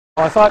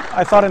I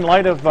thought in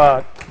light of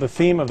the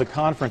theme of the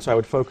conference, I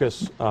would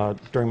focus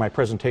during my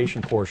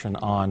presentation portion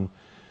on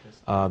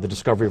the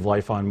discovery of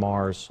life on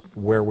Mars,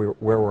 where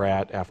we're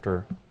at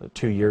after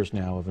 2 years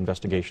now of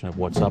investigation of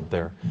what's up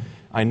there.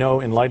 I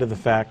know in light of the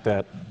fact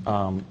that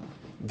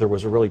there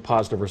was a really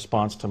positive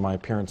response to my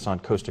appearance on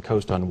Coast to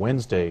Coast on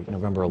Wednesday,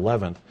 November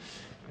 11th,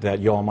 that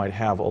you all might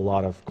have a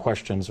lot of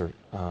questions or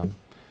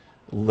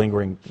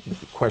lingering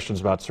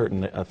questions about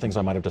certain things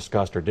I might have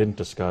discussed or didn't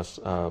discuss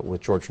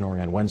with George Norrie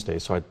on Wednesday.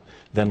 So I'd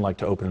then like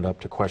to open it up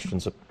to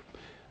questions, and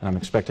I'm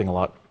expecting a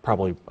lot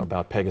probably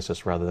about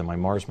Pegasus rather than my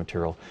Mars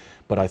material.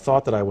 But I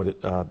thought that I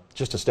would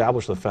just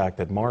establish the fact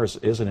that Mars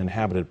is an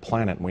inhabited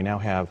planet, and we now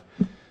have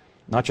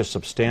not just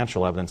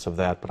substantial evidence of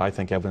that, but I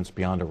think evidence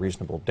beyond a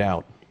reasonable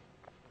doubt.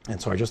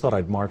 And so I just thought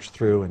I'd march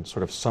through and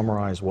sort of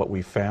summarize what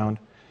we found.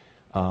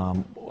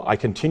 I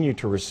continue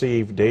to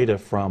receive data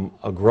from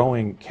a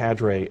growing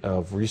cadre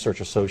of research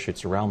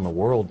associates around the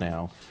world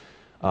now.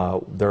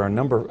 There are a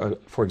number,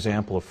 for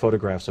example, of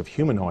photographs of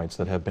humanoids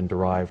that have been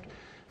derived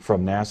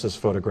from NASA's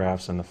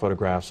photographs and the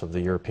photographs of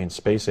the European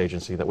Space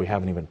Agency that we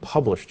haven't even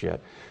published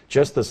yet.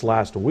 Just this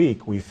last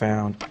week, we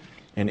found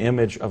an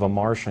image of a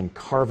Martian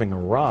carving a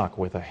rock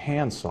with a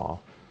handsaw.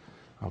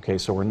 Okay,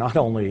 so we've not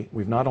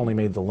only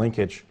made the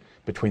linkage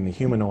between the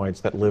humanoids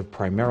that live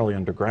primarily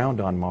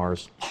underground on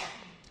Mars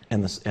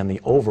and the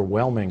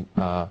overwhelming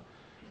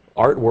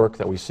artwork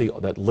that we see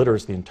that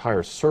litters the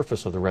entire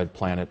surface of the red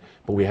planet,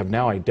 but we have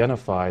now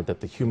identified that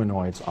the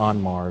humanoids on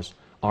Mars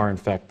are in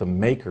fact the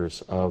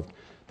makers of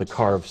the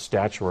carved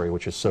statuary,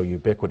 which is so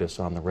ubiquitous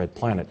on the red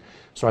planet.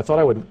 So I thought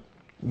I would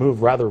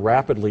move rather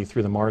rapidly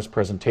through the Mars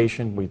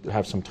presentation. We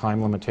have some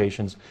time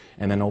limitations,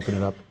 and then open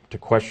it up to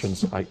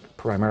questions,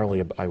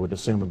 primarily I would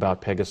assume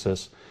about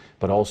Pegasus,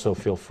 but also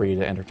feel free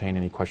to entertain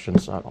any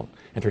questions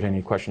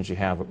you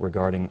have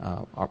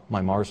regarding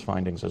my Mars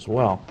findings as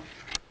well.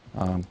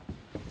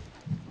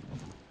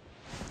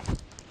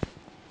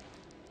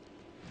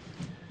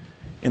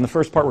 In the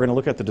first part, we're going to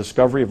look at the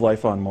discovery of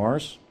life on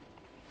Mars.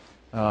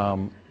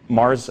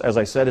 Mars, as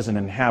I said, is an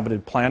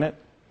inhabited planet.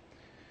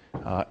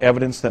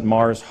 Evidence that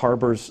Mars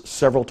harbors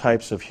several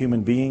types of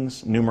human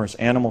beings, numerous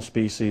animal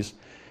species,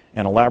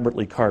 and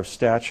elaborately carved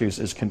statues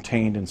is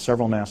contained in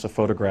several NASA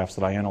photographs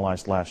that I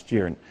analyzed last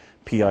year in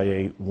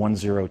PIA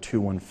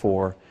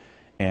 10214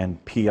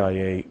 and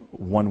PIA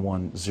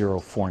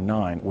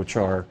 11049, which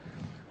are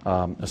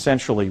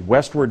essentially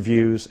westward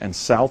views and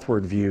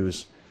southward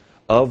views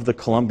of the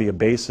Columbia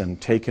Basin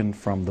taken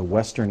from the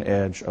western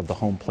edge of the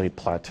home plate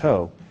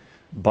plateau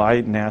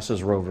by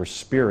NASA's rover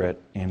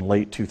Spirit in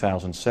late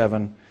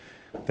 2007.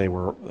 They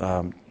were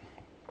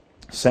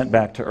sent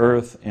back to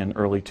Earth in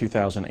early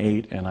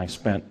 2008, and I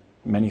spent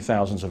many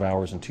thousands of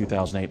hours in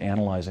 2008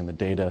 analyzing the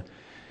data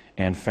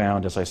and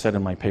found, as I said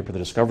in my paper, The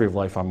Discovery of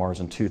Life on Mars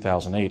in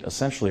 2008,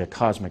 essentially a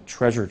cosmic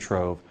treasure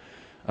trove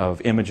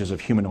of images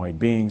of humanoid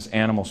beings,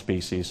 animal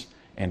species,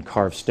 and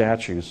carved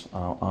statues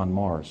on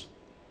Mars.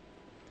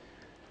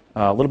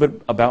 A little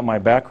bit about my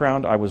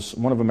background. I was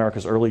one of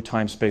America's early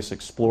time-space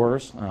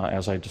explorers,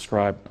 as I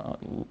described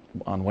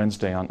on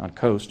Wednesday on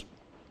Coast.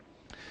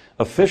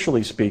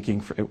 Officially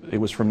speaking, it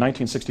was from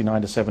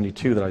 1969 to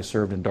 72 that I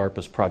served in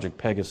DARPA's Project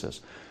Pegasus,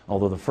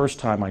 although the first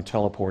time I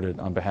teleported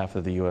on behalf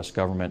of the U.S.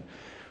 government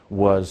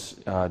was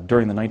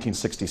during the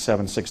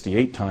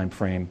 1967-68 time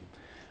frame,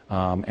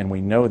 and we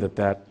know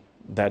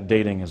that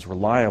dating is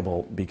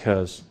reliable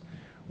because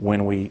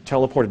when we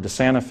teleported to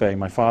Santa Fe,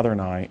 my father and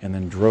I, and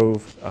then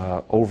drove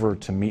over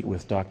to meet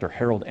with Dr.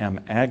 Harold M.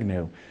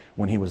 Agnew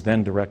when he was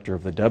then director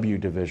of the W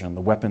Division,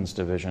 the Weapons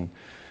Division,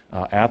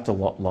 at the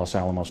Los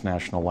Alamos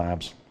National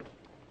Labs.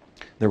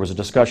 There was a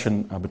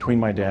discussion between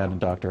my dad and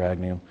Dr.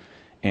 Agnew,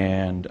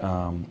 and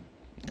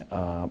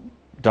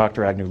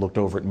Dr. Agnew looked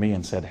over at me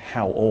and said,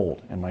 "How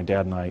old?" And my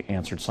dad and I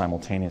answered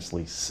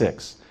simultaneously,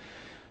 6.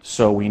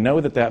 So we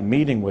know that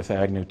meeting with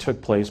Agnew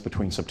took place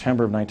between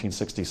September of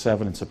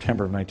 1967 and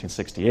September of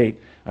 1968.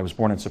 I was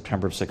born in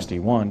September of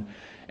 61.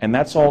 And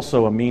that's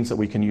also a means that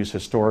we can use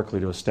historically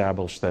to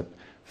establish that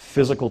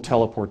physical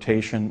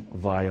teleportation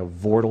via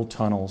vortal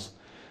tunnels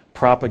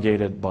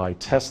propagated by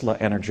Tesla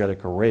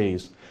energetic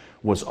arrays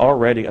was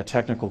already a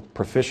technical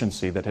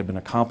proficiency that had been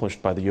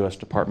accomplished by the U.S.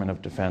 Department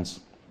of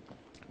Defense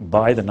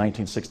by the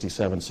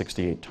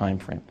 1967-68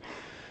 timeframe.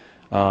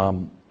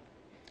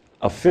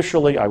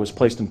 Officially, I was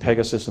placed in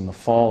Pegasus in the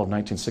fall of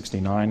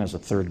 1969 as a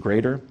 3rd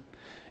grader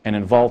and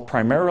involved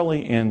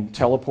primarily in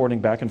teleporting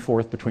back and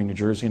forth between New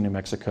Jersey and New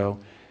Mexico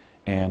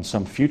and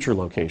some future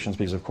locations,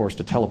 because of course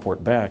to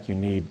teleport back you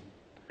need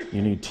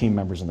team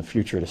members in the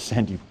future to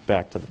send you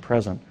back to the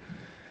present.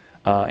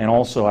 And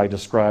also I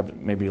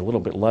described, maybe a little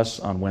bit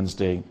less on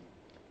Wednesday,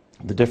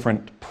 the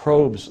different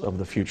probes of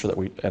the future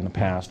and the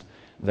past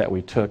that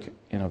we took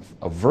in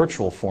a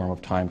virtual form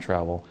of time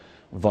travel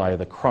via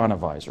the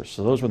chronovisor.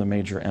 So those were the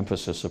major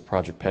emphasis of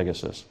Project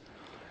Pegasus.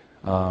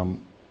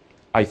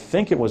 I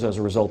think it was as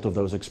a result of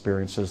those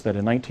experiences that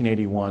in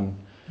 1981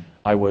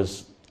 I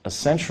was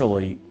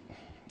essentially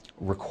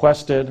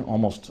requested,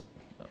 almost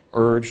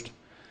urged,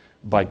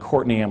 by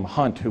Courtney M.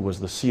 Hunt, who was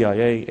the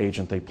CIA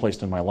agent they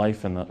placed in my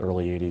life in the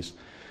early 80s.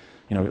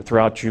 You know,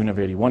 throughout June of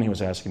 81, he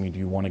was asking me, do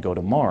you want to go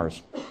to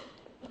Mars?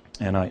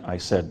 And I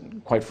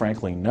said, quite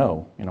frankly,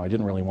 no. You know, I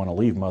didn't really want to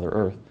leave Mother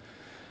Earth.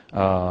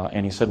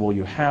 And he said, well,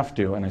 you have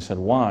to. And I said,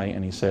 why?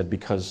 And he said,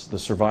 because the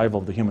survival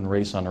of the human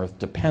race on Earth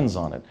depends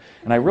on it.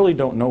 And I really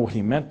don't know what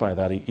he meant by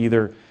that.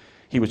 Either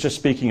he was just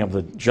speaking of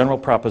the general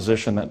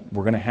proposition that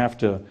we're going to have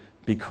to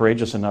be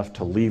courageous enough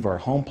to leave our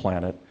home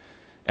planet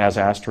as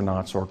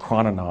astronauts or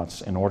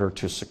chrononauts in order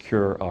to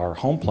secure our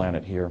home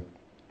planet here.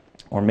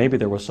 Or maybe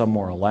there was some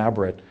more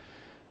elaborate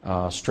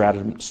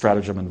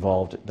stratagem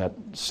involved that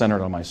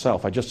centered on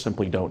myself. I just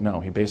simply don't know.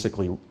 He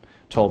basically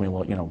told me,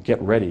 well, you know, get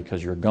ready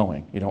because you're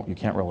going. You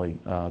can't really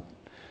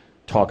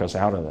talk us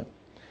out of it.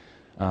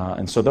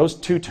 And so those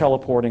two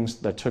teleportings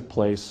that took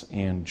place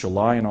in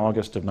July and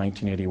August of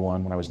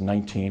 1981, when I was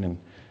 19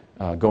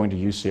 and going to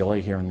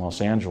UCLA here in Los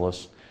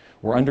Angeles,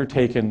 were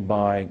undertaken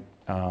by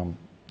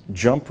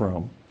Jump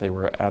Room. They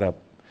were at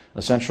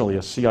essentially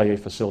a CIA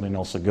facility in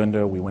El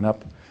Segundo. We went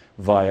up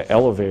via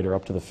elevator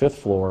up to the 5th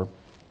floor,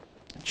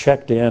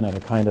 checked in at a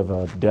kind of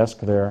a desk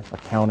there, a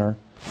counter,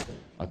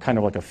 kind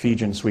of like a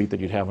Fijian suite that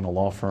you'd have in a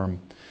law firm.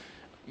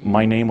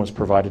 My name was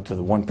provided to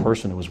the one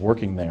person who was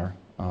working there,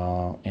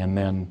 and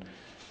then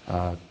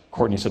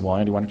Courtney said, well,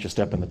 Andy, why don't you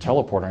step in the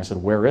teleporter? And I said,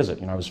 where is it?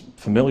 You know, I was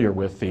familiar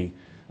with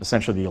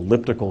essentially the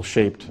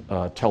elliptical-shaped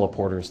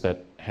teleporters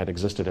that had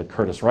existed at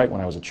Curtiss Wright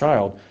when I was a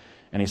child.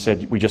 And he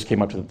said, we just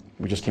came up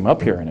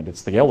here in it.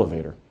 It's the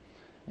elevator.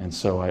 And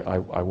so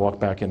I walked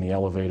back in the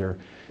elevator.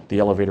 The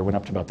elevator went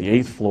up to about the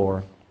 8th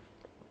floor.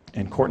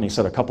 And Courtney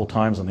said a couple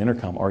times on the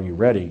intercom, are you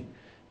ready?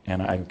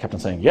 And I kept on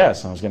saying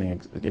yes. And I was getting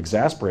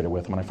exasperated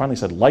with him. And I finally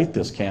said, light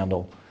this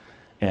candle.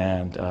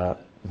 And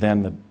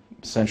then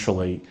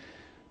essentially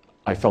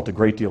I felt a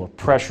great deal of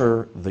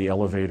pressure. The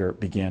elevator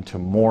began to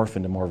morph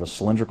into more of a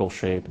cylindrical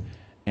shape.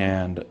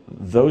 And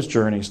those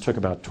journeys took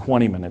about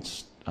 20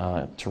 minutes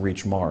to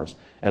reach Mars.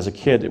 As a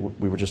kid,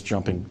 we were just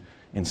jumping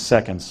in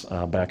seconds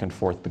back and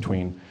forth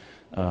between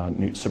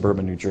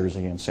suburban New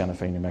Jersey and Santa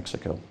Fe, New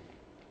Mexico.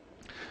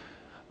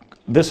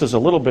 This is a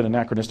little bit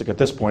anachronistic at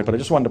this point, but I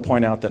just wanted to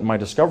point out that my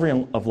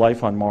discovery of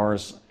life on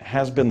Mars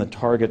has been the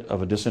target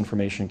of a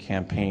disinformation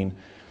campaign,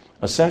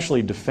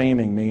 essentially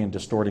defaming me and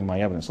distorting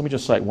my evidence. Let me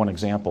just cite one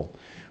example.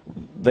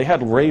 They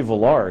had Ray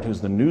Villard,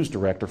 who's the news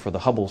director for the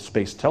Hubble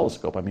Space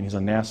Telescope, I mean, he's a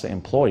NASA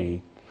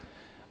employee,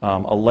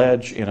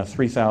 allege in a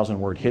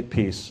 3,000-word hit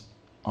piece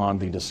on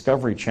the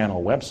Discovery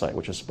Channel website,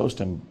 which is supposed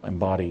to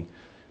embody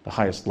the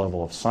highest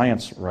level of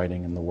science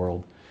writing in the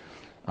world,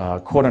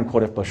 quote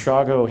unquote, if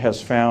Basiago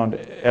has found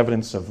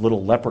evidence of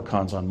little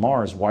leprechauns on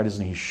Mars, why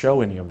doesn't he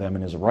show any of them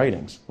in his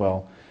writings?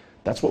 Well,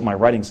 that's what my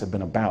writings have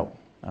been about.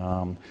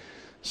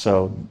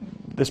 So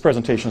this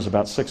presentation is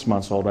about 6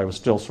 months old. I was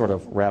still sort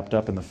of wrapped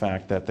up in the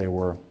fact that they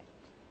were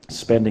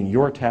spending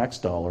your tax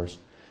dollars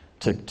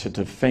to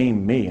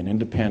defame me, an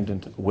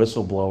independent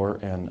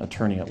whistleblower and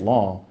attorney at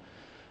law.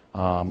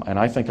 And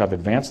I think I've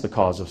advanced the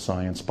cause of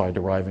science by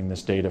deriving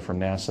this data from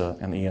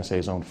NASA and the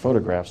ESA's own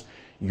photographs.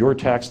 Your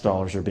tax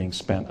dollars are being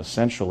spent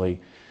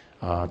essentially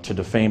to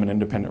defame an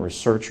independent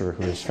researcher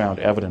who has found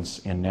evidence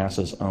in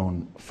NASA's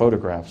own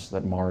photographs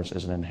that Mars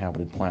is an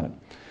inhabited planet.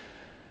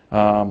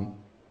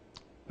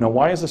 Now,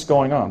 why is this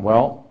going on?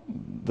 Well,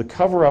 the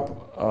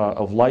cover-up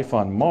of life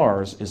on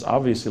Mars is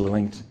obviously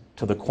linked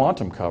to the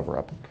quantum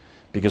cover-up,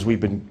 because we've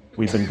been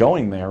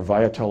going there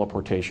via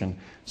teleportation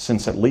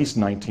since at least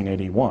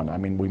 1981. I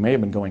mean, we may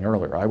have been going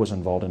earlier. I was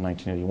involved in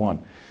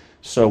 1981.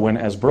 So when,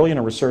 as brilliant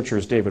a researcher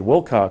as David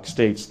Wilcock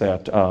states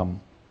that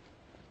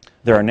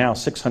there are now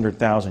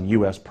 600,000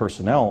 U.S.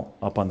 personnel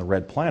up on the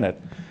red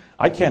planet,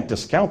 I can't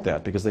discount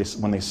that, because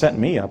when they sent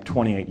me up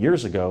 28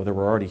 years ago, there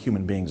were already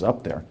human beings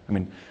up there. I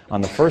mean,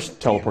 on the first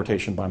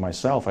teleportation by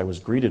myself, I was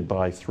greeted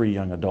by 3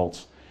 young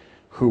adults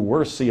who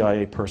were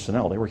CIA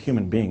personnel. They were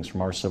human beings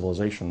from our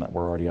civilization that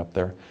were already up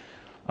there.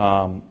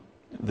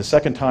 The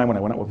second time when I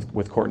went up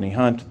with Courtney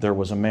Hunt, there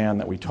was a man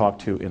that we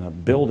talked to in a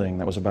building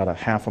that was about a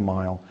half a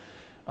mile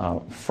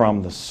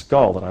from the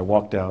skull that I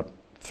walked out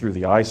through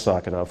the eye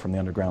socket of from the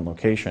underground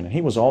location. And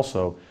he was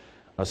also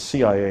a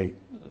CIA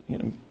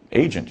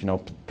agent,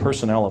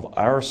 personnel of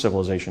our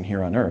civilization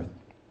here on Earth.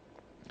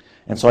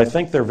 And so I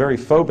think they're very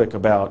phobic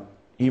about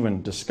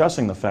even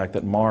discussing the fact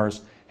that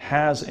Mars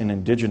has an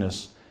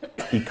indigenous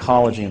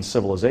ecology and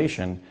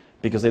civilization,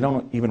 because they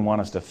don't even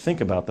want us to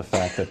think about the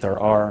fact that there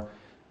are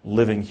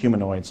living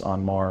humanoids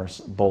on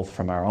Mars, both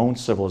from our own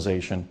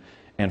civilization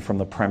and from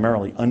the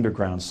primarily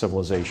underground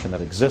civilization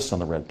that exists on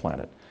the red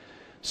planet.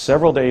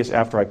 Several days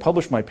after I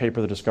published my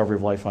paper, The Discovery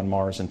of Life on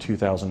Mars, in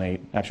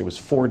 2008, actually it was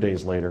 4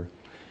 days later,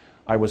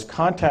 I was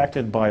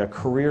contacted by a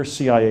career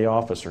CIA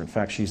officer. In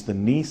fact, she's the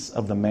niece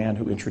of the man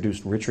who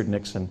introduced Richard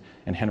Nixon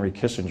and Henry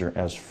Kissinger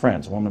as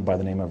friends, a woman by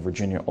the name of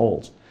Virginia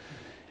Olds.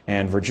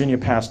 And Virginia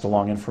passed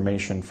along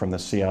information from the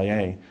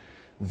CIA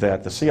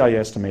that the CIA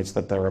estimates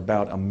that there are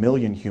about 1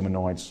 million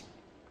humanoids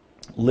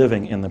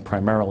living in the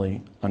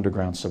primarily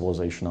underground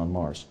civilization on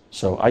Mars.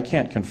 So I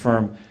can't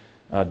confirm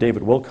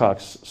David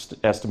Wilcock's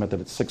estimate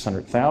that it's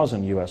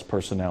 600,000 U.S.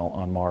 personnel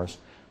on Mars,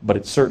 but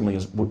it certainly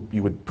is,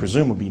 you would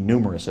presume would be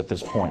numerous at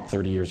this point,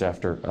 30 years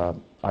after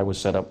I was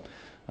sent up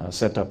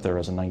there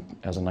as a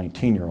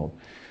 19-year-old.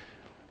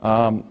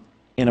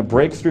 In a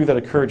breakthrough that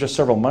occurred just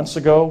several months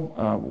ago,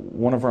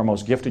 one of our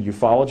most gifted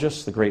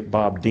ufologists, the great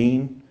Bob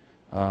Dean,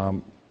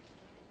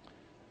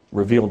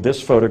 revealed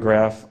this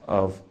photograph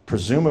of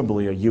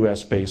presumably a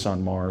U.S. base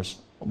on Mars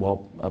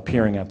while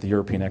appearing at the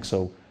European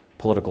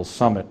Exopolitical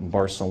Summit in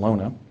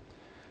Barcelona.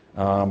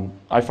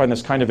 I find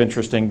this kind of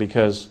interesting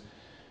because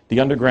the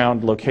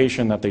underground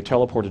location that they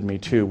teleported me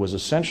to was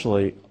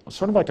essentially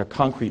sort of like a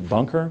concrete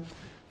bunker,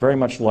 very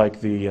much like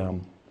the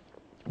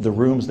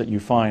rooms that you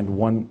find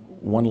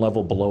one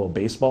level below a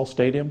baseball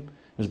stadium.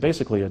 It was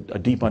basically a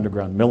deep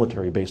underground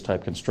military base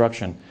type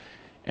construction.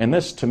 And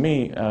this, to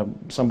me,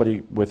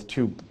 somebody with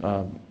 2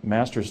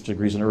 master's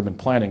degrees in urban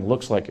planning,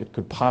 looks like it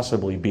could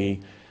possibly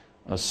be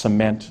a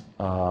cement,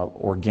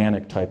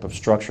 organic type of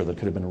structure that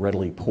could have been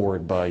readily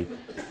poured by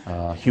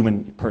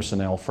human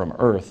personnel from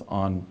Earth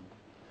on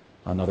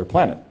another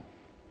planet.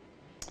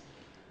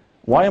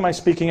 Why am I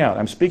speaking out?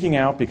 I'm speaking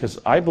out because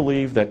I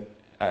believe that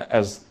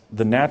as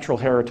the natural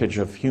heritage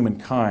of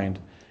humankind,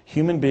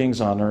 human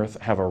beings on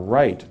Earth have a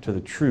right to the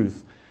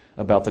truth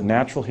about the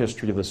natural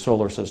history of the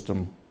solar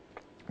system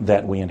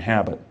that we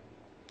inhabit.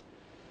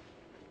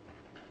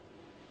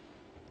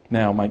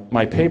 Now,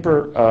 my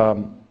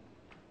paper,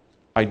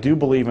 I do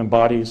believe,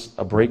 embodies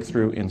a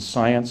breakthrough in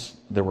science.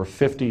 There were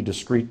 50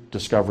 discrete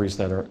discoveries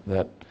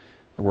that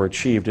were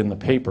achieved in the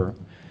paper.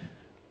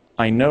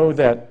 I know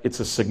that it's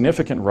a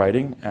significant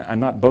writing. I'm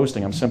not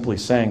boasting, I'm simply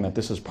saying that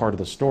this is part of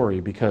the story,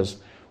 because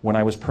when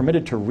I was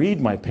permitted to read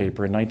my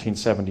paper in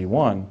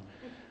 1971,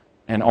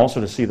 and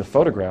also to see the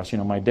photographs,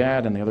 my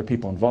dad and the other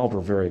people involved were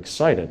very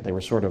excited. They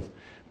were sort of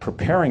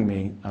preparing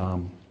me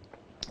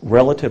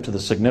relative to the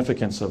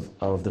significance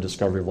of the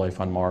discovery of life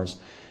on Mars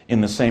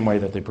in the same way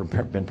that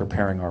they've been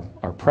preparing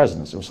our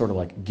presidents. It was sort of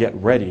like, get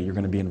ready, you're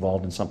going to be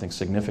involved in something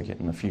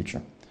significant in the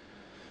future.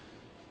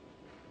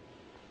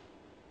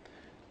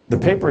 The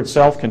paper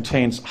itself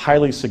contains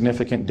highly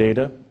significant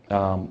data.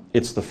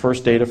 It's the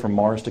first data from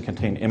Mars to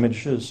contain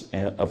images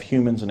of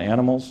humans and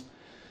animals.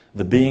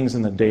 The beings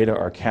in the data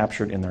are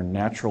captured in their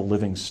natural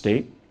living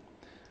state.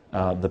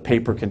 The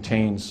paper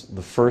contains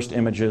the first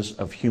images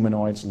of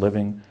humanoids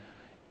living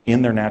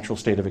in their natural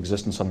state of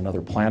existence on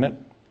another planet.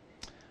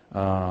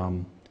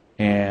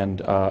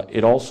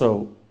 It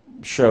also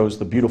shows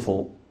the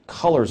beautiful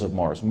colors of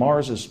Mars.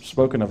 Mars is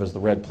spoken of as the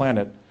red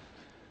planet.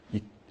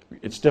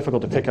 It's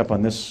difficult to pick up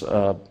on this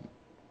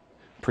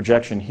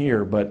projection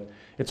here, but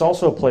it's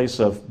also a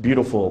place of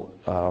beautiful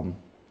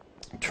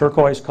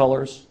turquoise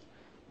colors,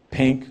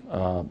 pink.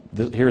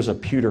 Here's a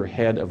pewter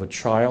head of a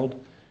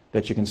child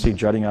that you can see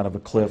jutting out of a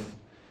cliff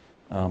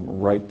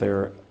right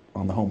there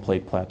on the home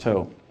plate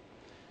plateau.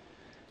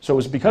 So it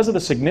was because of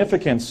the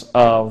significance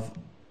of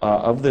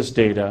this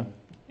data,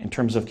 in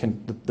terms of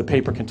the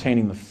paper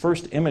containing the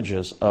first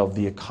images of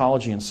the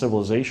ecology and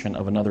civilization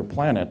of another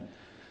planet,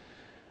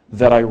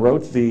 that I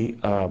wrote the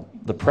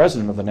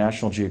president of the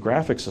National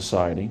Geographic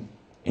Society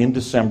in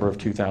December of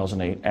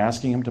 2008,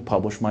 asking him to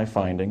publish my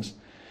findings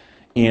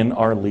in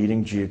our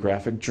leading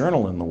geographic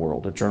journal in the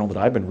world, a journal that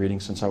I've been reading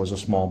since I was a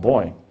small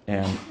boy.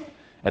 And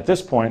at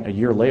this point, a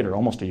year later,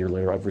 almost a year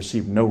later, I've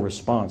received no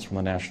response from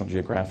the National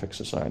Geographic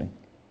Society,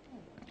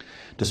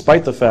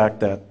 despite the fact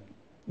that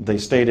they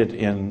stated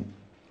in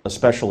a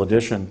special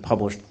edition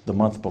published the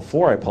month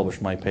before I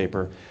published my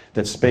paper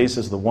that space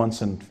is the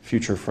once and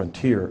future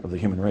frontier of the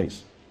human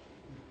race.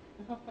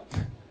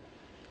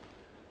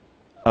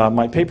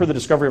 My paper, The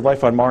Discovery of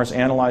Life on Mars,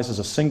 analyzes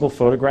a single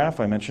photograph.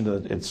 I mentioned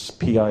that it's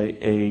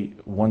PIA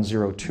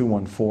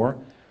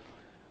 10214.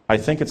 I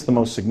think it's the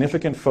most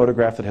significant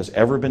photograph that has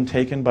ever been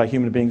taken by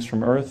human beings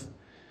from Earth,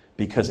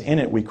 because in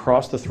it we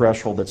cross the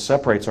threshold that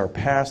separates our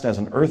past as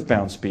an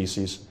earthbound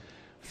species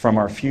from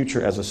our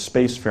future as a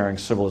spacefaring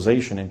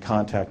civilization in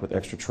contact with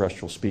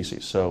extraterrestrial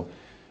species. So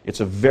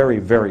it's a very,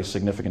 very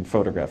significant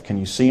photograph. Can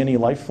you see any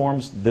life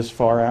forms this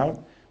far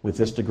out with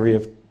this degree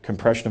of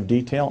compression of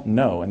detail?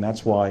 No, and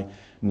that's why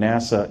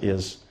NASA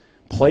is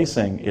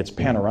placing its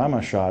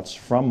panorama shots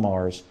from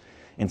Mars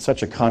in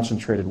such a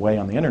concentrated way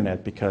on the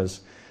internet,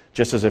 because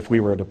just as if we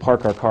were to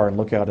park our car and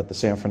look out at the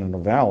San Fernando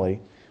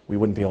Valley, we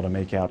wouldn't be able to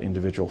make out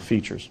individual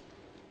features.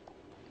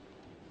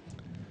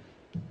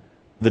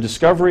 The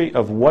discovery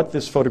of what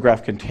this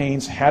photograph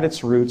contains had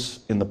its roots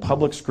in the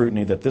public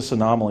scrutiny that this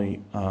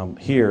anomaly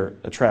here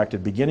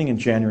attracted beginning in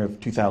January of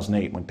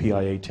 2008, when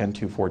PIA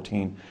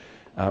 10214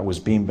 was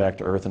beamed back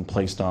to Earth and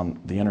placed on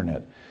the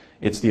internet.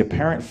 It's the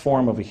apparent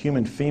form of a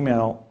human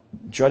female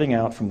jutting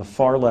out from the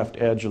far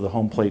left edge of the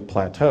home plate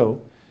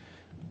plateau.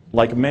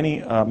 Like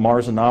many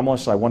Mars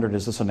anomalies, I wondered,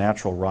 is this a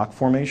natural rock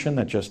formation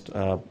that just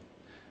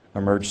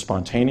emerged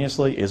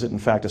spontaneously? Is it in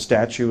fact a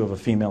statue of a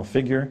female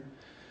figure?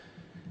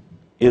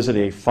 Is it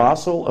a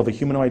fossil of a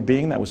humanoid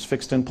being that was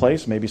fixed in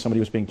place? Maybe somebody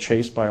was being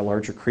chased by a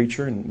larger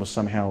creature and was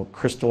somehow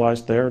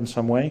crystallized there in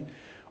some way?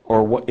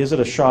 Or is it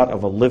a shot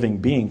of a living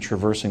being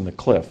traversing the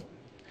cliff?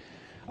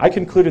 I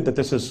concluded that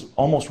this is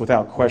almost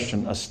without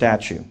question a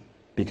statue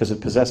because it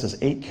possesses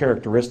 8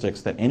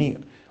 characteristics that any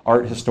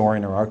art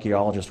historian or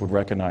archaeologist would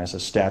recognize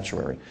as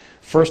statuary.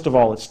 First of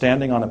all, it's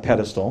standing on a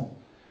pedestal.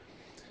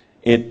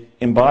 It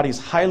embodies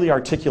highly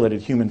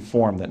articulated human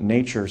form that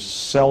nature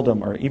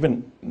seldom, or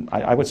even,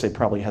 I would say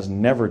probably has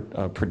never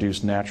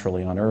produced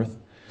naturally on Earth.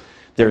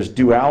 There's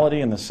duality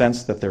in the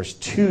sense that there's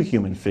 2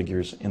 human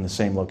figures in the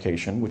same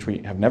location, which we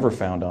have never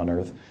found on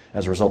Earth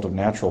as a result of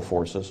natural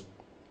forces.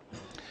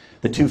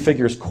 The 2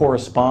 figures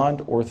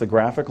correspond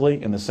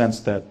orthographically in the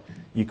sense that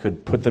you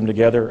could put them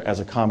together as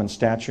a common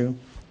statue.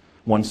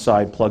 One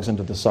side plugs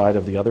into the side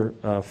of the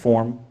other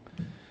form.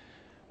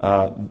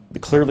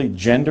 Clearly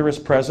gender is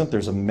present.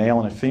 There's a male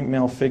and a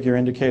female figure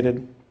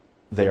indicated.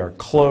 They are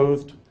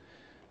clothed.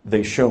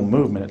 They show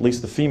movement. At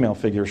least the female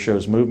figure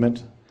shows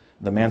movement.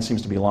 The man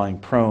seems to be lying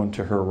prone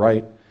to her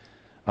right.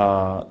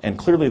 And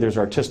clearly there's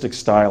artistic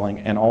styling,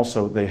 and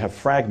also they have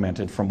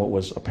fragmented from what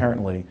was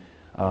apparently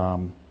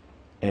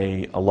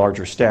a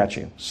larger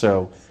statue.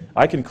 So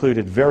I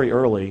concluded very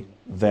early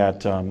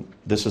that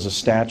this is a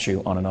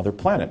statue on another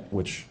planet,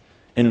 which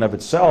in and of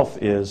itself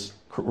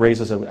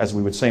raises, as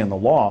we would say in the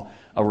law,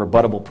 a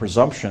rebuttable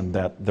presumption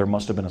that there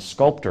must have been a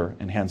sculptor,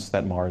 and hence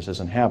that Mars is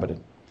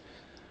inhabited.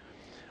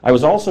 I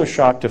was also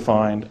shocked to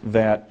find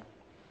that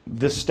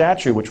this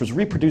statue, which was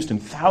reproduced in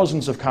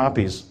thousands of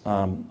copies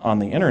on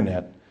the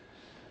internet,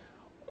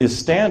 is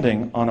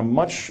standing on a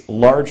much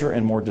larger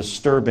and more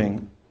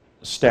disturbing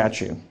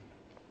statue.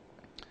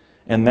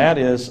 And that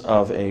is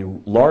of a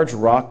large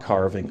rock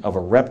carving of a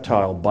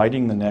reptile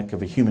biting the neck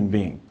of a human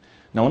being.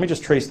 Now let me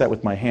just trace that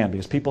with my hand,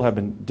 because people have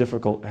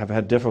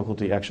had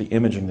difficulty actually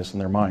imaging this in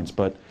their minds.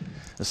 But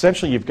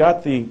essentially you've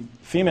got the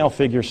female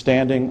figure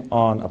standing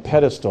on a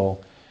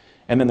pedestal,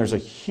 and then there's a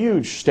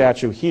huge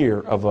statue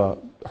here of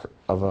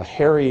a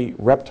hairy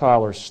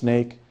reptile or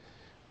snake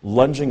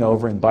lunging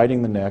over and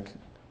biting the neck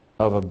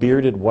of a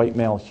bearded white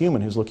male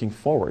human who's looking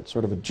forward,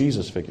 sort of a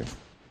Jesus figure.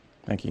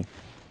 Thank you.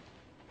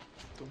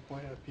 Don't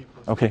point at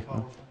people. Okay.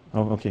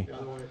 Oh, okay.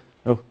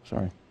 Oh,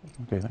 sorry.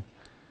 Okay.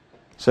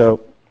 So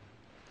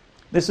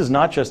this is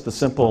not just the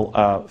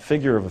simple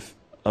figure of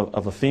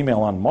a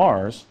female on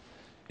Mars.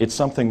 It's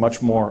something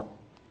much more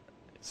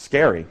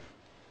scary.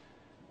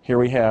 Here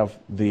we have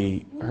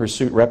the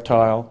hirsute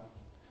reptile,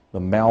 the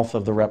mouth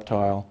of the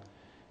reptile,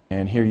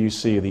 and here you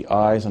see the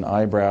eyes and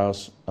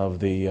eyebrows of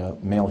the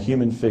male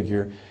human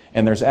figure.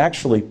 And there's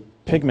actually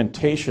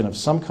pigmentation of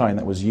some kind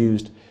that was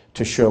used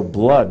to show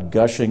blood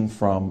gushing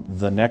from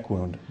the neck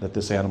wound that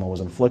this animal was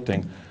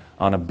inflicting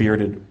on a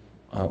bearded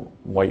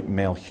white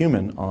male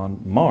human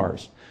on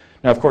Mars.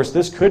 Now, of course,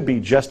 this could be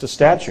just a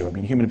statue. I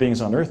mean, human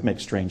beings on Earth make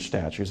strange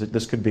statues.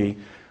 This could be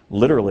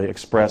literally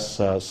express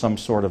some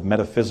sort of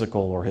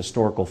metaphysical or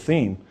historical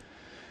theme.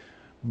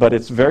 But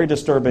it's very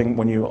disturbing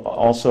when you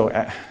also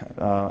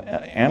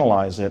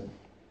analyze it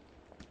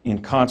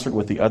in concert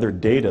with the other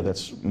data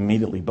that's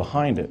immediately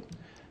behind it.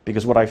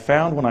 Because what I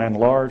found when I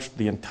enlarged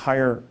the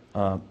entire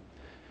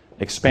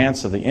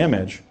expanse of the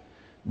image,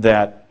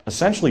 that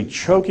essentially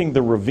choking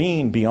the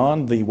ravine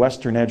beyond the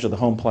western edge of the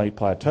home plate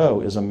plateau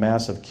is a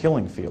massive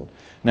killing field.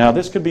 Now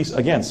this could be,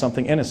 again,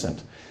 something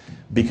innocent,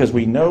 because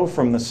we know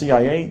from the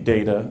CIA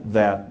data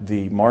that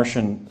the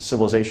Martian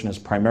civilization is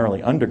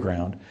primarily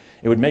underground.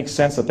 It would make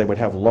sense that they would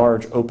have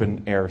large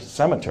open-air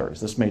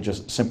cemeteries. This may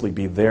just simply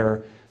be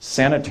their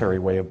sanitary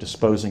way of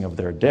disposing of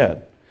their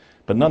dead.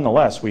 But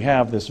nonetheless, we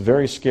have this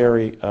very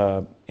scary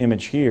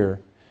image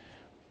here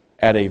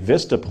at a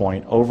vista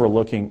point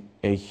overlooking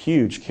a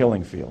huge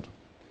killing field.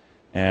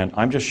 And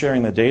I'm just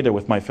sharing the data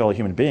with my fellow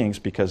human beings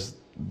because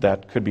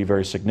that could be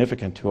very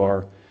significant to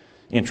our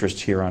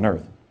interests here on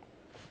Earth.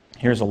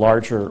 Here's a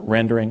larger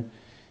rendering.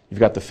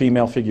 You've got the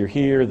female figure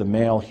here, the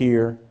male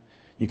here.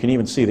 You can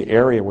even see the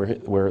area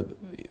where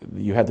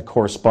you had the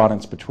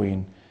correspondence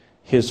between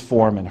his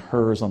form and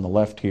hers on the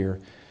left here.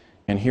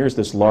 And here's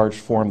this large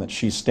form that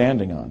she's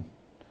standing on.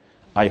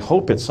 I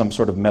hope it's some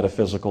sort of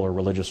metaphysical or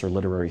religious or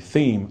literary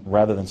theme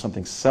rather than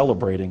something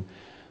celebrating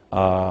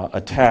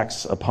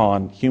attacks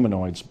upon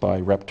humanoids by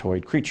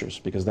reptoid creatures,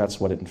 because that's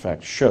what it in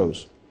fact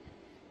shows.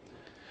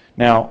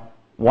 Now,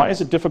 why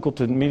is it difficult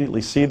to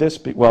immediately see this?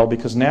 Well,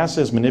 because NASA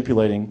is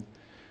manipulating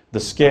the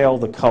scale,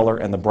 the color,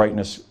 and the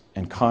brightness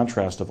and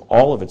contrast of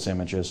all of its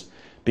images,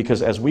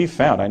 because as we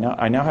found,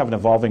 I now have an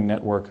evolving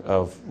network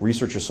of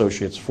research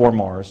associates for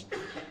Mars.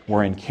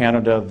 We're in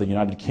Canada, the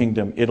United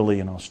Kingdom, Italy,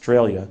 and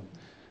Australia.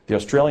 The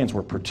Australians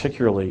were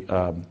particularly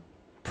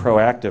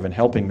proactive in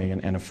helping me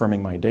and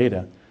affirming my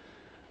data.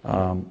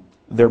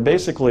 They're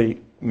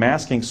basically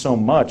masking so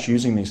much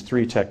using these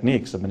 3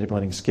 techniques of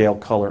manipulating scale,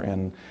 color,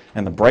 and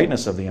the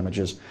brightness of the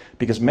images,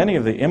 because many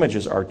of the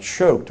images are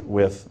choked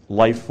with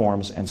life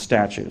forms and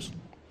statues.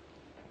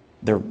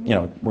 They're,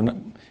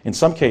 in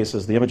some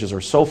cases, the images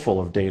are so full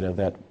of data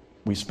that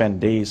we spend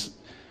days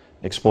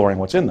exploring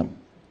what's in them.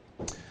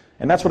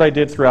 And that's what I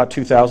did throughout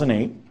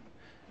 2008.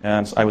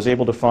 And I was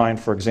able to find,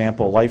 for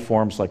example, life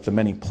forms like the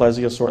many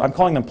plesiosaurs. I'm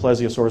calling them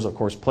plesiosaurs, of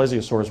course.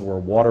 Plesiosaurs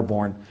were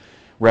waterborne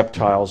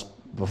reptiles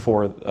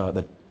before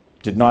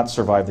did not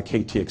survive the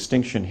KT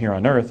extinction here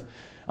on Earth.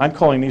 I'm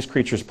calling these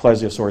creatures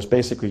plesiosaurs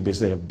basically because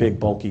they have big,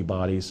 bulky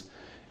bodies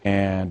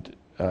and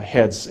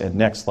heads and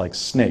necks like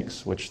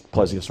snakes, which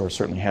plesiosaurs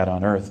certainly had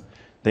on Earth.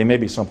 They may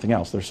be something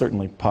else. They're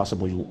certainly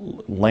possibly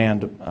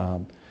landed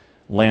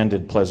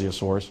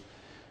plesiosaurs.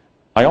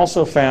 I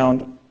also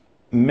found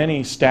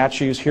many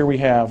statues. Here we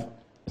have,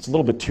 it's a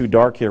little bit too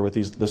dark here with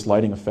this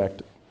lighting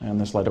effect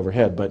and this light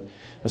overhead, but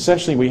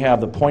essentially we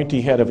have the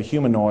pointy head of a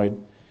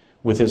humanoid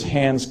with his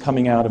hands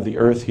coming out of the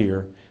earth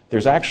here.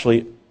 There's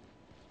actually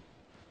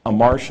a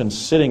Martian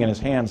sitting in his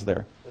hands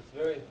there. That's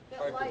very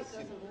hard to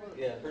see.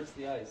 Yeah, it hurts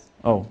the eyes.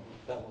 Oh,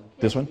 That one.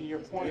 this one? Your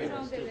pointer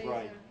is too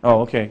bright.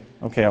 Oh, okay.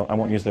 Okay, I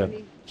won't use that.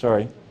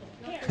 Sorry.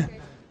 Is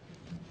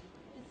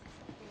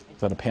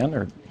that a pen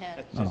or?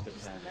 Pen. Oh.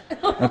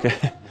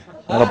 Okay.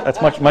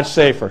 That's much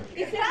safer.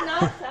 Is it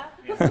NASA?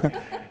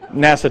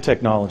 NASA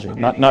technology,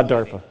 not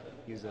DARPA.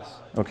 Use this.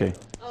 Okay.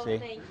 Oh, See?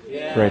 thank you.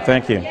 Yeah. Great,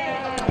 thank you.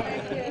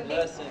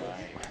 Blessings.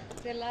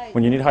 The light.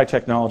 When you need high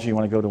technology, you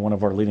want to go to one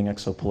of our leading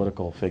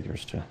exopolitical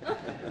figures to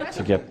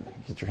get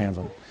your hands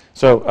on.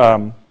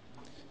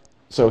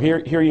 So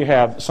here you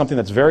have something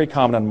that's very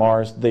common on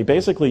Mars. They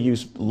basically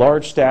use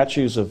large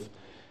statues of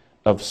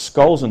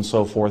skulls and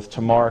so forth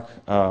to mark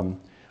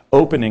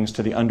openings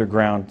to the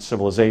underground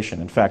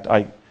civilization. In fact,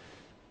 I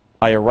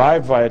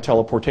arrived via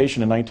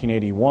teleportation in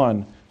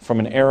 1981 from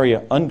an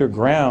area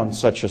underground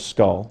such a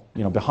skull,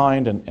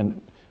 behind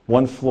and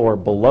one floor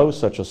below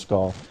such a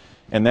skull.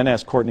 And then,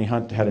 as Courtney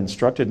Hunt had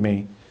instructed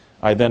me,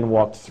 I then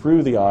walked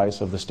through the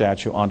eyes of the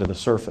statue onto the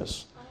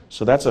surface.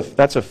 So that's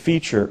a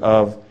feature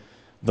of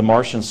the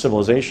Martian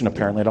civilization,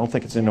 apparently. I don't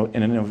think it's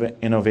an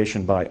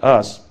innovation by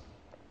us.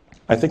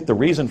 I think the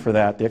reason for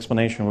that, the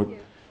explanation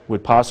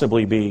would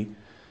possibly be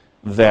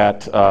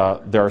that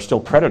there are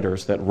still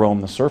predators that roam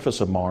the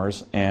surface of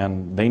Mars,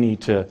 and they need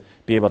to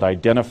be able to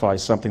identify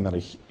something that a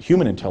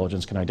human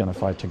intelligence can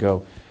identify to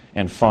go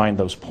and find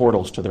those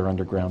portals to their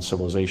underground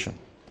civilization.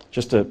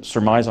 Just a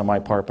surmise on my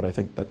part, but I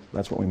think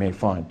that's what we may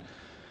find.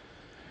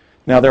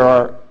 Now, there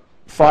are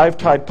 5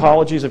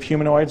 typologies of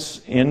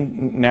humanoids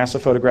in NASA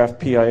photograph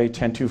PIA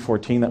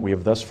 10214 that we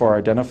have thus far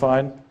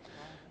identified.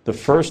 The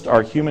first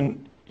are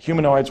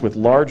humanoids with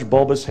large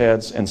bulbous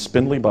heads and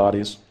spindly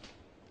bodies,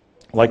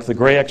 like the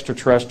gray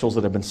extraterrestrials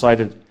that have been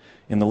cited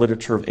in the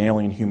literature of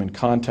alien-human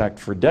contact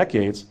for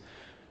decades,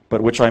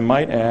 but which I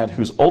might add,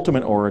 whose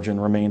ultimate origin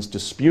remains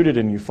disputed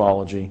in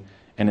ufology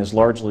and is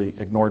largely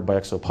ignored by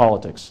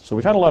exopolitics. So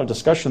we've had a lot of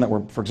discussion that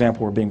for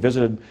example, we're being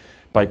visited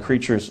by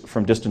creatures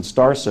from distant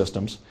star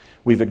systems.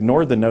 We've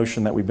ignored the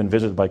notion that we've been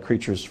visited by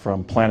creatures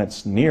from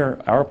planets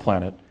near our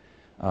planet,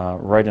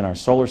 right in our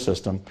solar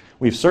system.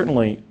 We've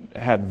certainly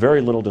had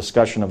very little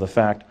discussion of the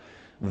fact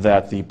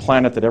that the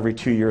planet that every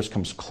 2 years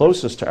comes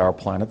closest to our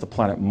planet, the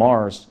planet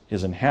Mars,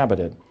 is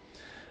inhabited.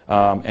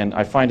 And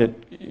I find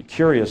it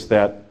curious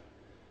that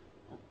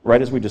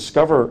right as we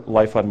discover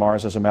life on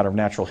Mars as a matter of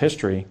natural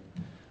history,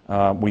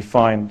 we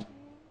find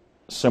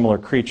similar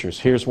creatures.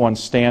 Here's one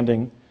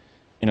standing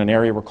in an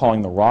area we're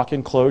calling the rock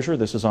enclosure.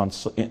 This is on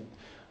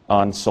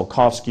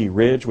Tsiolkovsky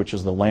Ridge, which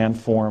is the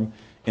landform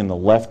in the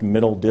left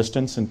middle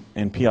distance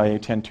in PIA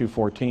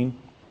 10214.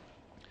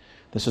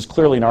 This is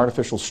clearly an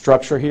artificial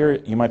structure here.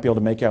 You might be able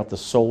to make out the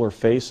solar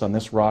face on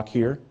this rock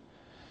here.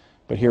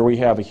 But here we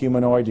have a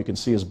humanoid. You can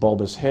see his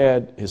bulbous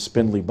head, his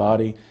spindly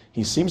body.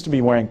 He seems to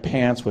be wearing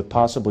pants with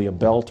possibly a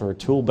belt or a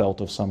tool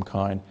belt of some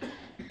kind.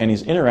 And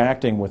he's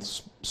interacting with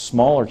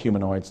smaller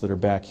humanoids that are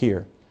back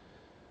here.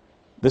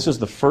 This is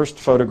the first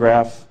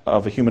photograph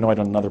of a humanoid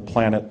on another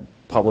planet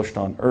published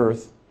on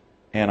Earth.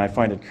 And I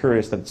find it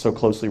curious that it so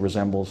closely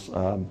resembles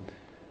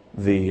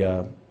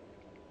the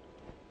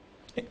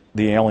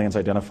aliens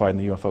identified in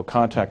the UFO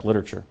contact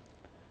literature.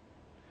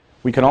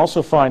 We can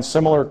also find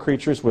similar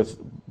creatures with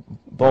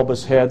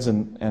bulbous heads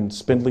and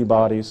spindly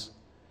bodies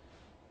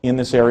in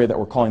this area that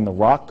we're calling the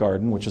Rock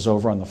Garden, which is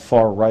over on the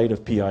far right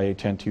of PIA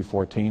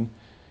 10214.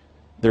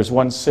 There's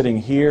one sitting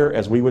here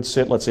as we would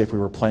sit, let's say if we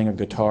were playing a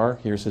guitar.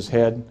 Here's his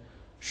head,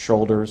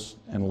 shoulders,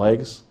 and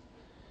legs.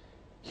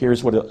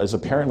 Here's what is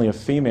apparently a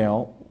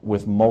female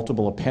with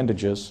multiple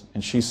appendages,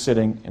 and she's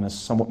sitting in a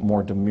somewhat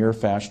more demure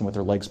fashion with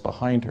her legs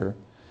behind her.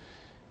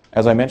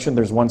 As I mentioned,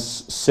 there's one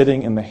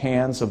sitting in the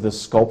hands of this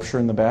sculpture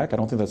in the back. I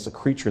don't think that's a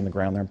creature in the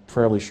ground there. I'm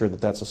fairly sure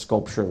that that's a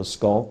sculpture of a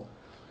skull.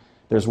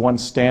 There's one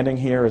standing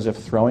here as if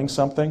throwing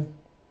something.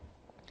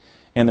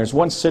 And there's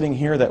one sitting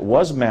here that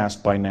was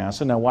masked by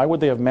NASA. Now, why would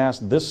they have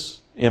masked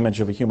this image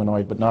of a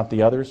humanoid but not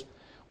the others?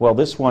 Well,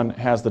 this one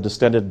has the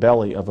distended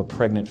belly of a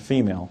pregnant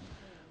female.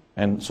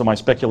 And so my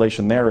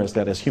speculation there is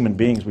that as human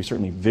beings, we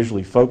certainly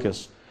visually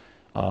focus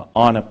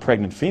on a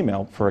pregnant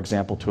female, for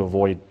example, to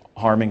avoid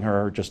harming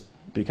her just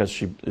because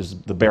she is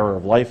the bearer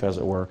of life, as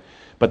it were.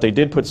 But they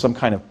did put some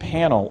kind of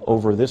panel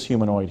over this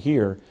humanoid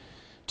here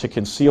to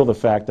conceal the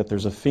fact that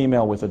there's a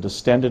female with a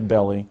distended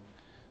belly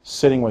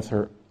sitting with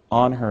her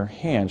on her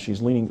hand.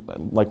 She's leaning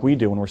like we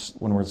do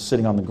when we're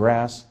sitting on the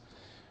grass.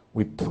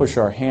 We push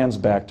our hands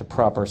back to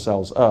prop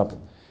ourselves up.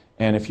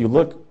 And if you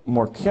look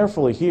more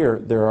carefully here,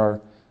 there are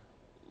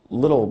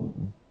little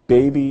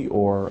baby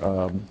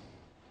or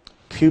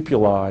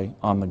pupillae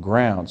on the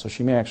ground. So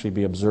she may actually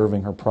be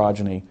observing her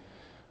progeny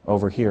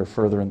over here,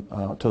 further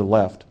to the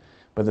left.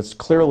 But it's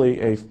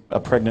clearly a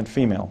pregnant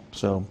female.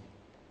 So,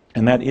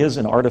 and that is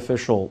an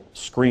artificial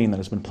screen that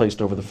has been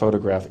placed over the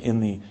photograph in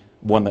the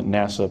one that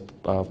NASA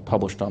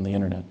published on the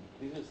internet.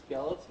 These are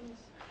skeletons?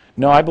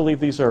 No, I believe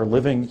these are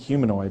living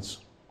humanoids,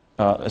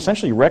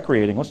 essentially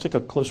recreating. Let's take a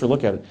closer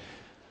look at it.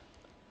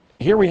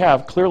 Here we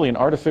have clearly an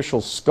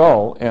artificial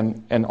skull,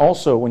 and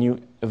also when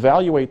you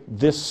evaluate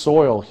this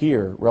soil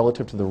here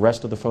relative to the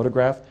rest of the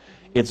photograph,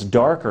 it's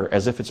darker,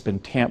 as if it's been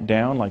tamped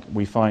down, like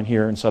we find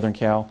here in Southern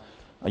Cal,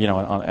 you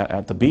know,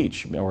 at the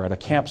beach or at a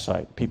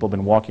campsite. People have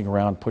been walking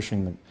around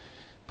compressing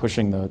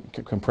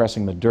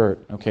the dirt.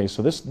 Okay,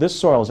 so this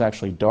soil is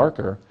actually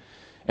darker,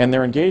 and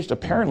they're engaged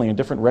apparently in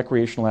different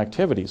recreational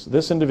activities.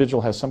 This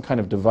individual has some kind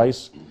of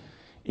device,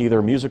 either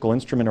a musical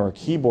instrument or a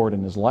keyboard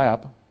in his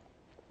lap.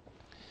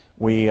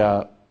 We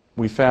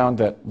found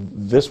that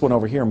this one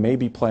over here may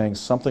be playing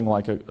something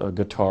like a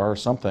guitar or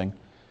something.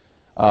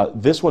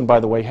 This one, by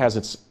the way, has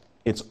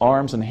its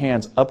arms and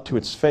hands up to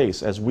its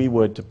face, as we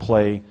would to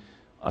play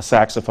a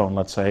saxophone,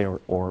 let's say,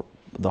 or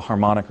the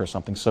harmonic or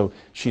something. So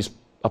she's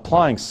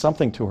applying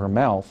something to her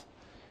mouth,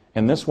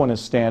 and this one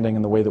is standing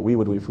in the way that we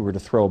would if we were to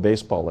throw a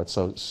baseball, let's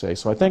say.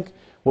 So I think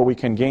what we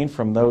can gain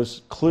from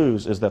those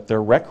clues is that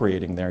they're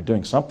recreating, they're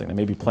doing something. They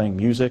may be playing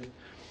music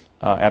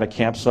at a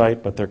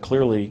campsite, but they're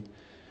clearly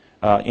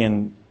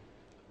in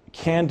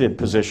candid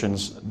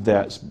positions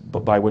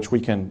by which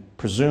we can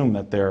presume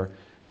that they're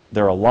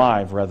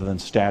alive rather than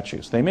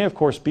statues. They may, of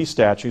course, be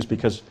statues,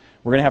 because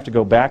we're going to have to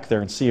go back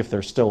there and see if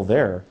they're still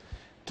there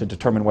to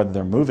determine whether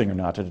they're moving or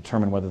not, to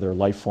determine whether they're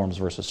life forms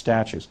versus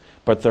statues.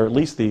 But they're at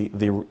least the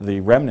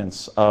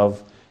remnants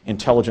of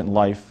intelligent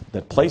life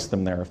that placed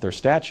them there. If they're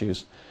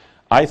statues,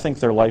 I think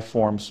they're life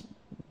forms,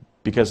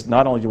 because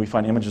not only do we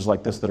find images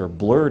like this that are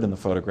blurred in the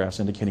photographs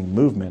indicating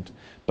movement,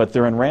 but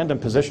they're in random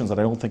positions that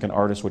I don't think an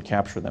artist would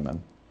capture them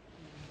in.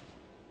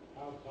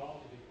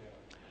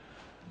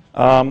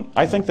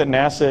 I think that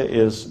NASA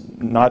is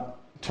not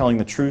telling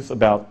the truth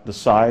about the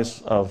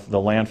size of the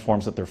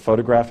landforms that they're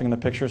photographing in the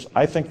pictures.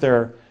 I think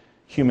they're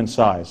human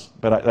size,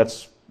 but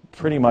that's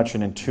pretty much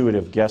an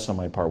intuitive guess on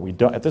my part.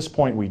 At this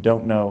point, we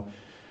don't know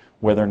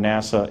whether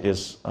NASA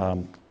is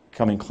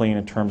coming clean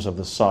in terms of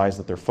the size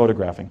that they're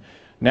photographing.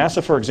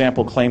 NASA, for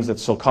example, claims that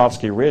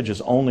Tsiolkovsky Ridge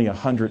is only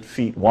 100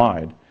 feet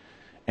wide.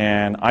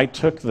 And I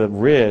took the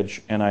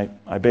ridge and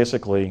I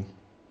basically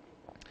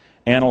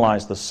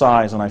analyzed the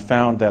size, and I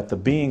found that the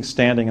being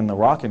standing in the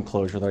rock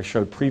enclosure that I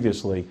showed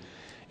previously,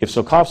 if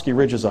Tsiolkovsky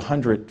Ridge is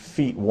 100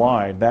 feet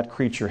wide, that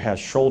creature has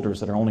shoulders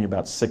that are only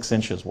about 6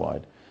 inches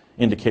wide,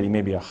 indicating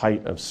maybe a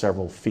height of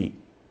several feet,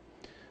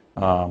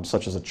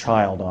 such as a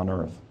child on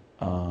Earth.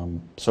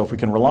 So if we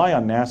can rely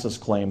on NASA's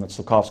claim that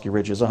Tsiolkovsky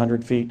Ridge is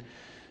 100 feet,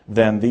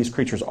 then these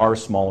creatures are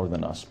smaller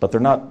than us. But they're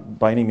not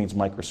by any means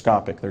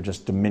microscopic. They're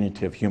just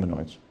diminutive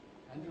humanoids.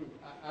 Andrew,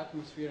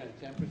 atmosphere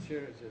and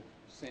temperature, is it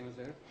the same as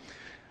there?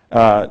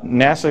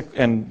 NASA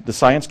and the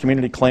science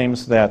community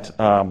claims that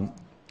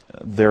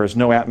there is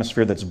no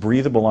atmosphere that's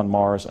breathable on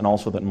Mars, and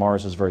also that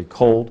Mars is very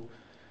cold.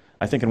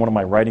 I think in one of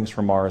my writings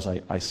for Mars,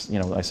 I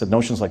said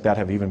notions like that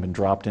have even been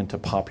dropped into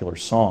popular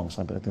songs.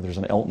 I think there's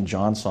an Elton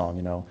John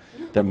song,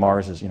 that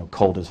Mars is,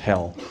 cold as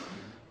hell.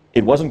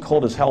 It wasn't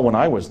cold as hell when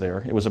I was there.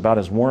 It was about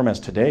as warm as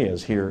today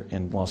is here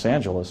in Los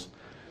Angeles.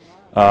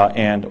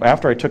 And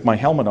after I took my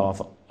helmet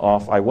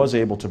off, I was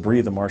able to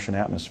breathe the Martian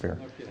atmosphere.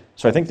 Okay.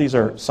 So I think these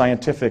are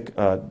scientific,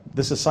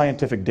 this is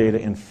scientific data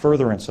in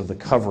furtherance of the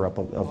cover-up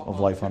of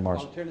life on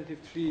Mars. Alternative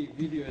 3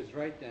 video is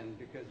right then,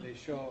 because they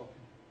show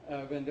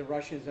when the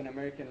Russians and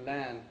American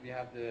land, we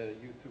have the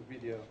YouTube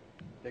video.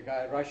 The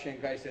Russian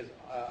guy says,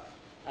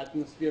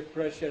 atmosphere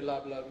pressure, blah,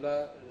 blah,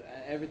 blah,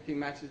 and everything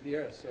matches the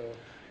Earth. So.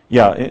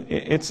 Yeah,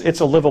 it's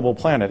a livable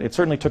planet. It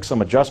certainly took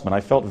some adjustment.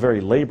 I felt very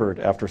labored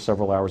after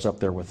several hours up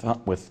there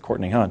with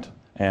Courtney Hunt.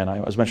 And I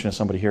was mentioning to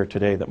somebody here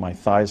today that my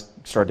thighs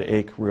started to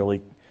ache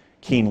really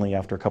keenly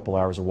after a couple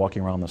hours of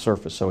walking around the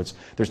surface. So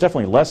there's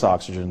definitely less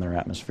oxygen in their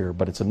atmosphere,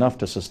 but it's enough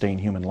to sustain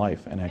human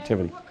life and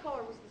activity. And what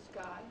color was the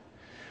sky?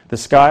 The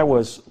sky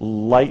was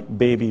light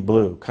baby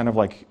blue, kind of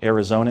like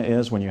Arizona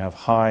is when you have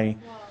high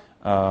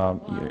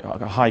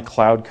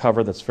cloud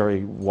cover that's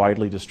very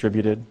widely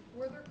distributed.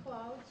 Were there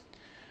clouds?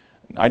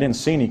 I didn't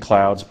see any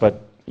clouds,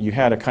 but you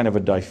had a kind of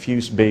a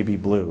diffuse baby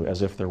blue,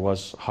 as if there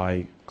was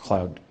high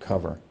cloud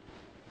cover.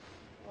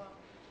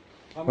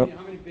 How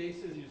many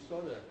bases you saw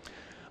there?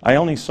 I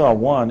only saw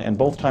one, and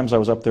both times I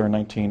was up there in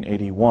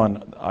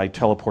 1981, I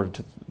teleported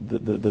to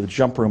the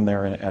jump room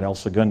there at El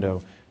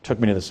Segundo, took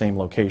me to the same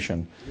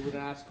location. You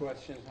wouldn't ask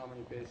questions how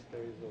many bases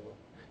there is over.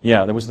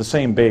 Yeah, there was the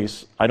same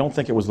base. I don't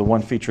think it was the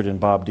one featured in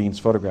Bob Dean's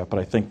photograph, but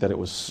I think that it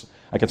was,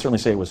 I could certainly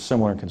say it was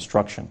similar in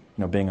construction,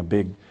 being a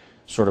big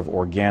sort of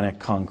organic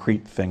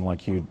concrete thing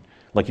like you'd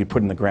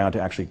put in the ground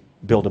to actually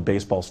build a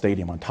baseball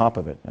stadium on top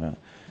of it.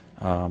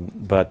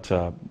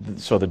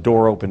 So the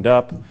door opened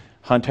up.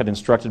 Hunt had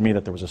instructed me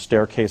that there was a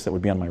staircase that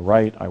would be on my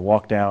right. I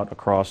walked out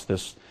across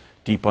this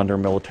deep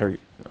underground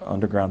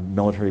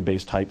military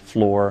base type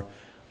floor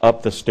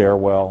up the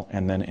stairwell,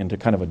 and then into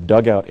kind of a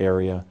dugout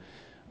area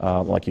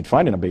like you'd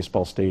find in a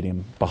baseball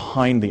stadium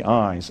behind the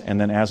eyes.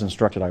 And then as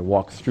instructed, I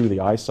walked through the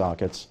eye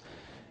sockets,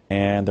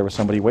 and there was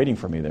somebody waiting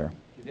for me there.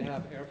 Did they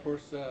have Air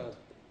Force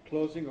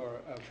clothing or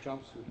a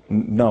jumpsuit?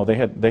 No,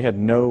 they had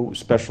no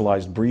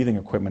specialized breathing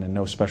equipment and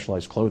no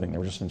specialized clothing. They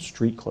were just in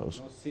street clothes.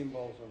 No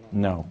symbols or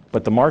nothing? No.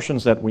 But the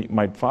Martians that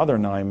my father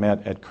and I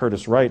met at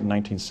Curtiss Wright in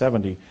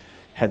 1970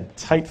 had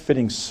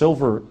tight-fitting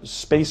silver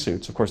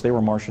spacesuits. Of course, they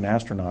were Martian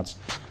astronauts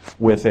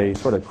with a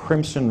sort of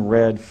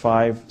crimson-red,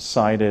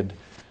 five-sided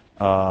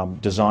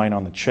design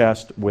on the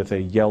chest with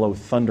a yellow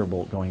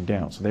thunderbolt going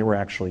down. So they were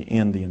actually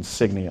in the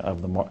insignia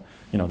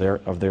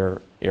of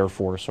their Air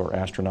Force or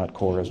astronaut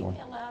corps as well. Can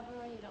you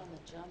elaborate on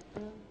the jump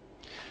room?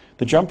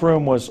 The jump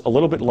room was a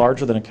little bit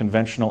larger than a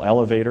conventional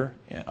elevator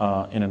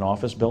in an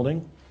office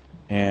building,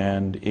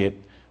 and it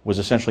was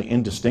essentially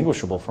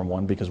indistinguishable from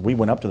one because we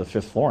went up to the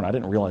 5th floor and I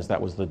didn't realize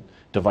that was the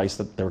device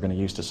that they were going to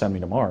use to send me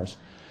to Mars.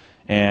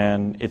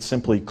 And it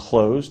simply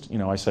closed.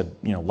 I said,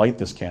 light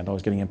this candle. I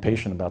was getting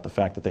impatient about the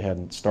fact that they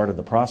hadn't started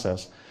the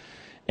process.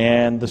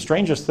 And the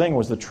strangest thing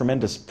was the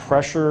tremendous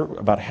pressure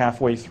about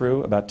halfway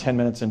through, about 10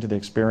 minutes into the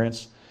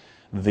experience.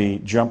 The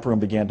jump room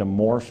began to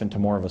morph into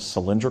more of a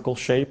cylindrical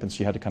shape, and so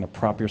you had to kind of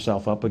prop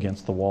yourself up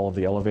against the wall of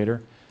the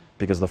elevator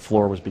because the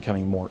floor was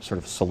becoming more sort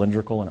of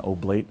cylindrical and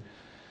oblate.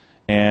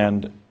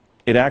 And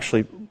it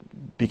actually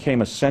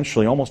became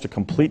essentially almost a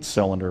complete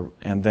cylinder,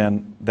 and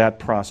then that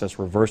process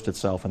reversed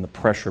itself and the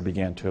pressure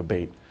began to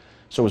abate.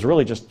 So it was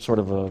really just sort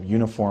of a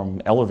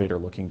uniform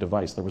elevator-looking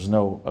device. There was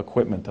no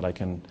equipment that I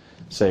can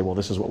say, well,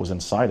 this is what was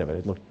inside of it.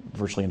 It looked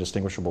virtually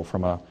indistinguishable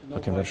from a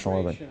conventional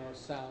elevator. No vibration or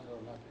sound or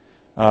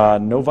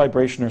nothing? No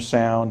vibration or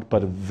sound,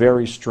 but a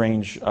very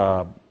strange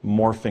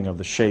morphing of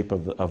the shape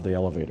of the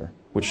elevator.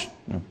 Which,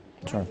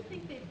 sorry. Why do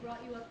you think they brought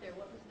you up there?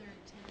 What was their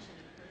intention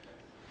and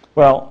purpose?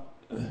 Well,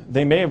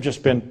 they may have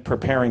just been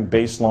preparing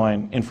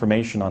baseline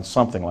information on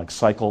something like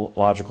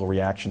psychological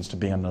reactions to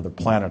being on another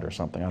planet or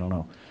something. I don't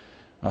know.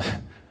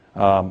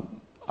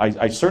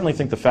 I certainly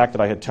think the fact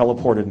that I had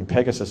teleported in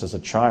Pegasus as a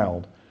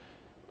child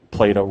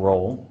played a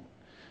role.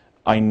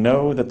 I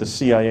know that the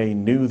CIA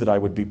knew that I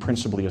would be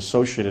principally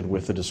associated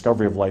with the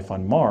discovery of life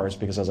on Mars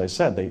because, as I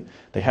said,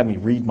 they had me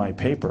read my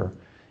paper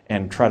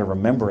and try to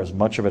remember as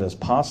much of it as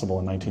possible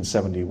in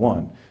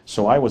 1971.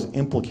 So I was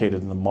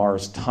implicated in the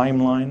Mars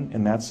timeline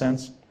in that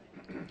sense.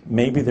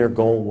 Maybe their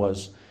goal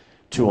was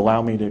to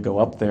allow me to go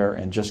up there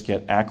and just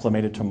get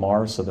acclimated to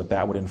Mars so that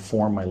that would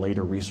inform my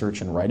later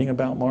research and writing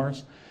about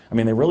Mars. I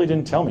mean, they really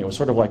didn't tell me. It was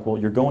sort of like, well,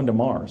 you're going to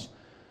Mars.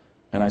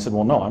 And I said,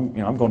 well, no,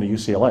 I'm going to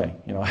UCLA.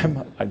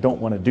 I don't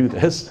want to do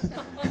this.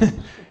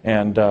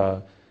 and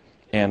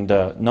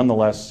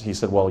nonetheless, he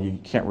said, well, you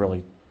can't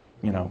really,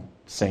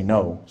 say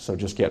no, so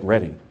just get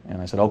ready.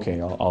 And I said,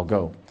 okay, I'll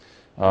go.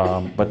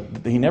 But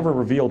he never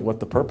revealed what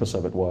the purpose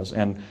of it was.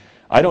 And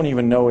I don't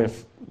even know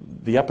if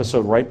the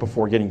episode right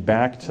before getting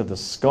back to the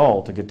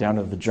skull to get down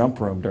to the jump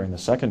room during the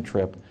second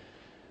trip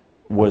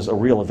was a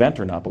real event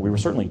or not, but we were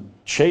certainly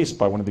chased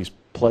by one of these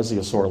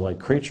plesiosaur-like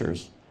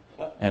creatures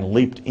and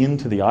leaped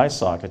into the eye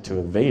socket to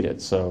evade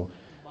it. So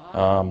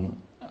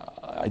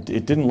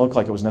it didn't look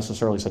like it was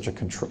necessarily such a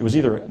control. It was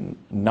either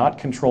not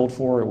controlled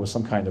for, or it was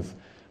some kind of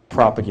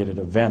propagated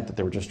event that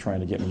they were just trying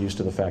to get me used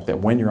to the fact that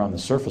when you're on the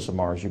surface of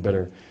Mars, you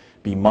better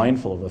be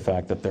mindful of the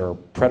fact that there are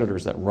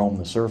predators that roam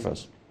the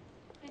surface.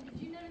 And did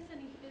you notice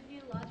any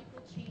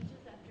physiological changes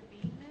after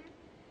being there?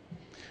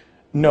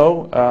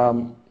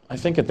 No. I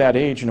think at that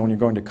age, when you're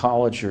going to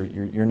college,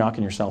 you're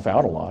knocking yourself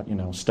out a lot,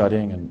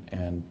 studying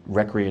and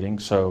recreating.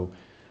 So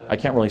I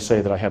can't really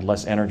say that I had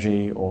less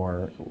energy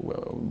or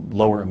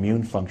lower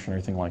immune function or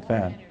anything like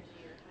that.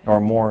 Or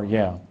more,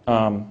 yeah.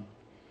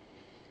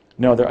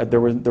 No,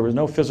 there was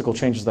no physical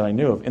changes that I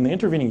knew of. In the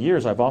intervening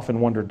years, I've often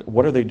wondered,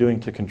 what are they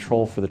doing to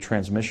control for the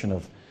transmission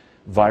of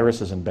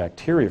viruses and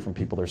bacteria from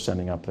people they're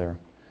sending up there?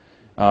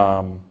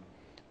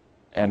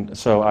 And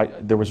so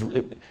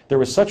there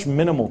was such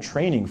minimal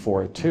training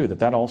for it too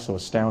that also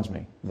astounds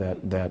me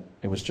that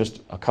it was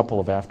just a couple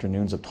of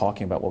afternoons of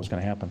talking about what was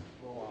going to happen.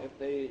 Well, if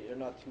they are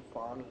not too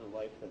fond of the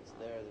life that's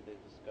there that they've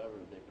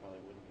discovered, they probably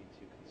wouldn't be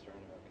too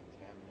concerned about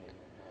contaminating it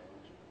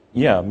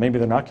biologically. Yeah, maybe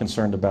they're not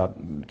concerned about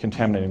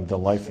contaminating the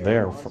life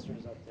there.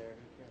 Monsters up there,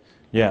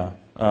 who cares?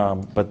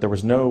 Yeah, but there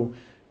was no.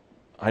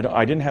 I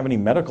didn't have any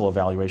medical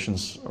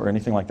evaluations or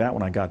anything like that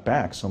when I got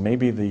back. So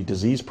maybe the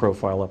disease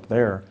profile up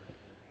there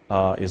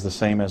is the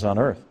same as on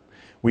Earth.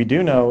 We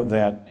do know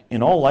that,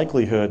 in all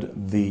likelihood,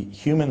 the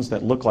humans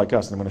that look like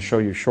us, and I'm going to show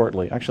you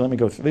shortly. Actually, let me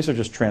go through. These are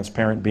just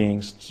transparent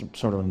beings,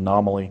 sort of an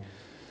anomaly.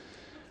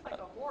 Like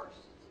a horse.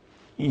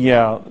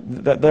 Yeah,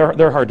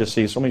 they're hard to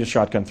see, so let me just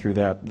shotgun through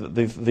that.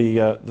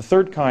 The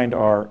third kind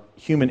are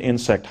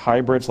human-insect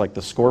hybrids, like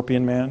the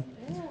scorpion man.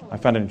 I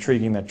found it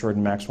intriguing that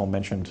Jordan Maxwell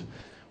mentioned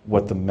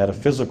what the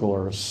metaphysical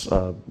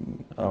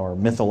or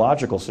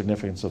mythological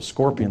significance of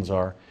scorpions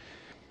are.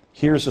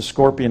 Here's a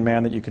scorpion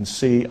man that you can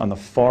see on the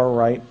far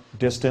right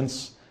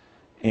distance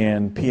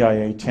in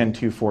PIA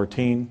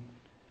 10214.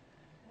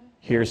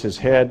 Here's his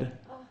head.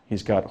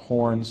 He's got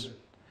horns.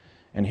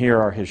 And here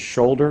are his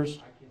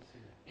shoulders.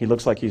 He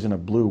looks like he's in a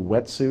blue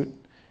wetsuit,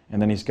 and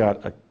then he's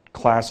got a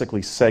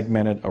classically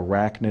segmented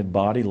arachnid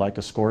body like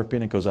a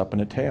scorpion. It goes up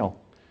in a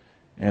tail.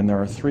 And there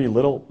are three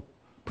little,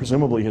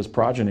 presumably his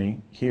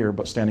progeny here,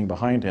 but standing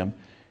behind him.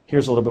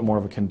 Here's a little bit more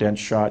of a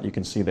condensed shot. You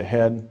can see the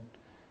head.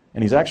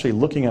 And he's actually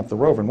looking at the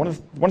rover. And one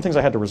of the things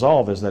I had to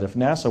resolve is that if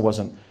NASA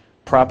wasn't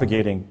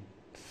propagating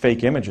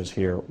fake images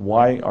here,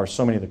 why are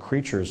so many of the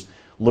creatures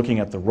looking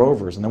at the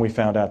rovers? And then we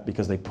found out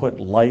because they put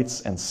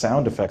lights and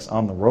sound effects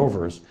on the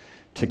rovers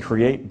to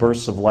create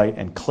bursts of light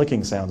and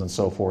clicking sounds and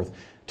so forth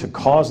to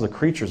cause the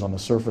creatures on the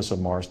surface of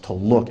Mars to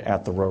look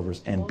at the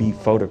rovers and be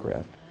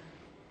photographed.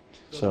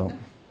 So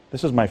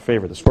this is my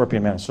favorite. The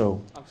Scorpion Man is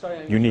so I'm sorry,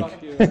 I unique.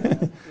 interrupt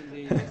you.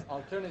 In the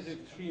Alternative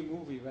 3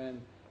 movie, when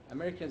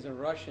Americans and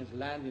Russians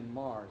land in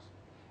Mars,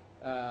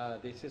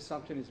 they say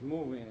something is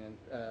moving,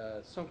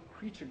 and some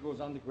creature goes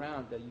on the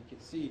ground that you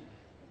can see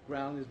the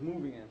ground is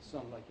moving, and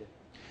something like a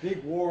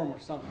big worm or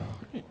something.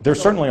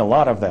 There's certainly a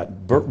lot of that.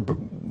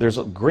 There's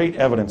a great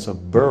evidence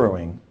of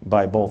burrowing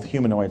by both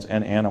humanoids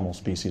and animal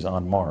species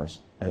on Mars.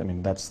 I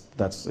mean, it's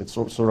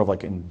sort of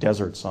like in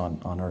deserts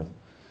on Earth.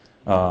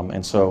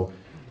 And so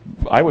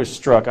I was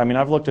struck. I mean,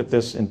 I've looked at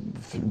this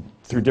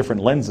through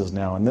different lenses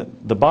now, and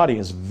the body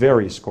is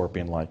very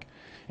scorpion-like.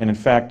 And in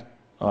fact,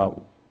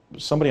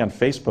 somebody on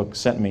Facebook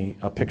sent me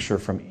a picture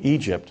from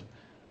Egypt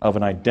of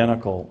an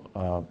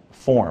identical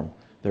form.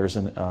 There's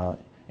an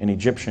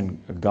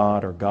Egyptian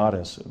god or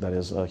goddess that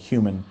is a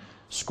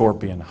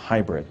human-scorpion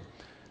hybrid.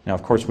 Now,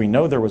 of course, we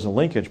know there was a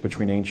linkage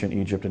between ancient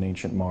Egypt and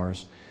ancient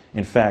Mars.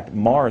 In fact,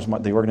 Mars,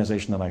 the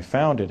organization that I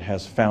founded,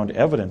 has found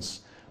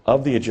evidence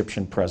of the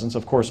Egyptian presence.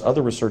 Of course,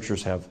 other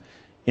researchers have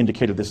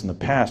indicated this in the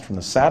past from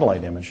the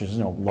satellite images.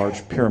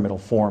 Large pyramidal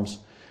forms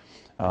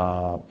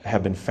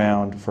have been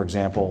found, for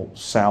example,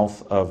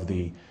 south of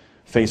the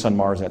face on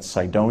Mars at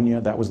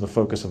Cydonia. That was the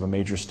focus of a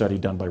major study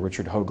done by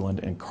Richard Hoagland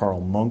and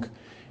Carl Munk,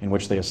 in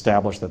which they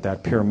established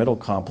that pyramidal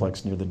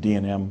complex near the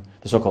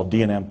so-called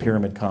DNM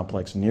pyramid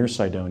complex near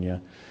Cydonia,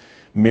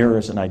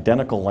 mirrors an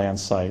identical land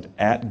site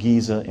at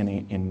Giza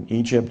in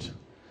Egypt,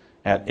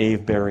 at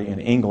Avebury in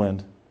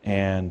England,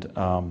 and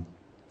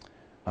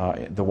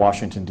the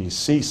Washington,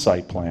 D.C.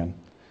 site plan.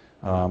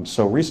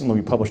 So recently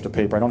we published a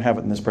paper. I don't have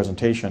it in this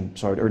presentation,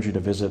 so I would urge you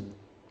to visit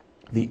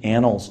the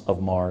Annals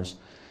of Mars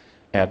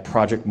at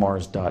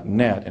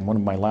projectmars.net. And one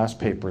of my last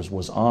papers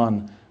was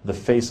on the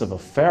face of a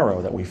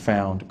pharaoh that we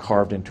found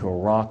carved into a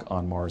rock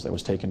on Mars that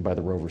was taken by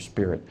the rover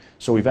Spirit.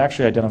 So we've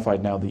actually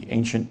identified now the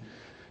ancient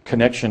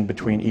connection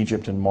between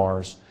Egypt and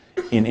Mars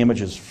in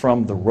images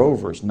from the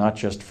rovers, not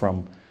just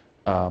from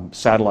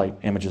satellite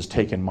images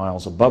taken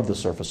miles above the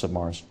surface of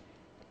Mars.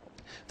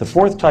 The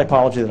fourth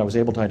typology that I was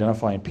able to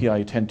identify in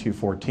PI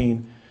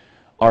 10214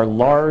 are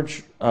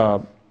large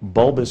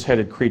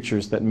bulbous-headed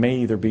creatures that may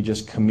either be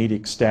just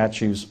comedic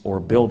statues or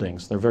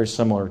buildings. They're very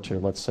similar to,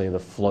 let's say, the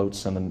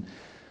floats and the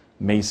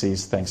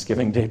Macy's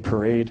Thanksgiving Day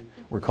Parade.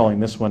 We're calling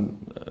this one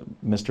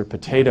Mr.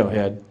 Potato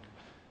Head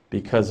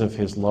because of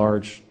his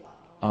large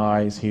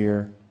eyes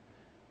here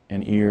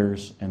and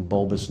ears and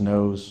bulbous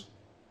nose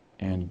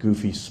and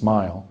goofy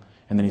smile.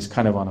 And then he's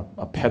kind of on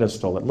a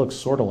pedestal that looks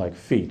sort of like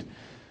feet.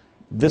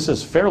 This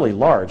is fairly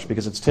large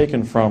because it's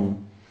taken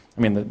from,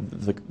 I mean,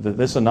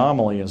 this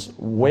anomaly is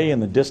way in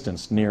the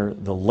distance near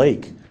the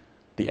lake,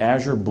 the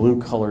azure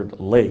blue-colored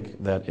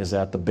lake that is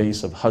at the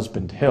base of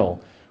Husband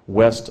Hill,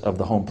 west of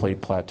the Home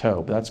Plate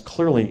Plateau. But that's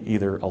clearly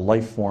either a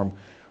life form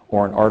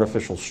or an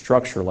artificial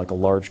structure like a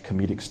large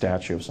comedic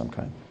statue of some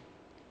kind.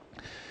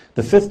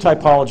 The fifth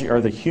typology are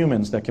the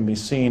humans that can be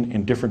seen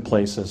in different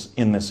places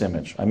in this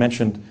image. I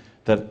mentioned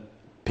that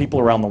people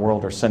around the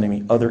world are sending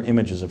me other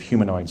images of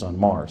humanoids on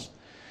Mars.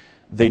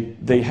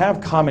 They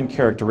have common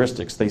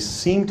characteristics. They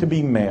seem to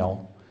be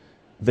male.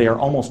 They are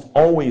almost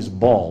always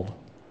bald.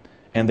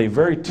 And they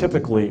very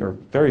typically or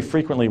very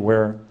frequently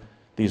wear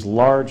these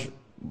large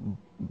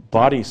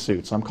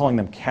bodysuits. I'm calling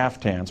them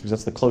caftans because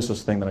that's the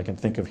closest thing that I can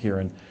think of here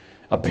in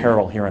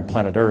apparel here on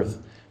planet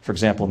Earth. For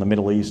example, in the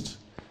Middle East,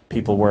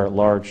 people wear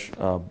large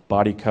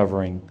body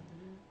covering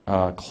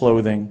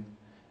clothing.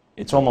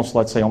 It's almost,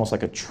 let's say, almost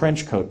like a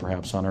trench coat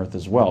perhaps on Earth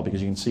as well,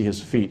 because you can see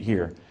his feet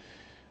here.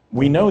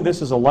 We know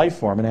this is a life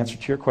form, in answer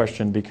to your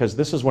question, because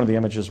this is one of the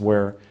images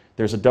where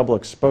there's a double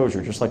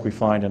exposure, just like we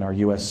find in our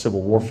U.S.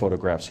 Civil War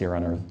photographs here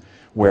on Earth,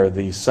 where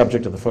the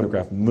subject of the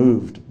photograph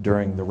moved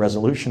during the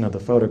resolution of the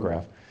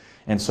photograph.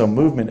 And so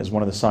movement is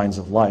one of the signs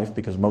of life,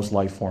 because most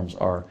life forms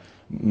are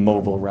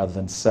mobile rather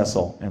than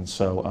sessile. And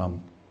so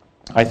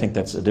I think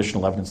that's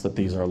additional evidence that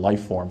these are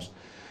life forms.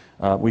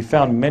 We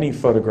found many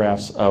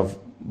photographs of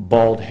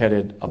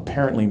bald-headed,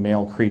 apparently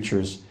male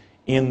creatures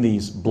in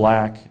these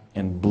black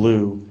and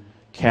blue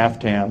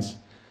caftans.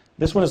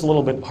 This one is a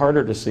little bit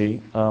harder to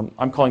see.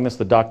 I'm calling this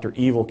the Dr.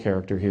 Evil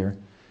character here.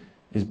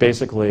 He's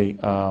basically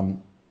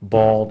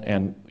bald,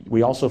 and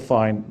we also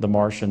find the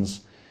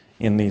Martians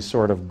in these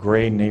sort of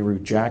gray Nehru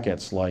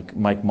jackets like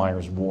Mike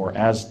Myers wore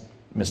as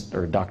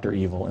Dr.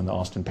 Evil in the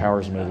Austin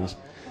Powers movies.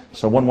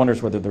 So one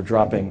wonders whether they're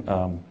dropping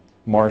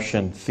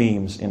Martian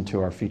themes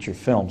into our feature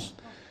films.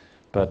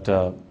 But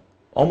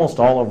almost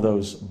all of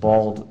those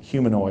bald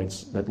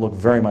humanoids that look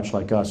very much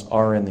like us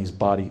are in these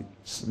body,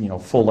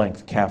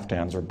 full-length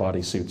caftans or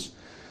bodysuits.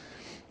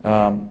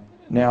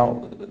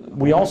 Now,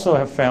 we also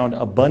have found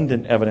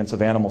abundant evidence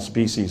of animal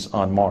species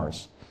on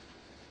Mars.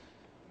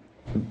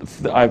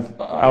 I've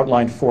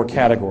outlined 4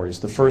 categories,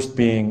 the first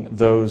being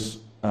those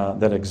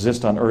that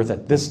exist on Earth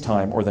at this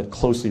time or that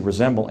closely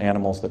resemble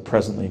animals that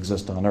presently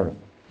exist on Earth.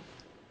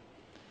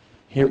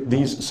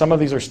 Some of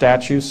these are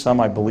statues, some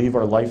I believe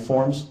are life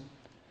forms.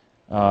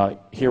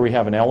 Here we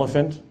have an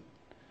elephant,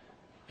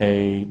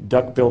 a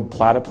duck-billed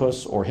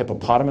platypus or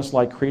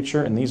hippopotamus-like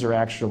creature, and these are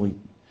actually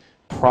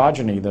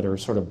progeny that are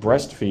sort of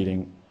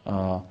breastfeeding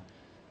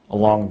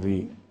along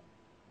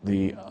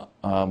the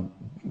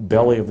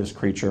belly of this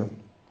creature.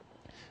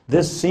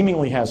 This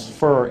seemingly has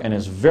fur and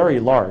is very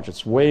large.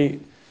 It's way,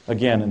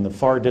 again, in the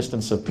far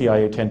distance of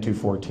PIA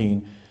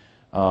 10214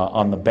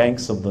 on the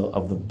banks of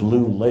the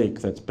blue lake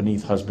that's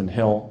beneath Husband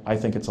Hill. I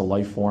think it's a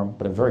life form,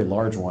 but a very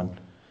large one.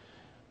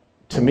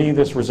 To me,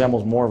 this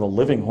resembles more of a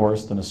living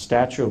horse than a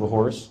statue of a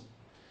horse.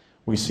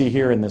 We see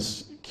here in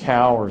this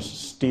cow or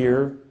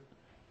steer,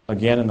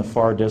 again in the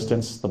far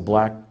distance, the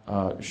black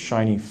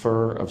shiny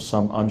fur of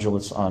some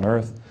ungulates on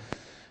Earth.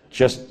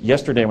 Just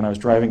yesterday when I was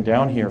driving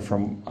down here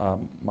from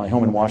my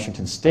home in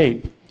Washington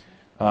State,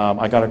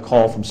 I got a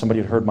call from somebody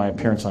who had heard my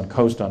appearance on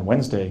Coast on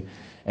Wednesday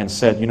and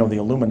said, the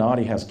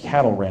Illuminati has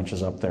cattle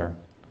ranches up there.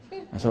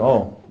 I said,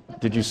 oh,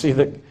 did you see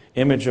the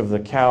image of the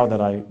cow that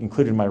I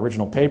included in my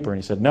original paper?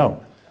 And he said,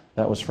 no,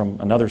 that was from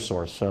another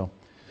source. So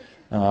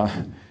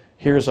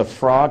here's a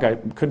frog.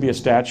 It could be a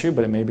statue,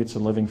 but maybe it's a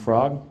living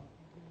frog.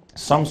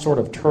 Some sort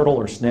of turtle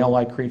or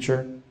snail-like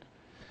creature.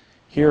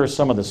 Here are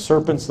some of the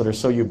serpents that are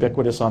so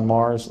ubiquitous on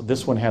Mars.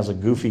 This one has a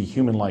goofy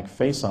human-like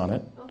face on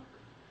it.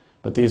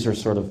 But these are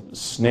sort of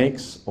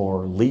snakes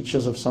or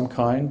leeches of some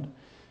kind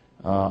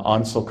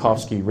on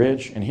Tsiolkovsky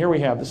Ridge. And here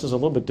we have, this is a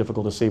little bit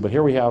difficult to see, but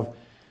here we have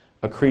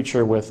a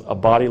creature with a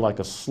body like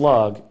a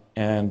slug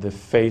and the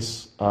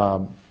face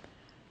of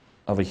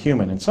a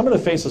human. And some of the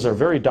faces are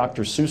very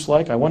Dr.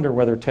 Seuss-like. I wonder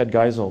whether Ted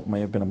Geisel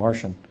may have been a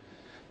Martian.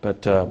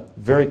 But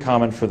very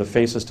common for the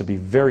faces to be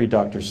very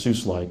Dr.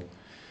 Seuss-like.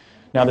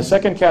 Now, the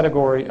second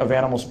category of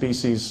animal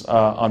species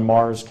on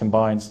Mars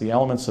combines the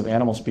elements of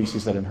animal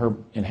species that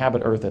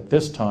inhabit Earth at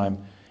this time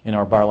in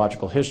our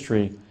biological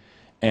history,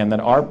 and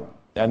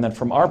that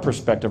from our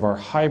perspective are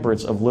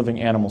hybrids of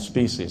living animal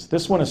species.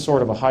 This one is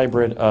sort of a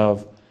hybrid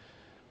of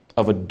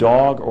a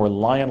dog or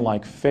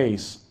lion-like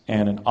face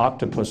and an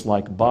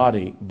octopus-like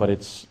body, but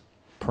it's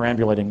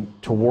perambulating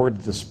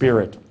toward the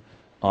spirit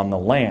on the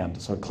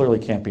land, so it clearly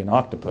can't be an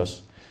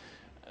octopus.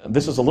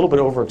 This is a little bit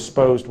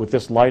overexposed with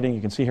this lighting.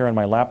 You can see here on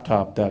my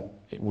laptop that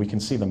we can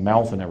see the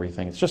mouth and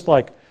everything. It's just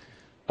like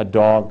a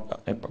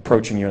dog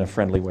approaching you in a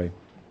friendly way,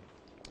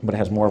 but it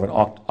has more of an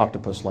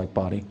octopus-like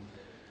body.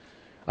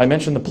 I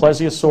mentioned the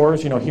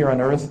plesiosaurs. Here on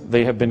Earth,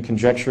 they have been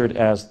conjectured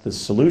as the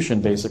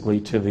solution,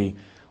 basically, to the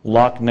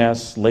Loch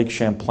Ness, Lake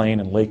Champlain,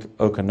 and Lake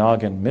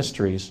Okanagan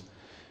mysteries.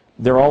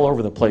 They're all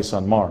over the place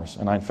on Mars,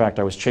 and in fact,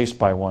 I was chased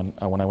by one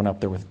when I went up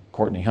there with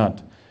Courtney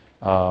Hunt.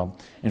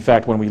 In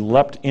fact, when we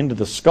leapt into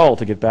the skull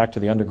to get back to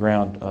the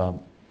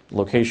underground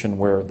location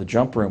where the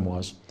jump room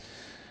was,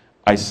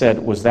 I said,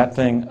 was that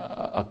thing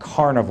a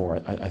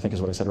carnivore? I think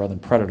is what I said, rather than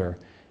predator.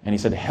 And he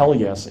said, hell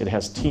yes, it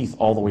has teeth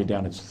all the way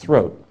down its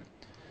throat.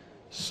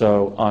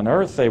 So on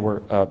Earth, they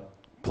were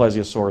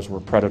plesiosaurs were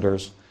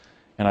predators,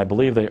 and I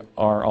believe they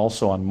are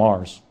also on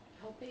Mars.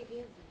 How big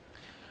is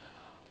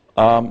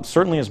it?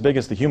 Certainly as big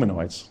as the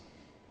humanoids.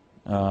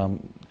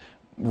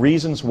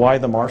 Reasons why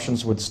the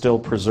Martians would still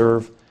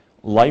preserve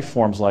life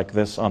forms like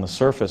this on the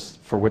surface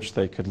for which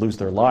they could lose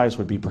their lives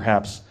would be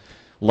perhaps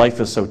life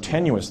is so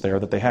tenuous there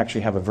that they actually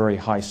have a very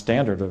high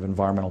standard of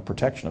environmental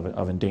protection,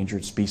 of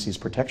endangered species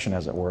protection,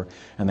 as it were,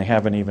 and they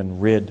haven't even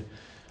rid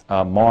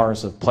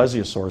Mars of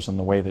plesiosaurs in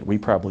the way that we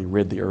probably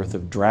rid the Earth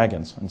of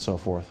dragons and so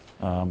forth.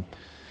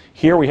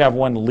 Here we have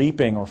one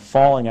leaping or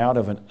falling out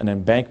of an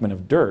embankment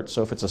of dirt.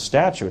 So if it's a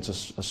statue,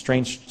 it's a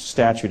strange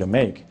statue to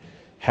make,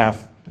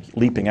 half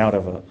leaping out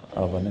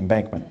of an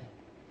embankment.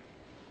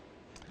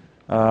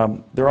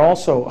 There are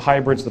also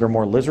hybrids that are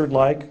more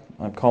lizard-like.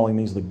 I'm calling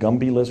these the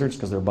Gumby lizards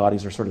because their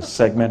bodies are sort of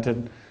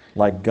segmented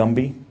like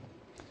Gumby.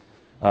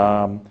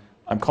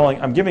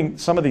 I'm giving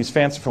some of these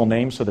fanciful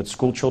names so that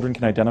school children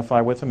can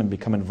identify with them and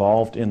become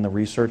involved in the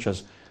research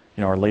as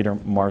our later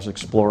Mars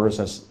explorers,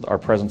 as our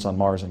presence on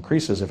Mars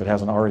increases, if it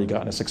hasn't already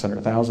gotten to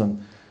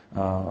 600,000,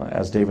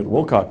 as David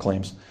Wilcock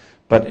claims.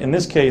 But in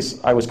this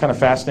case, I was kind of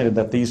fascinated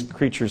that these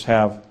creatures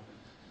have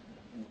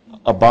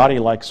a body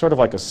sort of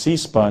like a sea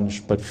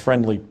sponge, but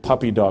friendly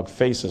puppy dog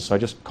faces. So I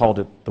just called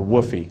it the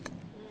Woofy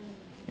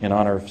in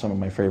honor of some of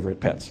my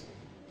favorite pets.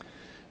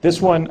 This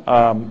one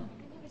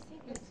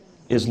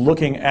is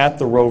looking at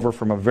the rover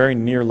from a very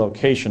near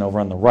location over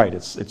on the right.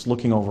 It's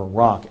looking over a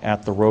rock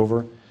at the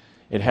rover.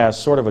 It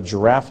has sort of a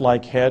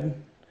giraffe-like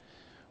head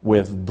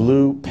with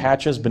blue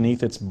patches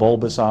beneath its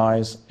bulbous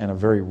eyes and a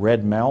very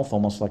red mouth,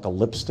 almost like a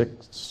lipstick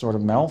sort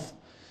of mouth.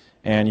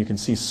 and you can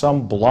see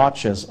some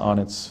blotches on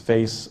its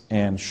face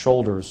and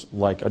shoulders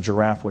like a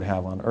giraffe would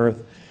have on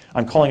Earth.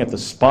 I'm calling it the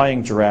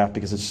spying giraffe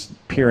because it's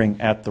peering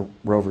at the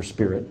rover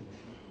Spirit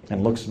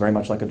and looks very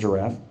much like a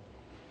giraffe.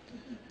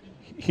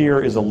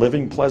 Here is a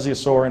living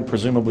plesiosaur and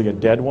presumably a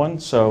dead one.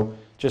 So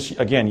just,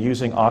 again,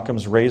 using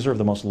Occam's razor,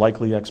 the most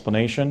likely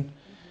explanation.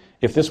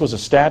 If this was a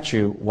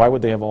statue, why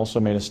would they have also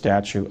made a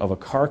statue of a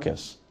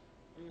carcass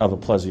of a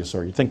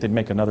plesiosaur? You'd think they'd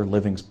make another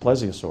living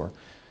plesiosaur.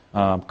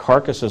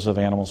 Carcasses of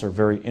animals are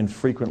very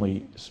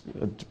infrequently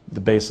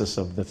the basis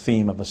of the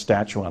theme of a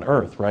statue on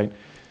Earth, right?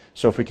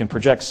 So if we can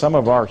project some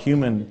of our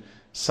human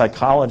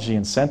psychology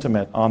and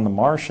sentiment on the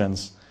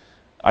Martians,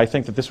 I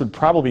think that this would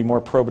probably be more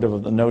probative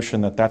of the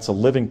notion that that's a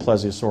living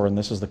plesiosaur and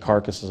this is the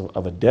carcass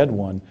of a dead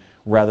one,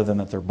 rather than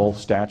that they're both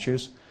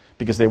statues.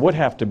 Because they would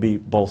have to be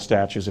both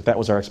statues if that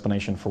was our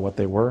explanation for what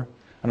they were.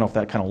 I don't know if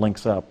that kind of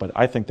links up, but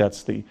I think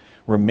that's the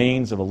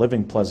remains of a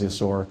living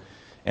plesiosaur.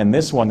 And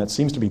this one that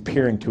seems to be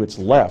peering to its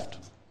left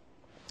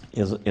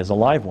is a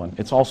live one.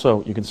 It's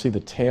also, you can see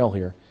the tail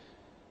here,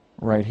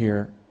 right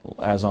here,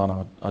 as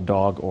on a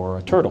dog or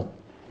a turtle.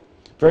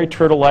 Very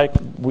turtle-like.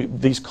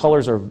 These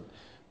colors are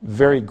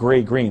very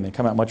gray-green. They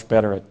come out much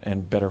better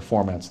in better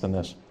formats than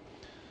this.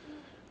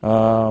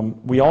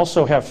 We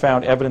also have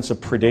found evidence of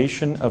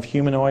predation of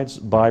humanoids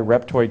by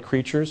reptoid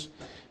creatures.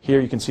 Here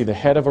you can see the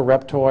head of a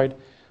reptoid.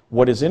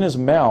 What is in his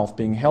mouth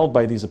being held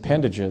by these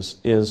appendages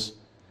is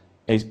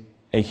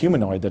a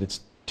humanoid that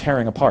it's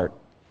tearing apart.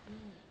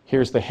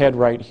 Here's the head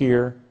right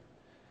here,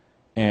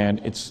 and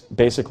it's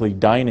basically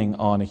dining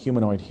on a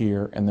humanoid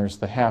here, and there's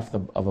the half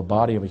of a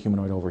body of a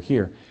humanoid over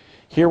here.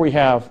 Here we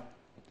have,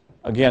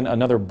 again,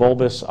 another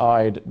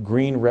bulbous-eyed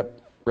green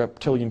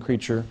reptilian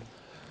creature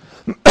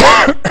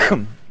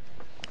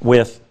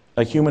with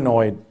a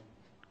humanoid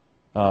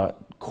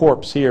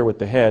corpse here with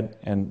the head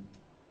and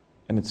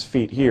its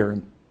feet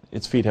here.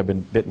 Its feet have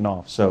been bitten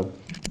off. So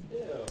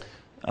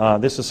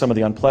this is some of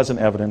the unpleasant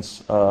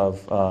evidence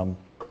of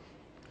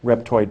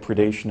reptoid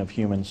predation of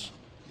humans.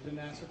 The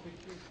NASA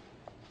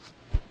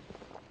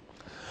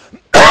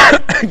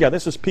picture? Yeah,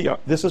 this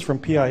is from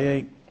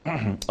PIA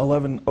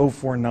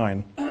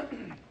 11049. Would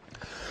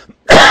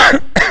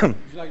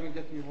you like me to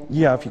get you one?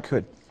 Yeah, if you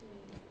could.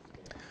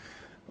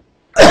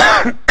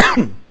 Pass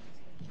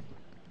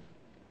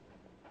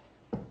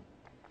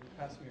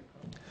me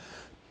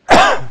a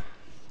cup.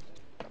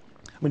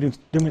 I've been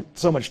doing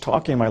so much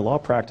talking in my law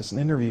practice and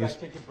Can I interviews.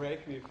 take a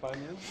break, maybe 5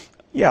 minutes?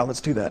 Yeah,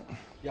 let's do that.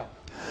 Yeah.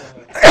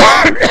 Go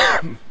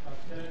ahead.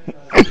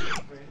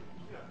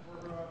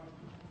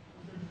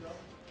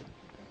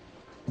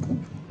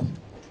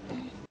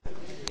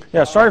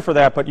 Yeah, sorry for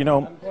that, but you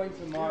know, I'm going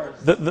to Mars.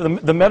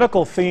 the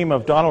medical theme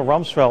of Donald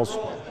Rumsfeld's,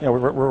 we're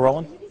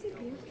rolling?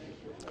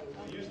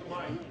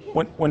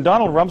 When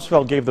Donald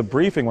Rumsfeld gave the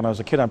briefing when I was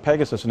a kid on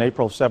Pegasus in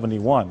April of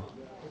 '71,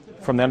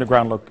 from the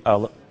underground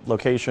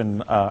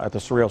location at the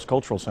Surrealist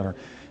Cultural Center,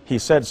 he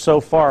said,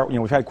 so far,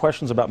 we've had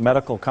questions about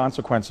medical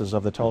consequences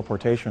of the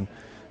teleportation.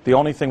 The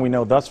only thing we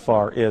know thus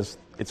far is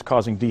it's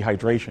causing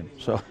dehydration.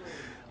 So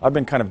I've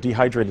been kind of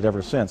dehydrated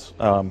ever since.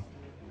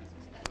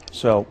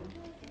 So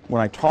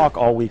when I talk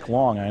all week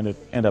long, I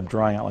end up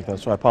drying out like that,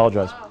 so I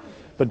apologize.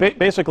 But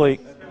basically...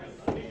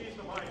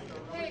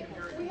 Hey,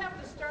 we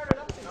have to start it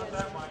up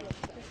again.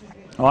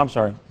 Oh, I'm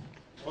sorry.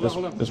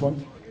 Hold on. This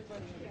one?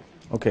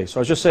 Okay, so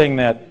I was just saying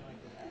that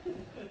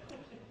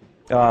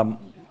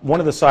one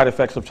of the side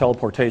effects of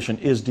teleportation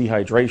is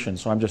dehydration,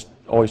 so I'm just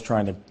always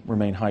trying to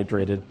remain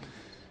hydrated.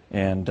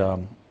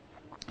 And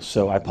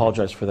so I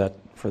apologize for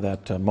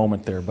that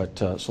moment there, but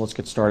so let's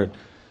get started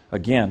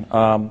again.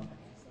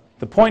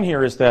 The point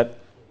here is that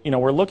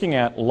we're looking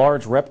at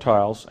large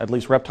reptiles, at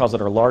least reptiles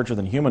that are larger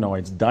than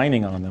humanoids,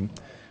 dining on them,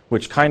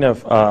 which kind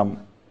of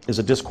is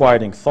a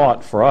disquieting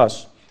thought for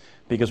us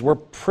because we're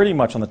pretty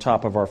much on the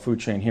top of our food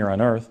chain here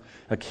on Earth.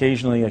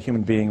 Occasionally a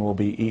human being will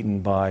be eaten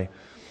by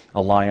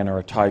a lion or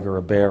a tiger or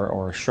a bear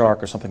or a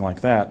shark or something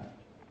like that.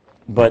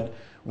 But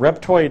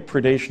reptoid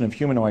predation of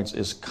humanoids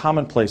is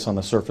commonplace on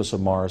the surface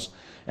of Mars,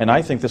 and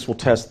I think this will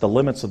test the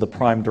limits of the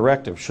Prime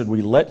Directive. Should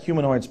we let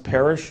humanoids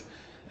perish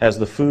as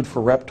the food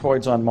for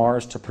reptoids on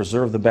Mars to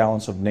preserve the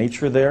balance of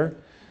nature there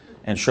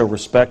and show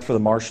respect for the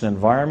Martian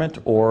environment,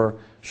 or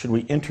should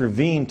we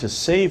intervene to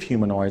save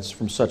humanoids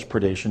from such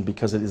predation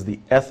because it is the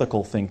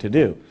ethical thing to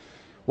do?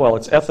 Well,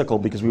 it's ethical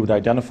because we would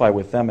identify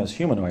with them as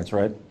humanoids,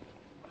 right?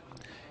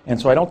 And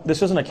so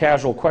this isn't a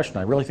casual question.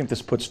 I really think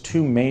this puts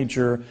two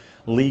major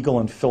legal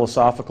and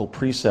philosophical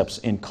precepts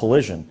in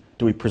collision.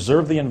 Do we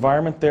preserve the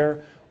environment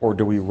there, or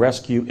do we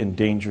rescue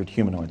endangered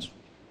humanoids?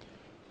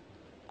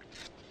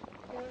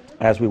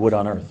 As we would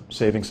on Earth,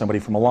 saving somebody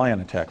from a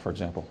lion attack, for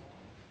example.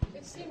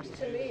 It seems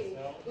to me,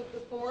 with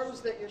the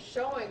forms that you're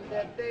showing,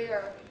 that they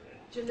are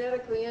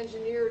genetically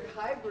engineered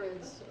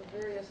hybrids of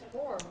various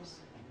forms,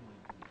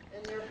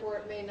 and therefore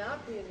it may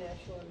not be a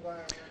natural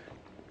environment.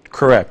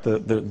 Correct.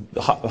 The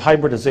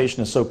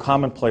hybridization is so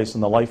commonplace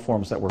in the life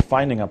forms that we're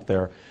finding up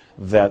there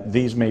that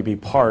these may be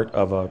part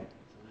of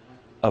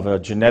of a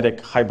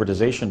genetic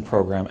hybridization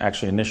program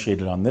actually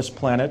initiated on this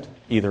planet,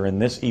 either in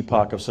this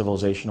epoch of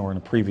civilization or in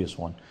a previous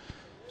one.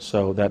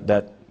 So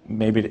that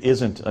maybe it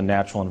isn't a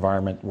natural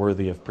environment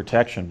worthy of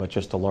protection, but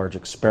just a large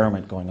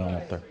experiment going on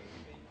up there.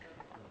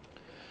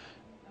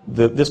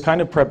 This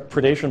kind of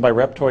predation by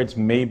reptoids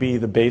may be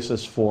the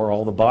basis for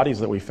all the bodies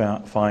that we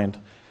find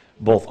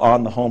both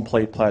on the home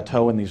plate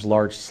plateau in these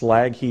large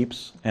slag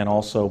heaps and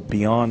also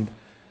beyond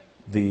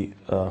the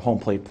home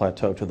plate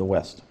plateau to the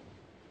west.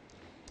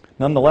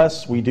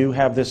 Nonetheless, we do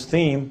have this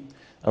theme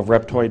of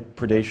reptoid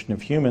predation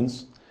of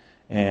humans,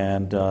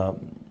 and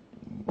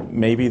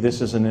maybe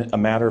this is a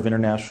matter of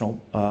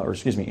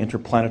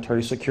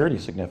interplanetary security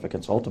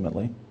significance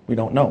ultimately. We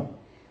don't know.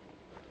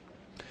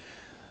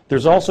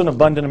 There's also an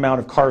abundant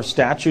amount of carved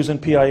statues in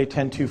PIA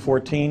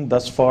 10214.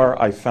 Thus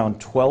far, I've found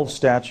 12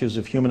 statues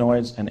of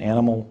humanoids and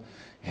animal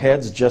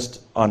heads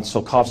just on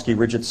Tsiolkovsky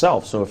Ridge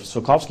itself. So if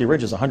Tsiolkovsky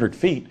Ridge is 100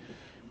 feet,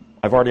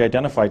 I've already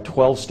identified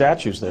 12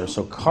 statues there.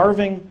 So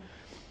carving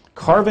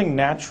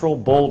natural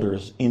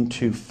boulders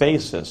into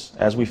faces,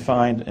 as we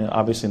find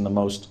obviously in the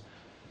most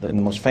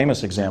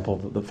famous example,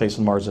 the face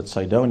on Mars at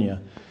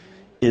Cydonia,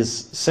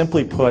 is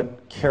simply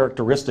put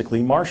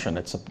characteristically Martian.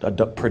 It's a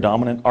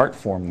predominant art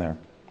form there.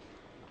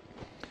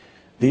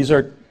 These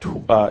are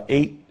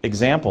 8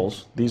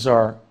 examples. These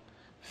are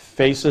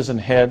faces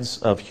and heads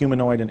of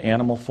humanoid and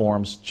animal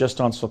forms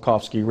just on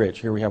Tsiolkovsky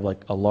Ridge. Here we have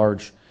like a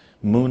large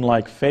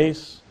moon-like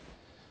face,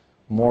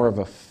 more of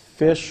a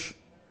fish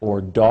or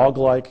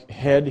dog-like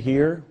head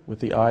here with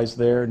the eyes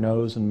there,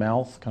 nose and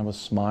mouth, kind of a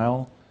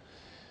smile.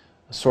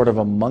 Sort of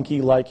a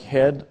monkey-like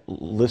head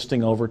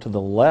listing over to the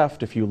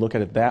left if you look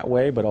at it that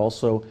way, but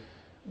also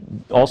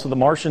the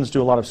Martians do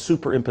a lot of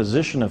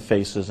superimposition of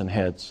faces and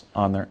heads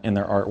in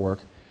their artwork.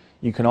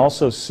 You can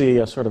also see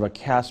a sort of a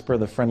Casper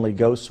the Friendly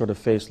Ghost sort of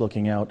face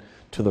looking out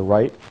to the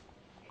right.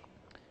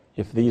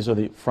 If these are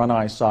the front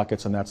eye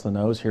sockets and that's the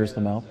nose, here's the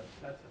mouth.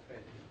 That's a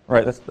face.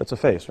 Right, that's a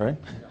face, right?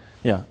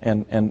 Yeah,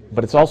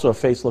 but it's also a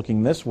face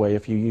looking this way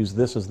if you use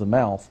this as the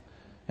mouth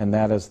and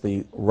that as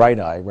the right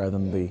eye rather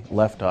than the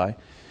left eye.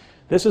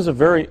 This is a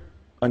very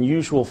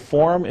unusual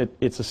form.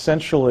 It's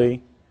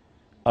essentially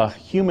a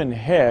human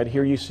head.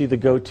 Here you see the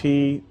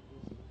goatee,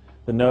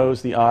 the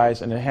nose, the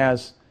eyes, and it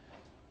has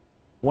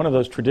one of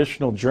those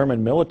traditional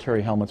German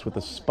military helmets with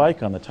a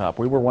spike on the top.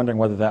 We were wondering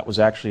whether that was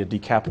actually a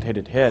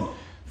decapitated head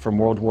from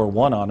World War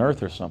I on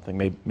Earth or something.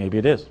 Maybe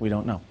it is. We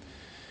don't know.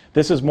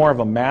 This is more of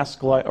a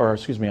mask-like, or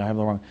excuse me, I have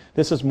the wrong.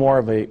 This is more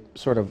of a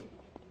sort of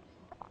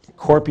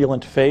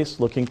corpulent face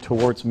looking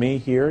towards me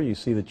here. You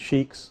see the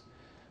cheeks,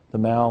 the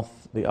mouth,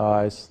 the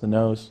eyes, the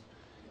nose.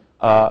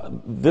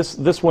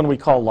 This one we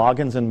call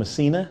Loggins and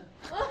Messina.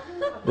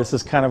 This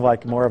is kind of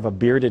like more of a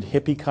bearded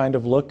hippie kind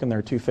of look, and there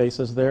are 2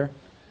 faces there.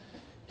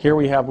 Here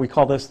we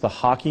call this the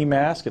hockey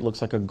mask. It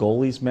looks like a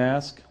goalie's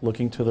mask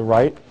looking to the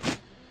right.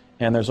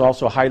 And there's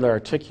also a highly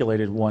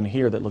articulated one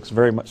here that looks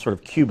very much sort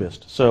of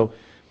cubist. So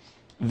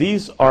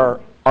these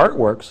are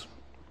artworks,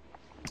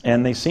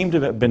 and they seem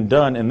to have been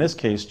done, in this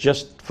case,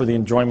 just for the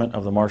enjoyment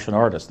of the Martian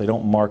artist. They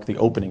don't mark the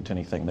opening to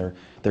anything.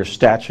 They're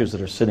statues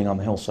that are sitting on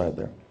the hillside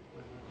there.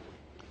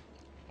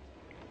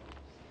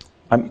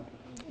 I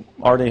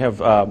already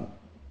have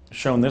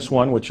shown this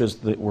one, which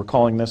is, we're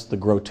calling this the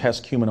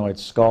grotesque humanoid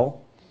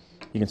skull.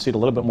 You can see it a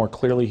little bit more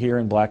clearly here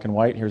in black and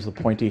white. Here's the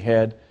pointy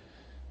head,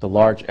 the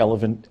large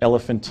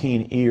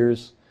elephantine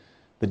ears,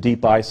 the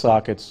deep eye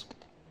sockets,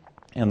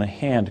 and the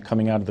hand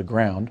coming out of the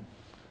ground.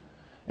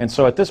 And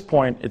so at this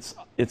point,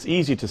 it's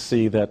easy to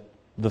see that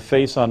the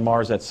face on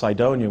Mars at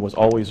Cydonia was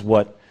always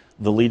what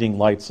the leading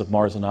lights of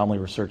Mars anomaly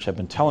research have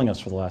been telling us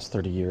for the last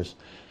 30 years,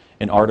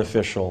 an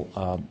artificial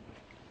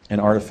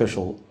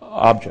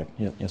object.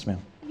 Yes, ma'am.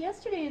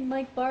 Yesterday in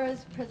Mike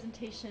Barra's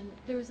presentation,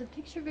 there was a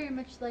picture very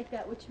much like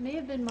that, which may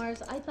have been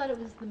Mars. I thought it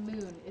was the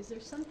moon. Is there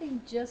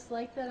something just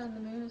like that on the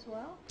moon as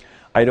well?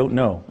 I don't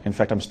know. In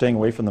fact, I'm staying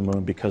away from the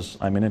moon because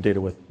I'm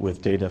inundated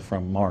with data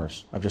from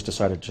Mars. I've just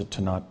decided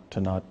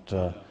to not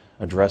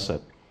address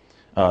it.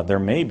 There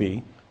may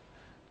be,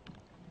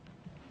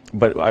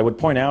 but I would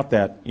point out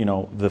that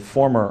the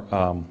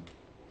former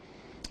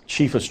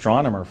chief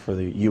astronomer for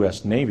the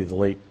U.S. Navy, the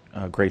late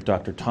great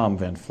Dr. Tom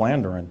Van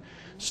Flanderen,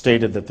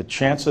 stated that the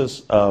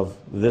chances of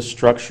this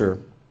structure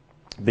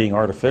being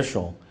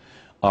artificial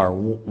are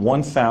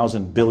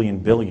 1,000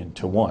 billion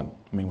to 1.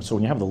 I mean, so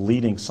when you have the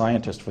leading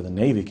scientist for the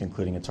Navy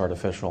concluding it's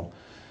artificial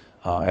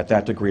at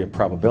that degree of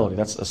probability,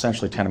 that's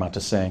essentially tantamount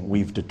to saying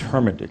we've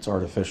determined it's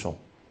artificial.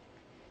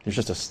 There's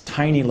just a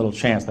tiny little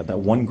chance that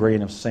one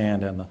grain of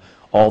sand and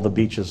all the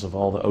beaches of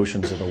all the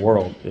oceans of the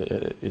world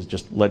is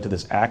just led to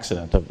this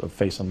accident of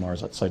face on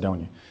Mars at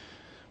Cydonia.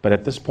 But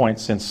at this point,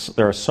 since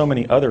there are so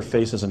many other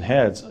faces and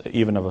heads,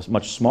 even of a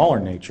much smaller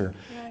nature,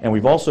 and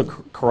we've also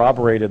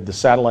corroborated the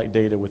satellite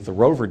data with the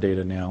rover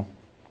data now,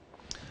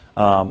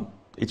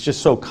 it's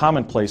just so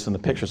commonplace in the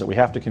pictures that we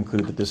have to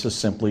conclude that this is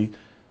simply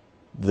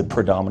the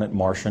predominant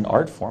Martian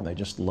art form. They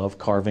just love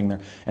carving their.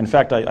 In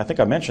fact, I think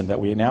I mentioned that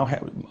we now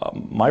have,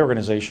 my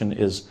organization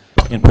is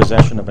in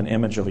possession of an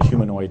image of a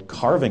humanoid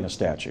carving a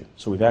statue.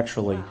 So we've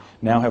actually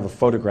now have a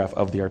photograph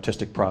of the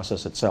artistic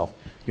process itself.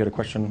 You had a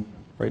question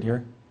right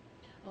here?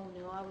 Oh,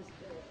 no, I was,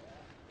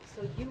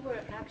 so you were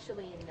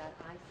actually in that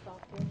ice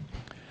socket?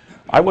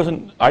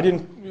 I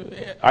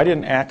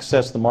didn't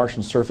access the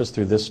Martian surface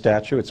through this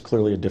statue. It's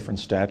clearly a different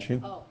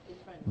statue. Oh,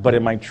 different. But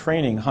in my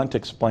training, Hunt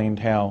explained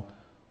how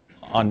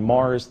on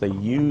Mars they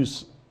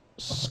use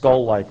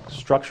skull-like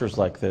structures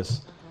like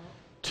this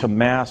to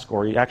mask,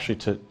 or actually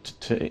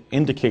to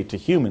indicate to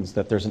humans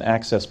that there's an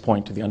access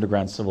point to the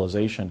underground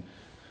civilization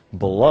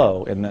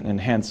below,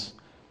 and hence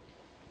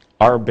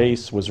our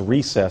base was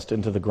recessed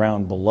into the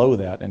ground below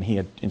that, and he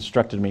had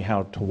instructed me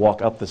how to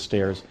walk up the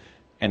stairs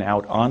and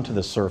out onto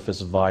the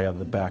surface via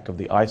the back of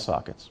the eye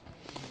sockets.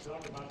 Can you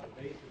talk about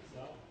the base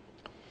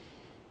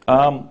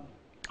itself?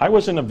 I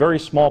was in a very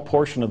small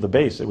portion of the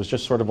base. It was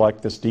just sort of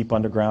like this deep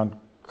underground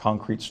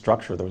concrete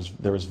structure.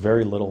 There was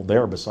very little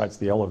there besides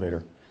the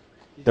elevator.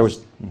 There was.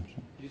 Did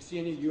you see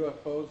any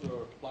UFOs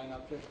or flying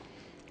objects?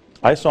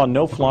 I saw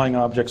no flying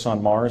objects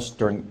on Mars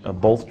during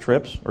both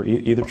trips, or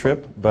either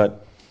trip,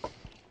 but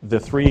the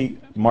 3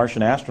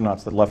 Martian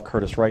astronauts that left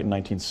Curtiss-Wright in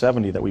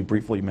 1970 that we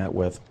briefly met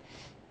with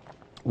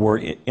were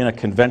in a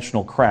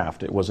conventional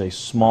craft. It was a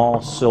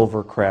small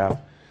silver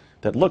craft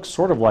that looked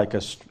sort of like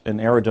an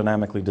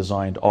aerodynamically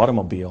designed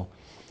automobile,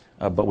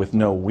 but with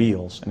no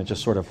wheels, and it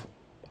just sort of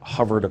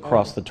hovered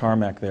across the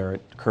tarmac there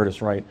at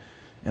Curtiss-Wright,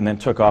 and then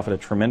took off at a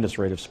tremendous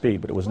rate of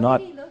speed. But it was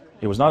not.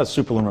 It was not a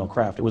superluminal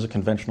craft. It was a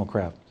conventional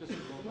craft. What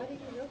did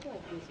he look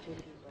like, these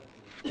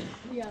 2 people?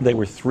 Yeah. They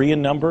were 3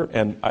 in number,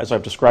 and as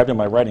I've described in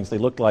my writings, they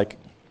looked like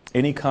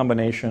any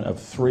combination of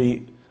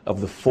 3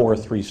 of the 4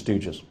 Three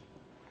Stooges: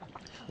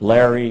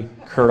 Larry,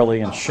 Curly,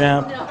 and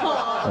Shemp.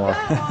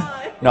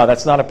 No,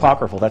 that's not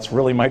apocryphal. That's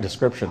really my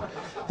description.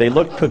 They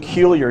looked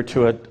peculiar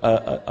to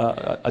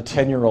a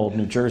 10-year-old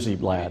New Jersey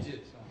lad.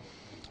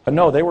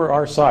 No, they were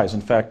our size.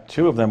 In fact,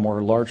 2 of them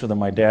were larger than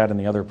my dad and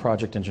the other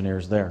project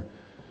engineers there.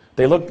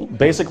 They looked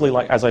basically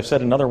like, as I've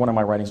said in another one of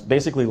my writings,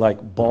 basically like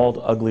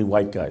bald, ugly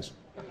white guys.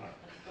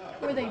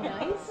 Were they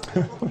nice?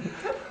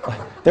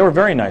 They were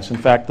very nice. In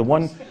fact,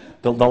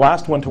 the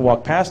last one to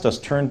walk past us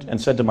turned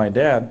and said to my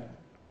dad,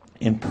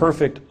 in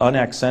perfect,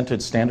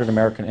 unaccented, standard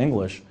American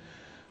English,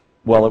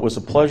 "Well, it was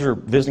a pleasure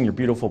visiting your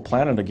beautiful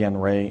planet again,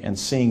 Ray, and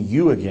seeing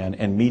you again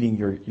and meeting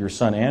your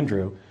son,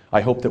 Andrew.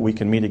 I hope that we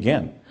can meet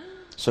again."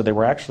 So they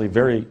were actually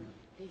very...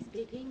 They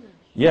speak English.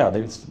 Yeah,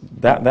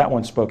 that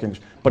one spoke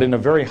English, but in a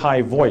very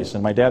high voice.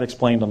 And my dad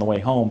explained on the way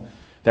home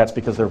that's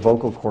because their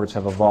vocal cords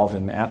have evolved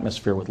in an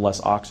atmosphere with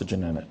less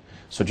oxygen in it.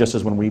 So just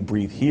as when we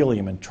breathe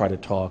helium and try to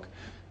talk,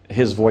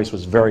 his voice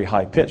was very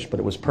high-pitched, but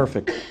it was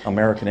perfect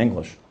American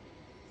English.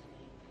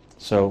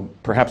 So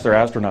perhaps their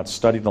astronauts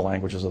study the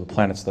languages of the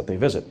planets that they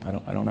visit. I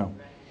don't know.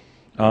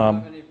 Do you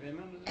have any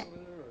women over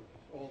there,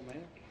 or old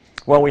men?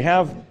 Well, we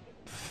have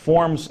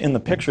forms in the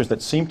pictures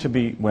that seem to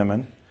be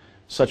women,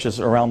 such as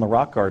around the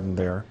rock garden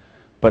there,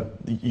 but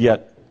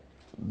yet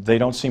they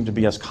don't seem to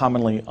be as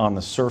commonly on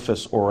the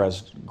surface or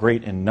as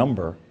great in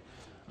number,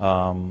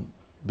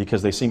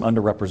 because they seem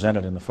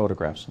underrepresented in the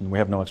photographs, and we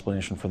have no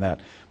explanation for that.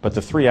 But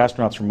the 3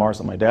 astronauts from Mars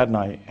that my dad and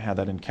I had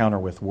that encounter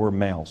with were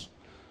males.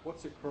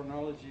 What's the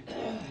chronology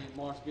of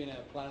Mars being a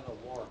planet of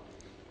war?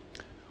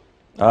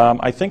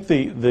 I think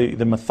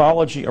the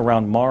mythology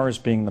around Mars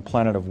being the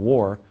planet of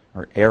war,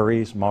 or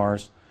Ares,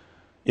 Mars,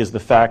 is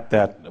the fact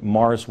that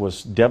Mars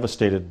was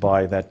devastated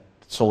by that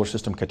solar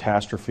system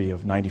catastrophe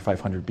of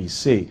 9500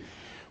 BC,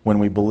 when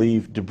we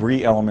believe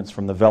debris elements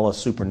from the Vela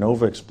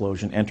supernova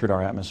explosion entered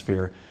our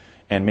atmosphere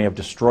and may have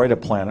destroyed a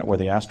planet where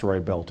the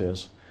asteroid belt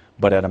is,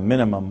 but at a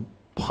minimum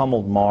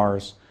pummeled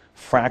Mars,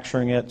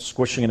 fracturing it,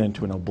 squishing it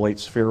into an oblate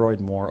spheroid,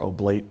 more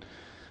oblate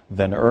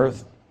than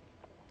Earth,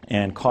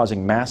 and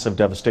causing massive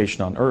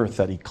devastation on Earth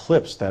that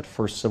eclipsed that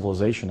first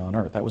civilization on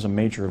Earth. That was a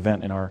major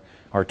event in our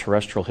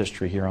terrestrial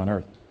history here on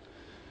Earth.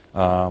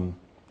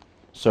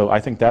 So I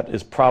think that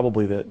is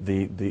probably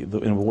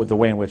the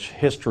way in which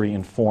history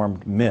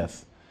informed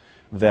myth,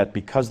 that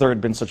because there had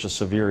been such a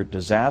severe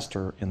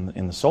disaster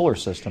in the solar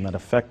system that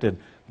affected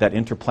that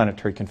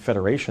interplanetary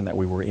confederation that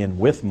we were in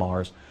with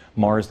Mars,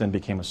 Mars then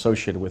became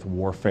associated with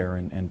warfare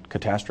and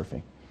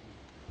catastrophe.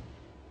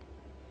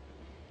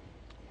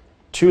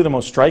 2 of the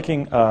most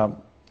striking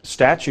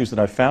statues that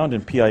I found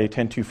in PIA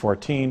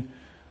 10214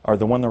 are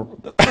the one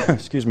that,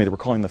 excuse me, that we're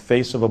calling the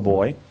face of a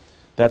boy.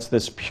 That's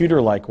this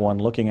pewter-like one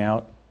looking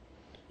out.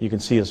 You can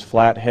see his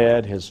flat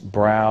head, his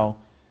brow,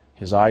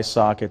 his eye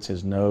sockets,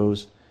 his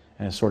nose,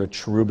 and his sort of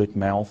cherubic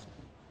mouth.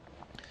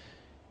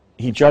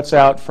 He juts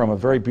out from a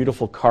very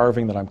beautiful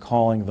carving that I'm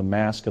calling the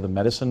Mask of the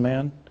Medicine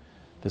Man.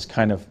 This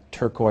kind of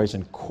turquoise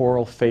and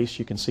coral face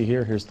you can see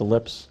here. Here's the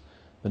lips,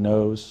 the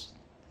nose,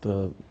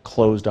 the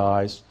closed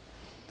eyes.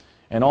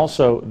 And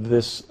also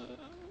this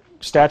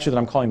statue that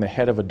I'm calling the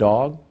head of a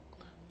dog,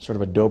 sort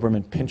of a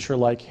Doberman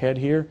Pinscher-like head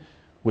here,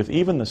 with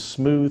even the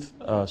smooth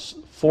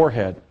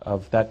forehead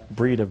of that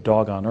breed of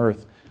dog on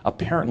Earth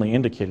apparently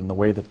indicated in the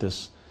way that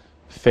this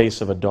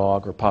face of a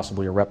dog or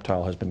possibly a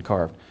reptile has been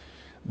carved.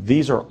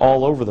 These are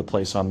all over the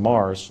place on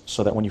Mars,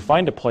 so that when you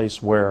find a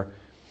place where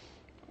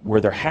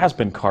there has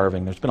been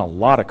carving, there's been a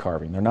lot of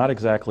carving. They're not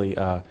exactly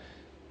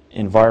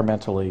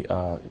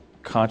environmentally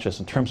conscious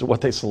in terms of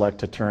what they select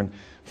to turn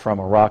from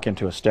a rock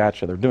into a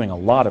statue. They're doing a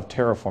lot of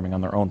terraforming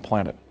on their own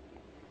planet.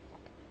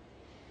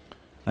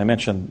 I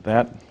mentioned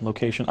that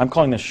location. I'm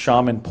calling this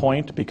Shaman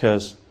Point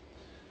because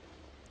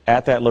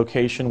at that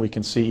location we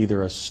can see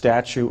either a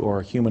statue or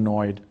a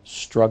humanoid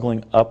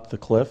struggling up the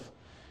cliff.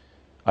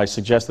 I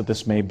suggest that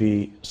this may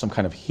be some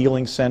kind of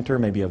healing center,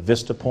 maybe a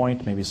vista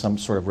point, maybe some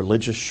sort of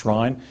religious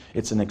shrine.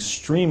 It's an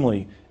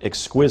extremely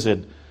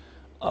exquisite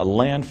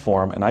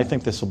landform, and I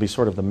think this will be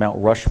sort of the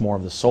Mount Rushmore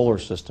of the solar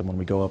system when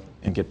we go up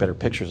and get better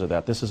pictures of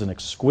that. This is an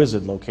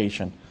exquisite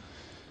location,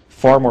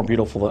 far more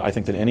beautiful, I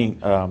think, than any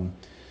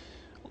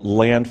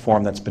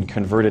landform that's been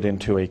converted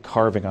into a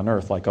carving on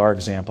Earth. Like our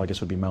example, I guess,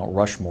 would be Mount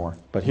Rushmore.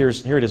 But here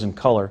it is in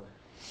color.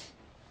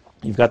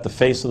 You've got the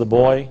face of the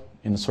boy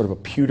in sort of a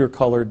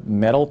pewter-colored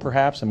metal,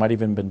 perhaps. It might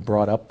even have been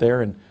brought up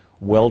there and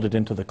welded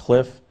into the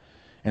cliff.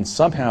 And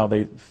somehow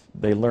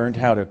they learned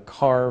how to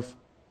carve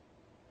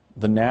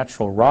the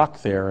natural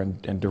rock there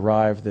and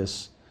derive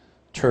this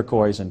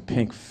turquoise and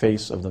pink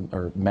face of the,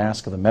 or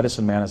mask of the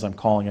medicine man, as I'm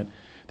calling it.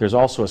 There's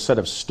also a set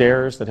of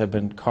stairs that have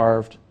been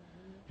carved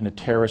in a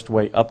terraced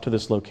way up to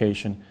this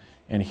location.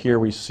 And here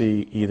we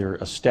see either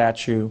a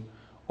statue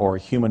or a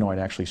humanoid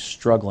actually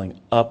struggling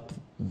up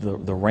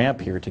the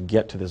ramp here to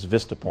get to this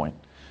vista point.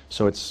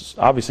 So it's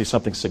obviously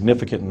something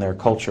significant in their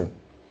culture.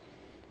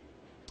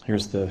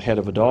 Here's the head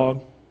of a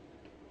dog.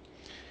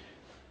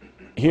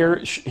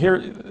 Here,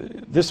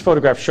 this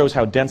photograph shows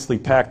how densely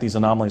packed these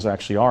anomalies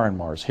actually are on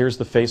Mars. Here's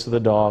the face of the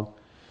dog.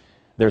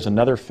 There's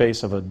another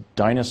face of a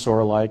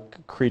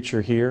dinosaur-like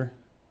creature here,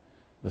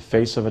 the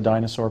face of a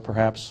dinosaur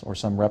perhaps, or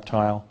some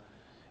reptile.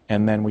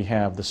 And then we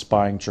have the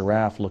spying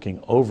giraffe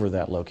looking over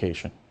that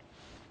location.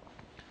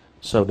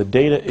 So the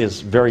data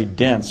is very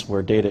dense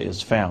where data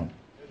is found.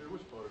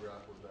 Which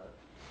photograph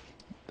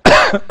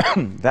was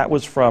that? That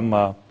was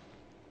from,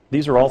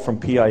 these are all from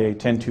PIA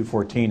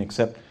 10214,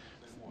 except,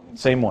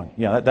 same one.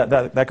 Yeah,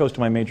 that goes to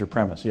my major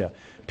premise, yeah.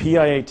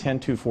 PIA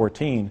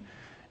 10214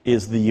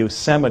 is the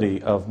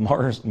Yosemite of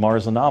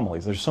Mars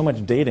anomalies. There's so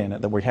much data in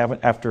it that we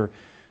haven't, after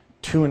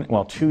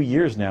 2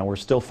 years now, we're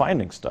still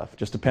finding stuff.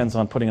 Just depends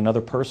on putting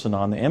another person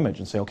on the image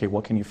and say, okay,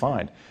 what can you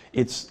find?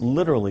 It's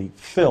literally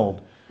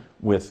filled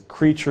with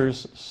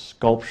creatures,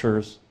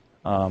 sculptures.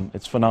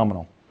 It's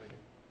phenomenal.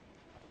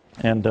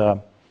 And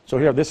so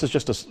here, this is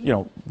just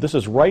a, this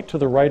is right to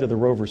the right of the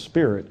rover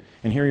Spirit,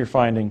 and here you're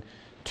finding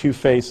two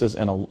faces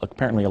and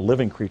apparently a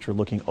living creature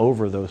looking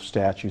over those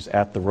statues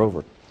at the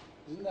rover.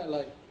 Isn't that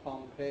like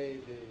Pompeii,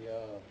 the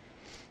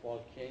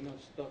volcano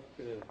stuff,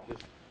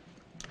 just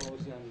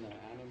frozen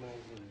animals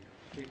and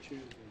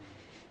creatures?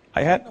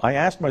 I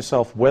asked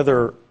myself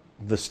whether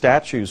the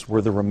statues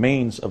were the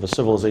remains of a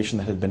civilization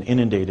that had been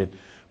inundated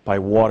by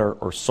water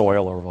or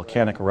soil or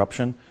volcanic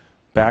eruption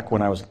back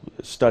when I was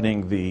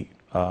studying the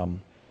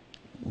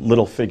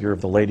little figure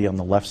of the lady on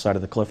the left side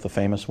of the cliff, the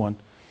famous one.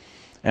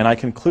 And I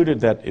concluded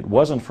that it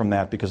wasn't from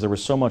that because there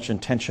was so much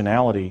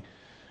intentionality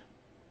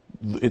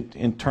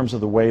in terms of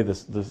the way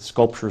the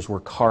sculptures were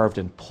carved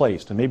and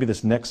placed. And maybe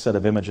this next set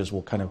of images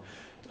will kind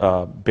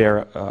of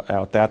bear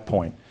out that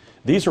point.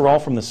 These are all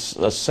from the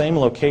same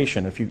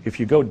location. If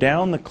you go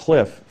down the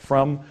cliff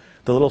from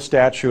the little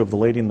statue of the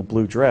lady in the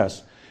blue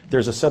dress,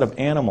 there's a set of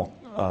animal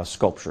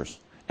sculptures.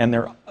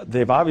 And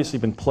they've obviously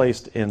been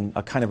placed in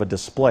a kind of a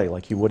display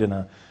like you would in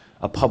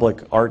a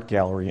public art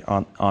gallery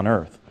on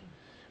Earth.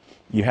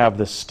 You have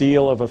the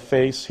steel of a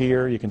face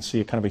here. You can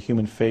see a kind of a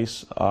human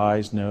face,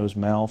 eyes, nose,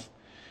 mouth.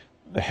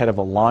 The head of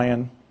a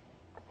lion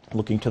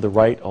looking to the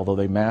right, although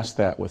they masked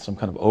that with some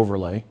kind of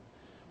overlay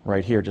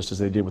right here, just as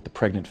they did with the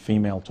pregnant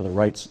female to the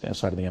right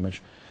side of the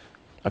image.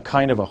 A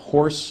kind of a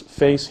horse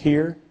face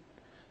here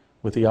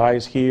with the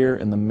eyes here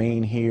and the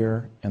mane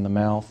here and the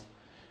mouth.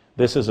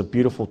 This is a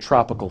beautiful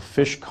tropical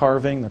fish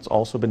carving that's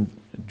also been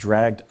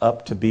dragged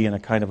up to be in a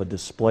kind of a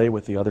display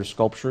with the other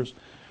sculptures,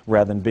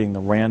 rather than being the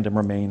random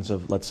remains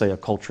of, let's say, a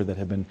culture that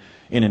had been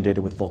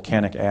inundated with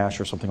volcanic ash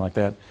or something like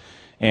that.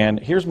 And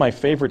here's my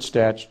favorite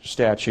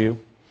statue,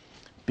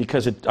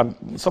 because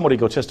I'm somewhat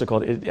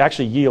egotistical. It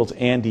actually yields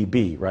Andy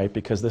B, right?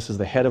 Because this is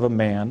the head of a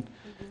man,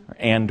 or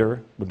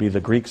Ander would be the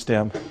Greek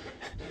stem,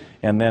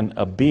 and then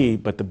a bee,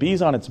 but the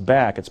bee's on its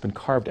back. It's been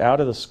carved out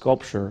of the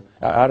sculpture,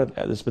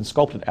 it's been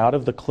sculpted out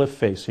of the cliff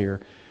face here,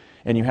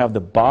 and you have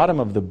the bottom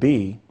of the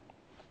bee.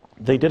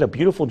 They did a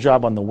beautiful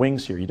job on the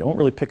wings here. You don't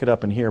really pick it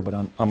up in here, but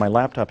on my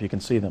laptop you can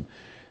see them.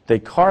 They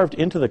carved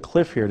into the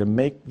cliff here to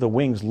make the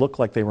wings look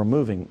like they were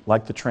moving,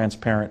 like the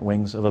transparent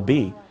wings of a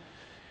bee.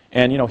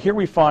 And here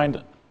we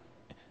find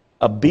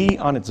a bee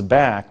on its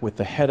back with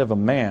the head of a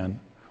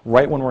man,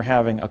 right when we're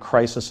having a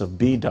crisis of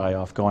bee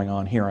die-off going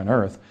on here on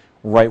Earth,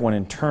 right when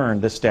in turn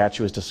this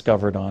statue is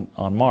discovered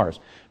on Mars.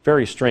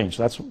 Very strange.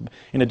 That's,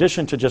 in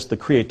addition to just the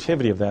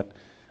creativity of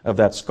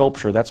that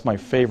sculpture, that's my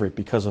favorite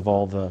because of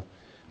all the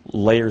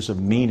layers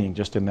of meaning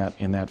just in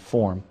that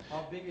form.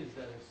 How big is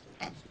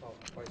that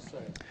by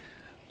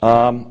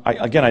size?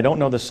 Again, I don't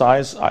know the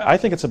size. I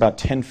think it's about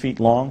 10 feet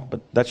long,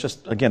 but that's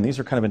just, again, these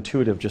are kind of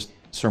intuitive, just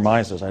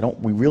surmises.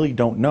 We really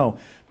don't know,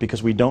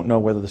 because we don't know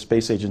whether the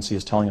space agency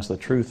is telling us the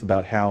truth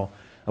about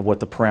what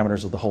the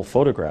parameters of the whole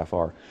photograph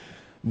are.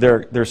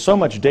 There's so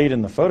much data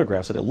in the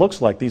photographs that it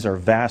looks like these are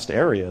vast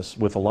areas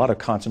with a lot of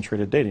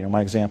concentrated data. You know,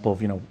 my example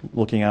of,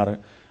 looking out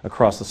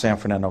across the San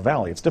Fernando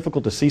Valley. It's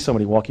difficult to see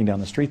somebody walking down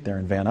the street there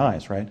in Van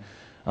Nuys, right?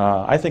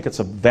 I think it's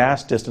a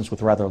vast distance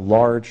with rather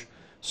large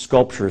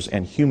sculptures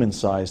and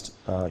human-sized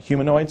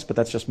humanoids, but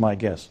that's just my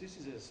guess. This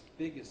is as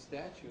big a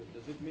statue.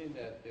 Does it mean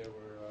that there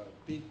were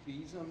big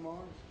bees on Mars?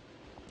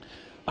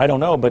 I don't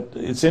know, but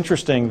it's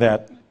interesting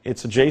that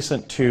it's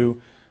adjacent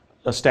to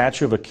a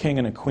statue of a king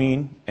and a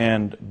queen,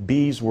 and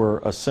bees were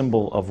a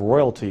symbol of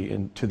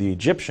royalty to the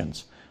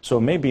Egyptians. So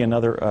it may be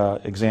another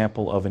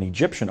example of an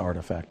Egyptian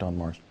artifact on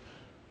Mars.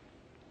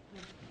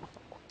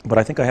 But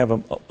I think I have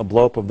a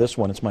blow-up of this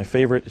one. It's my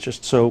favorite. It's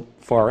just so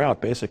far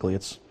out, basically.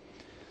 It's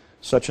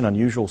such an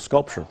unusual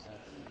sculpture.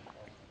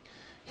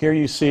 Here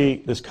you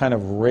see this kind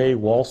of Ray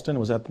Walston.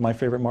 Was that My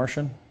Favorite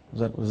Martian?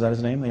 Was that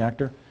his name, the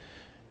actor?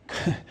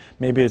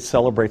 Maybe it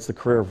celebrates the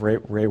career of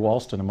Ray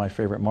Walston in My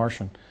Favorite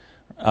Martian.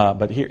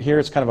 But here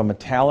it's kind of a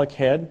metallic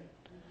head,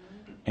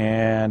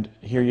 and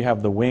here you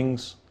have the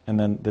wings, and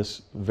then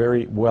this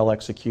very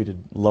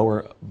well-executed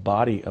lower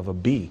body of a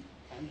bee.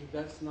 And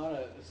that's not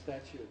a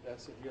statue,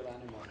 that's a real animal.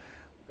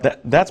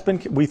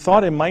 We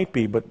thought it might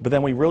be, but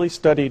then we really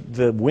studied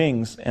the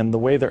wings and the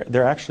way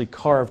they're actually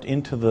carved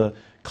into the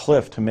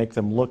cliff to make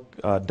them look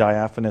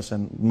diaphanous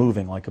and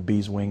moving like a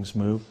bee's wings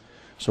move.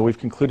 So we've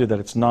concluded that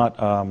it's not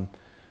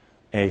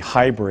a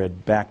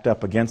hybrid backed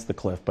up against the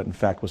cliff, but in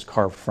fact was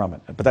carved from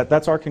it. But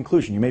that's our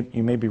conclusion.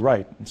 You may be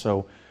right. And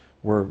so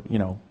we're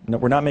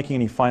not making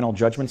any final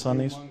judgments on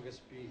these.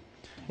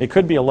 It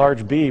could be a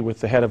large bee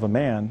with the head of a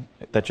man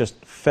that just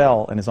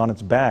fell and is on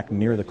its back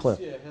near the cliff.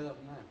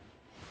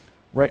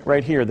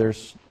 Right here,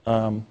 there's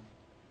I'll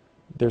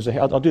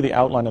do the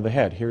outline of the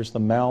head. Here's the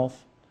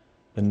mouth,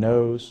 the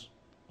nose,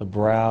 the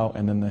brow,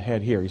 and then the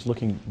head here. He's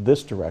looking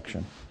this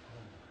direction.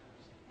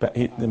 But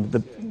you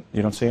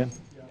don't see it?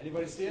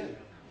 Anybody see it?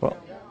 Well,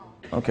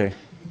 okay.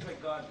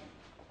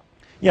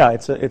 Yeah,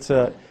 it's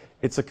a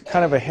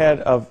kind of a head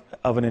of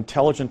an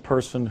intelligent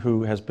person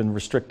who has been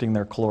restricting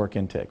their caloric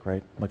intake,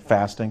 right? Like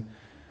fasting.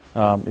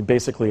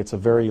 Basically, it's a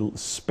very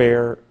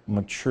spare,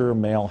 mature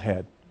male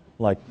head,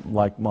 like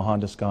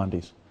Mohandas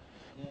Gandhi's.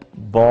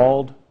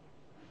 Bald,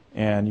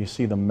 and you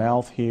see the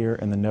mouth here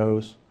and the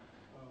nose.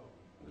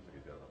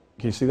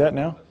 Can you see that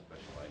now?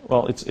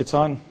 Well, it's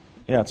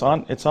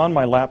on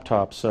my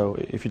laptop. So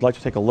if you'd like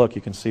to take a look,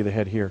 you can see the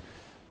head here.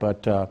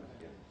 But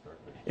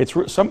it's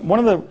one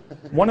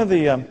of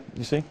the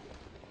you see?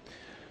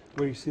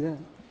 Where do you see that?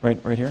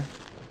 Right here.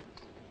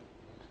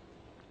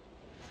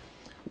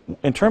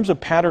 In terms of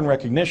pattern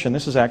recognition,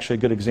 this is actually a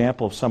good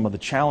example of some of the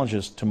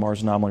challenges to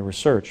Mars anomaly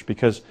research,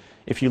 because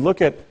if you look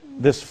at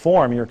this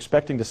form, you're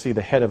expecting to see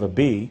the head of a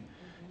bee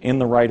in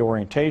the right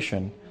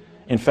orientation.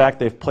 In fact,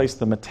 they've placed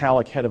the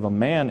metallic head of a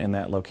man in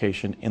that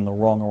location in the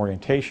wrong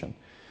orientation.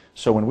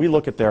 So when we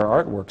look at their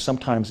artwork,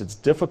 sometimes it's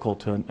difficult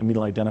to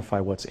immediately identify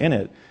what's in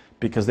it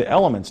because the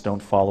elements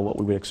don't follow what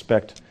we would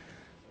expect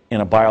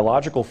in a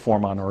biological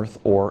form on Earth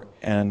or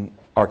an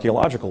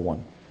archaeological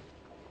one.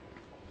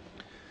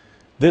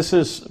 This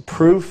is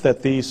proof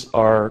that these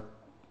are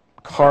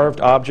carved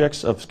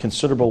objects of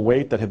considerable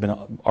weight that have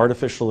been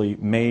artificially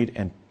made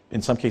and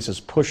in some cases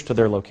pushed to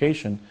their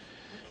location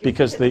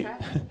because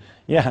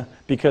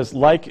because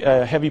like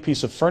a heavy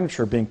piece of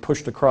furniture being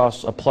pushed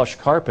across a plush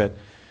carpet,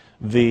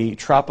 the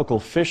tropical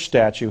fish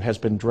statue has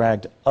been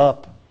dragged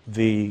up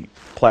the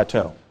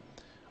plateau,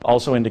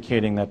 also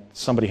indicating that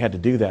somebody had to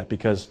do that,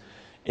 because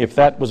if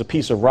that was a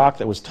piece of rock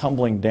that was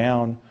tumbling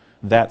down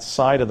that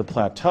side of the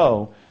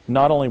plateau,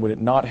 not only would it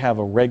not have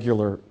a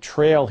regular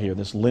trail here,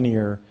 this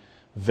linear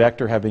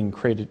vector having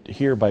created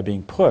here by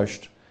being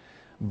pushed,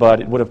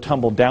 but it would have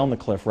tumbled down the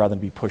cliff rather than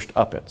be pushed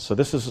up it. So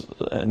this is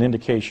an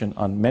indication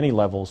on many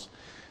levels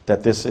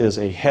that this is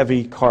a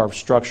heavy carved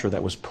structure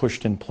that was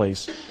pushed in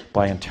place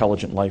by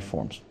intelligent life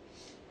forms.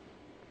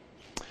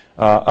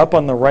 Up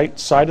on the right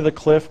side of the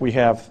cliff, we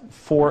have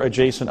 4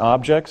 adjacent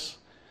objects.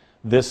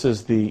 This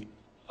is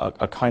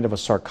a kind of a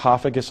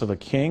sarcophagus of a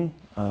king.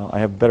 I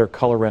have better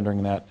color rendering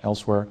than that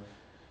elsewhere.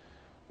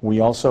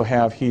 We also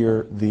have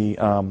here the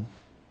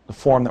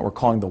form that we're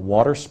calling the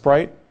water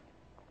sprite.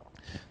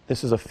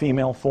 This is a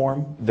female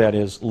form that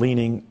is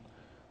leaning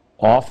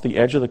off the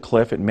edge of the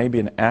cliff. It may be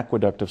an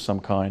aqueduct of some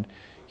kind.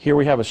 Here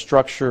we have a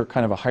structure,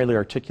 kind of a highly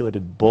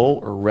articulated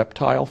bull or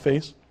reptile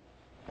face.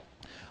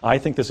 I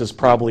think this is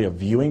probably a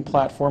viewing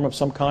platform of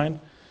some kind.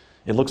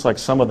 It looks like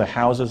some of the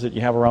houses that you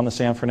have around the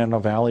San Fernando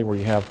Valley where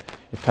you have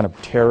it kind of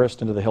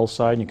terraced into the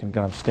hillside and you can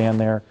kind of stand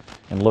there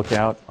and look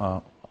out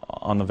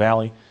on the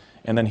valley.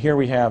 And then here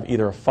we have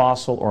either a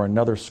fossil or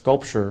another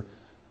sculpture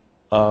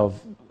of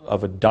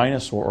a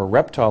dinosaur or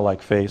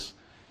reptile-like face,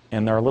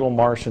 and there are little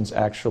Martians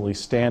actually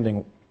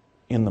standing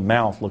in the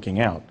mouth looking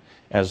out.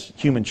 as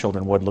human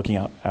children would looking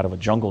out of a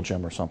jungle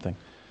gym or something.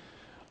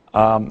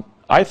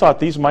 I thought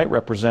these might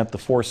represent the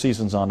 4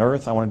 seasons on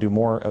Earth. I want to do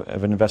more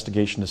of an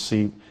investigation to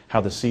see how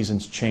the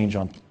seasons change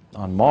on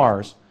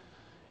Mars,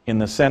 in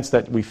the sense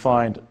that we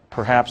find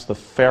perhaps the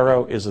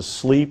pharaoh is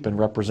asleep and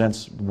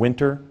represents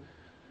winter,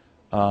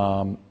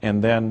 and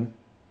then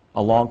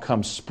along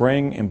comes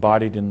spring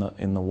embodied in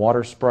the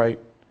water sprite,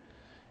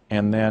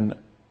 and then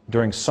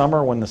during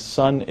summer when the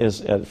sun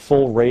is at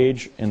full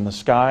rage in the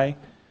sky,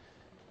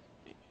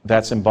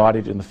 that's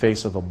embodied in the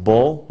face of a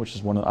bull, which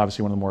is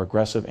obviously one of the more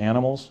aggressive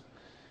animals.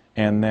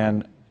 And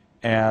then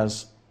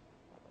as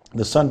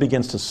the sun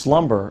begins to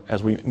slumber,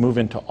 as we move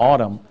into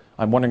autumn,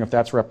 I'm wondering if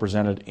that's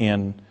represented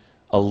in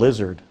a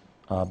lizard,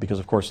 because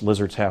of course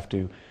lizards have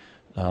to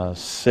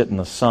sit in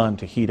the sun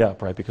to heat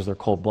up, right, because they're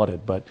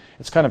cold-blooded. But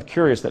it's kind of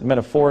curious that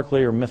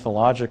metaphorically or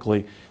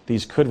mythologically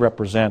these could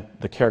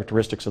represent the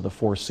characteristics of the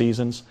 4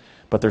 seasons,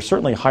 but they're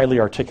certainly highly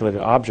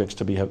articulated objects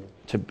to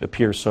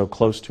appear so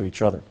close to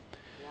each other.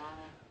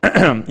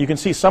 You can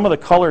see some of the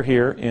color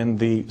here in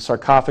the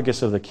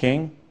sarcophagus of the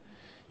king.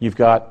 You've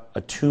got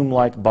a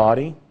tomb-like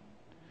body,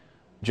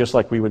 just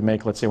like we would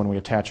make, let's say, when we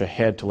attach a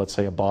head to, let's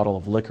say, a bottle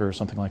of liquor or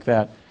something like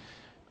that.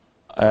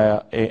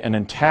 An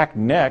intact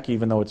neck,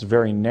 even though it's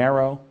very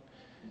narrow.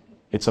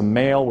 It's a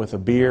male with a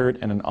beard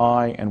and an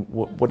eye. And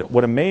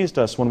what amazed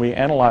us when we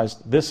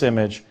analyzed this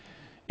image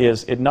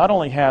is it not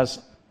only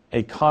has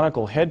a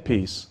conical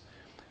headpiece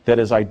that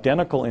is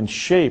identical in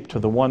shape to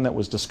the one that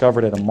was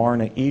discovered at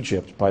Amarna,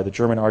 Egypt by the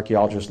German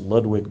archaeologist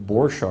Ludwig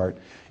Borchardt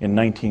in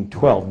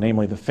 1912,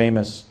 namely the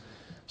famous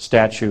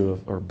statue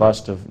or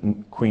bust of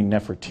Queen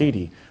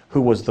Nefertiti,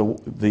 who was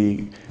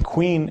the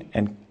queen,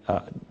 and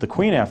the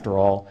queen, after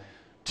all,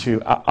 to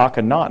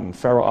Akhenaten,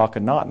 Pharaoh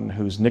Akhenaten,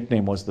 whose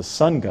nickname was the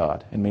sun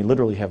god, and may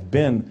literally have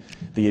been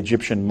the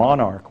Egyptian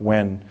monarch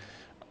when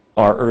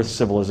our Earth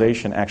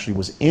civilization actually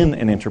was in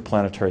an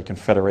interplanetary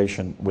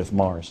confederation with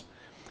Mars.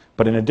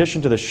 But in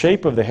addition to the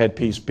shape of the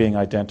headpiece being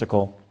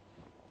identical,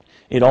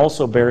 it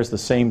also bears the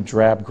same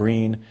drab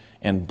green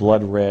and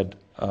blood red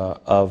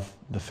of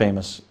the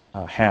famous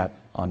hat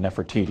on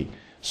Nefertiti.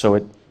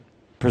 So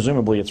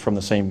presumably it's from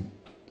the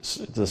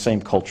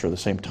same culture, the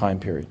same time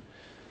period.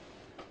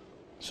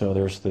 So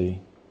there's the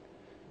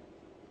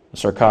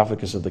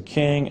sarcophagus of the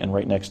king, and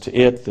right next to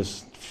it,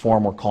 this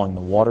form we're calling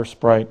the water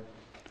sprite,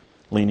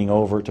 leaning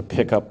over to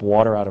pick up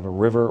water out of a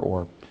river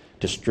or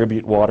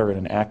distribute water at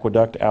an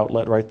aqueduct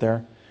outlet right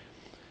there.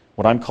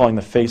 What I'm calling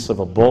the face of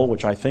a bull,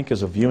 which I think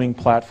is a viewing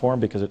platform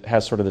because it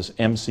has sort of this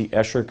M.C.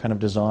 Escher kind of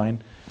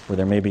design where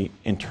there may be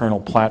internal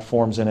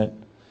platforms in it.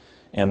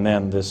 And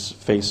then this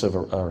face of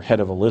or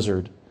head of a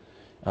lizard,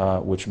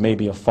 which may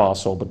be a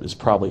fossil but is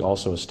probably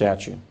also a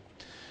statue.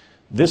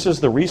 This is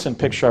the recent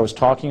picture I was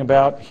talking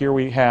about. Here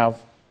we have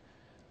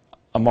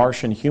a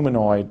Martian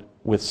humanoid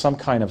with some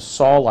kind of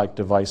saw-like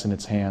device in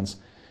its hands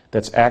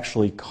that's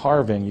actually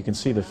carving. You can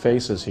see the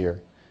faces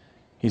here.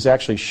 He's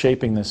actually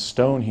shaping this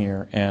stone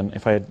here, and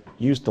if I had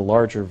used the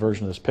larger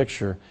version of this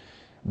picture,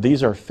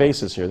 these are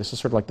faces here. This is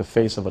sort of like the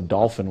face of a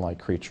dolphin-like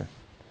creature.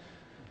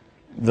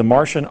 The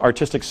Martian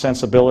artistic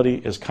sensibility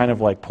is kind of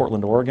like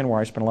Portland, Oregon, where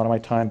I spend a lot of my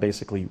time,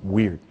 basically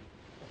weird.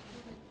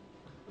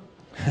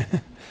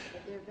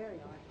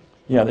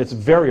 Yeah, it's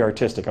very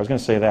artistic. I was going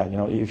to say that. You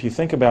know, if you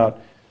think about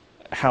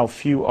how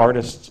few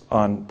artists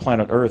on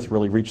planet Earth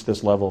really reach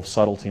this level of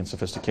subtlety and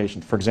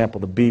sophistication. For example,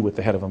 the bee with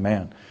the head of a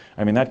man.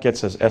 I mean, that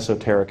gets as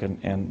esoteric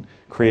and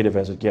creative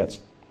as it gets.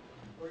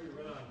 Before you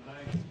run out of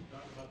time, can you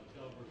talk about the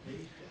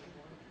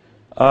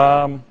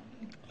teleportation?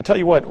 I'll tell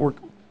you what,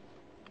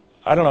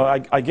 I don't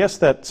know, I guess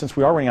that since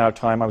we are running out of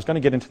time, I was going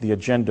to get into the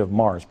agenda of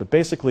Mars. But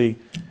basically,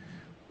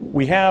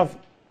 we have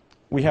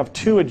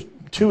two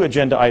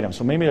agenda items,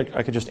 so maybe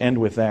I could just end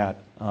with that.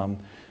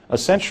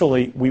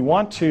 Essentially, we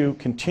want to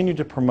continue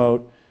to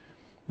promote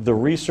the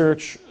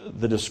research,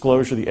 the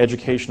disclosure, the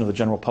education of the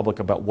general public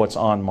about what's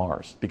on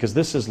Mars. Because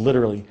this is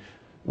literally,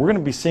 we're going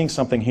to be seeing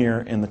something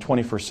here in the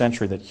 21st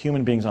century that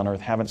human beings on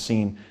Earth haven't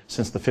seen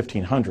since the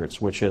 1500s,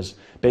 which is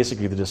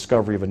basically the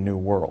discovery of a new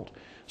world.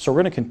 So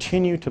we're going to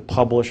continue to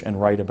publish and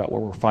write about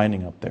what we're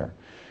finding up there.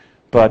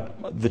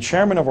 But the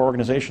chairman of our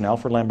organization,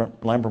 Alfred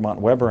Lambermont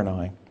Weber, and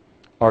I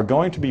are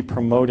going to be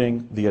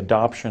promoting the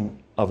adoption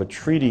of a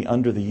treaty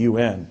under the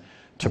UN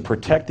to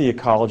protect the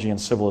ecology and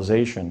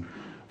civilization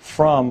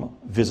from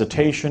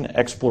visitation,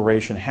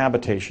 exploration,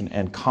 habitation,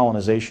 and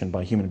colonization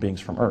by human beings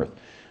from Earth.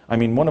 I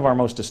mean, one of our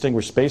most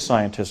distinguished space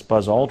scientists,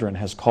 Buzz Aldrin,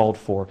 has called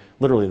for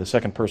literally the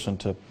second person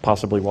to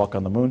possibly walk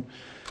on the moon.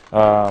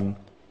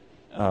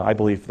 I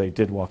believe they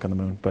did walk on the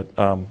moon, but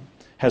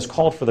has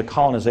called for the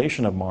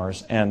colonization of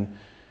Mars, and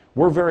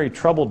we're very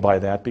troubled by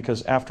that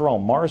because, after all,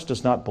 Mars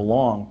does not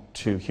belong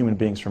to human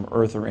beings from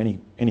Earth or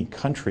any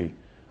country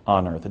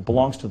on Earth. It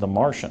belongs to the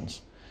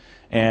Martians.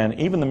 And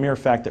even the mere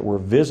fact that we're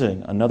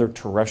visiting another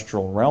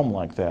terrestrial realm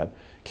like that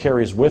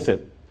carries with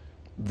it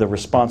the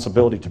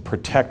responsibility to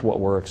protect what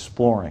we're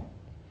exploring.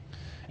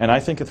 And I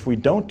think if we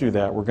don't do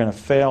that, we're going to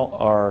fail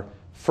our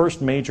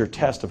first major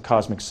test of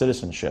cosmic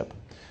citizenship.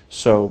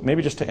 So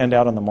maybe just to end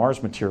out on the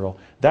Mars material,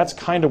 that's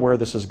kind of where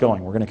this is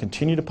going. We're going to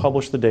continue to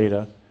publish the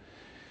data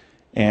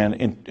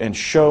and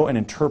show and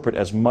interpret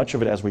as much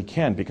of it as we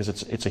can, because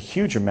it's a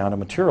huge amount of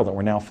material that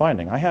we're now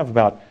finding. I have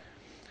about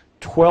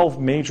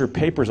 12 major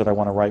papers that I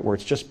want to write where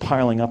it's just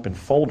piling up in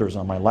folders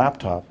on my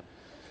laptop.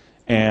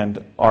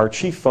 And our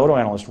chief photo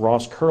analyst,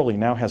 Ross Curley,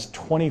 now has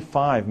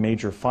 25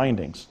 major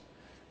findings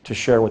to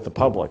share with the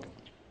public.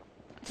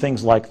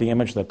 Things like the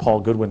image that Paul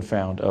Goodwin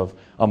found of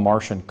a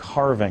Martian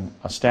carving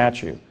a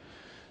statue.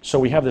 So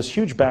we have this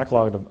huge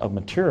backlog of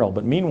material,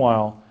 but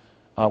meanwhile,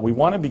 we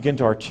want to begin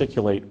to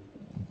articulate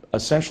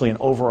essentially an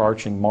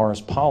overarching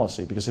Mars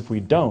policy, because if we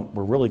don't,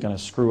 we're really going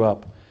to screw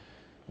up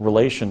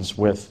relations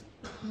with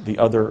the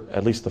other,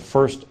 at least the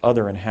first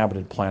other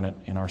inhabited planet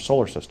in our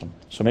solar system.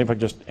 So maybe if I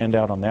could just end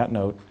out on that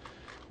note,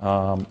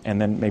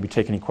 and then maybe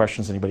take any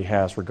questions anybody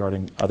has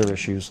regarding other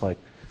issues like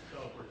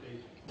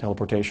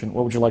teleportation.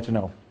 What would you like to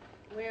know?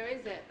 Where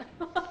is it?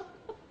 How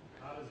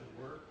does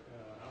it work?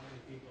 How many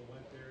people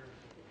went there?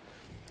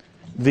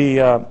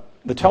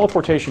 The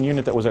teleportation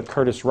unit that was at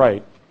Curtiss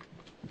Wright,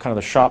 kind of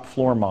the shop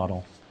floor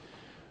model,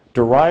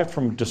 derived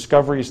from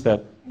discoveries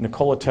that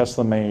Nikola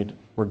Tesla made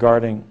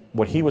regarding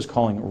what he was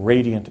calling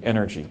radiant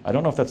energy. I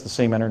don't know if that's the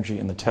same energy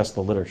in the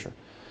Tesla literature,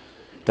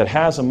 that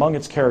has among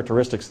its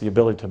characteristics the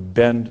ability to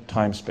bend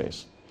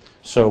time-space.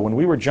 So when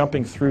we were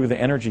jumping through the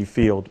energy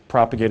field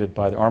propagated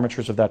by the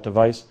armatures of that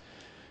device,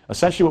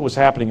 essentially what was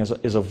happening is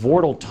a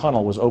vortal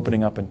tunnel was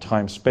opening up in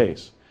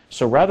time-space.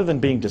 So rather than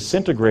being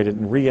disintegrated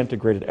and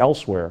reintegrated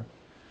elsewhere,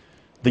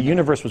 the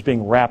universe was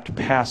being wrapped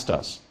past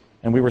us,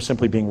 and we were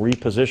simply being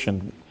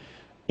repositioned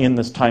in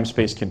this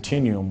time-space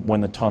continuum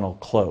when the tunnel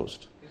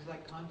closed. Is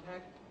that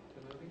Contact,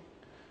 the movie?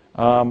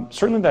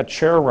 Certainly that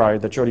chair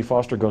ride that Jodie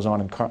Foster goes on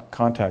in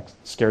Contact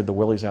scared the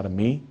willies out of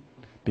me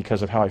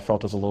because of how I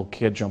felt as a little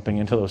kid jumping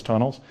into those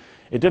tunnels.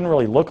 It didn't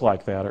really look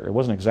like that, or it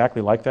wasn't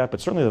exactly like that, but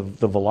certainly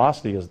the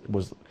velocity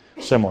was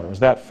similar. It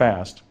was that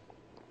fast.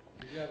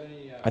 Did you have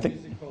any I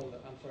think- physical,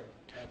 I'm sorry.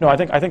 No,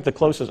 I think the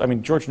closest, I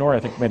mean, George Norrie, I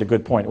think, made a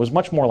good point. It was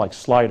much more like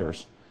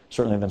Sliders,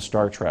 certainly, than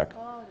Star Trek.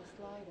 Oh, the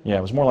slider. Yeah,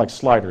 it was more like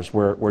Sliders,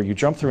 where you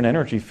jump through an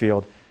energy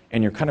field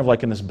and you're kind of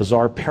like in this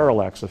bizarre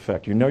parallax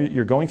effect. You know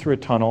you're going through a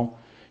tunnel,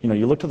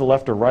 you look to the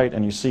left or right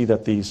and you see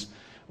that these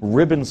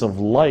ribbons of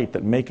light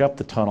that make up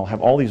the tunnel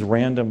have all these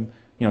random,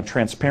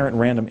 transparent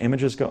random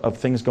images of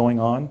things going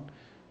on.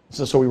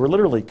 So we were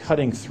literally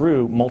cutting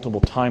through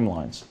multiple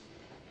timelines.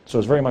 So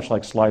it's very much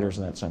like Sliders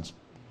in that sense.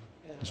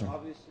 And Yes, sir.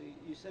 obviously,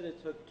 you said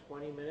it took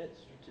 20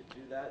 minutes to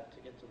do that to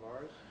get to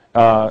Mars?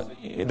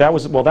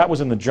 That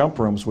was in the jump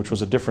rooms, which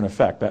was a different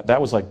effect. That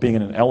was like being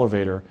in an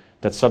elevator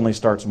that suddenly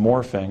starts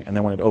morphing, and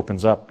then when it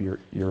opens up,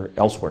 you're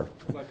elsewhere.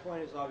 My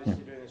point is,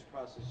 obviously, during this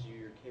process,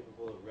 you're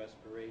capable of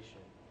respiration.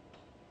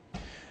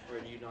 Or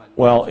do you not?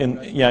 Well,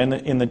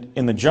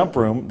 in the jump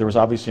room, there was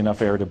obviously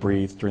enough air to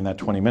breathe during that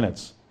 20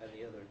 minutes.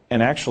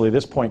 And actually,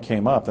 this point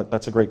came up.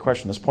 That's a great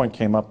question. This point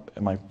came up,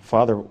 and my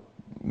father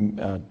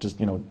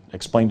just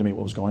explained to me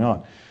what was going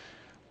on.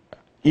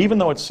 Even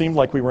though it seemed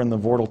like we were in the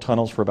vortal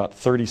tunnels for about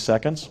 30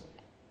 seconds,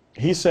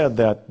 he said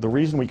that the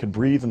reason we could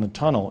breathe in the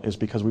tunnel is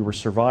because we were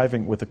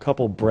surviving with a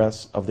couple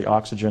breaths of the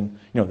oxygen,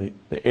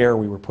 the air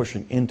we were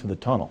pushing into the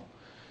tunnel.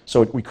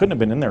 So we couldn't have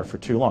been in there for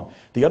too long.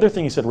 The other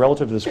thing he said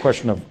relative to this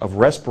question of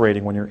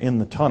respirating when you're in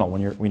the tunnel,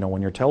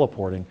 when you're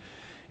teleporting,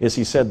 is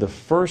he said the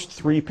first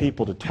 3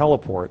 people to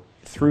teleport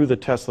through the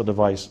Tesla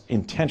device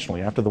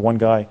intentionally, after the one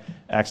guy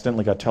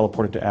accidentally got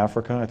teleported to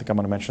Africa, I think I'm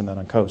going to mention that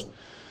on Coast,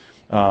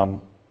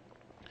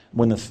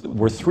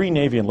 were 3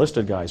 Navy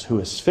enlisted guys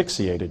who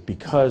asphyxiated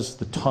because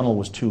the tunnel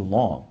was too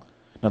long.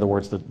 In other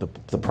words,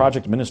 the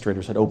project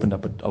administrators had opened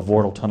up a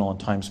vortal tunnel in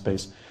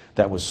time-space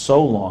that was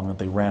so long that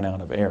they ran out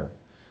of air.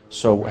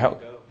 So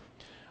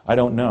I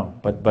don't know,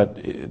 but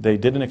they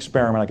did an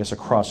experiment, I guess,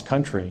 across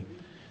country,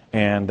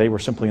 and they were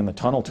simply in the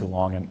tunnel too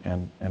long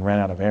and ran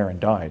out of air and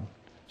died.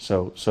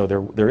 So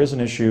there is an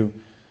issue.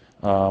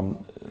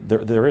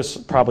 There is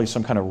probably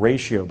some kind of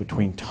ratio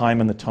between time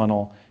in the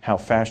tunnel, how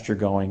fast you're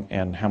going,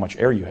 and how much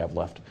air you have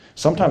left.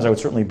 Sometimes I would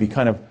certainly be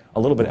kind of a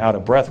little bit out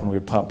of breath when we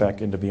would pop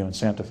back into view in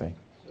Santa Fe.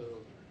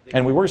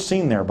 And we were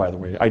seen there, by the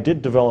way. I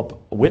did develop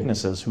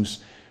witnesses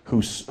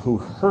who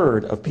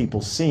heard of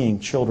people seeing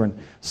children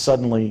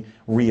suddenly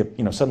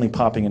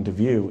popping into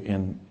view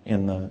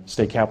in the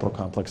state capitol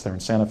complex there in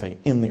Santa Fe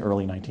in the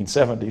early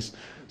 1970s.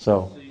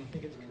 So you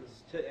think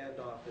to end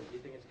off, do you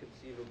think it's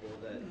conceivable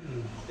that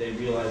they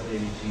realize they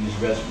need to use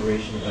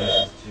respiration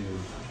devices to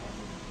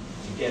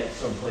get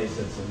someplace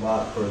that's a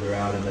lot further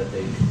out, and that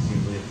they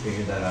conceivably have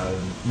figured that out?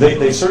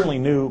 They certainly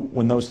knew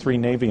when those 3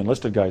 Navy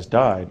enlisted guys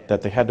died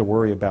that they had to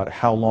worry about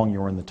how long you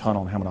were in the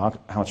tunnel and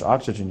how much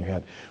oxygen you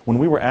had. When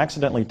we were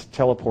accidentally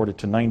teleported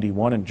to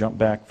 91 and jumped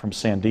back from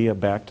Sandia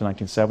back to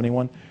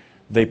 1971,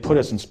 they put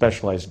us in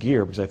specialized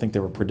gear because I think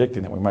they were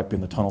predicting that we might be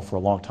in the tunnel for a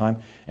long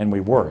time, and we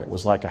were. It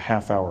was like a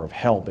half hour of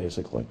hell,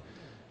 basically.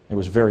 It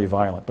was very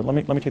violent. But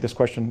let me take this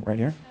question right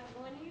here.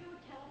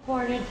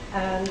 When you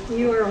teleported,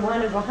 you were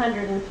one of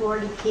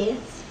 140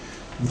 kids.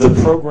 The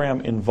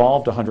program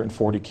involved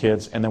 140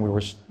 kids, and then we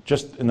were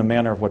just in the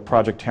manner of what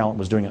Project Talent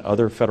was doing in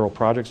other federal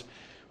projects.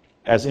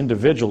 As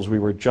individuals, we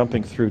were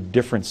jumping through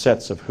different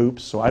sets of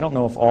hoops, so I don't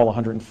know if all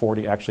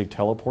 140 actually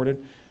teleported.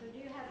 So do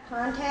you have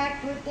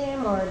contact with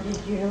them, or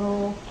did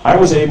you? I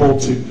was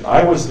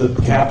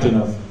the captain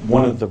of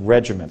one of the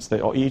regiments.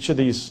 Each of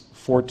these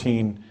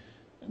 14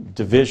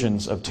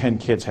 divisions of 10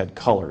 kids had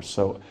colors,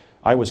 so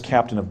I was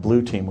captain of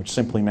blue team, which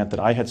simply meant that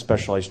I had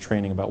specialized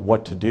training about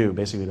what to do,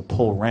 basically to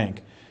pull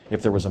rank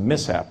if there was a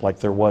mishap, like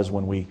there was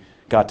when we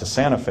got to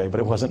Santa Fe,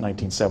 but it wasn't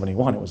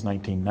 1971, it was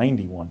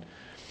 1991.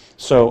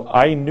 So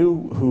I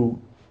knew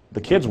who the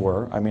kids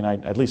were. I mean,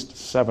 at least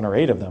 7 or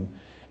 8 of them,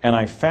 and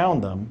I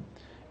found them,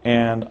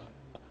 and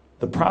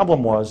the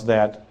problem was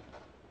that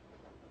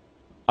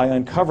I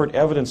uncovered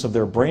evidence of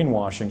their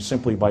brainwashing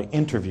simply by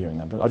interviewing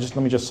them. But let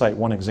me just cite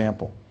one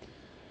example.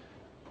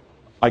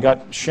 I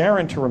got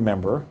Sharon to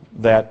remember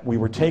that we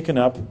were taken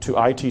up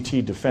to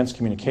ITT Defense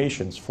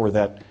Communications for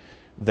the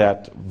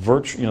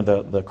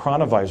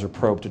chronovisor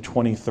probe to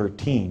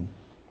 2013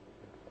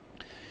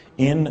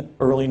 in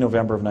early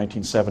November of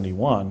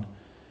 1971,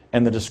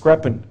 and the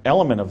discrepant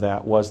element of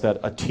that was that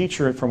a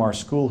teacher from our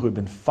school who had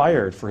been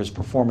fired for his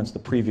performance the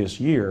previous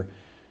year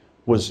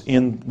was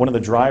one of the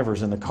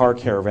drivers in the car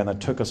caravan that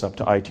took us up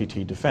to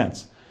ITT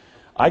Defense.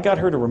 I got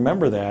her to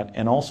remember that,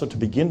 and also to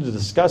begin to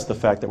discuss the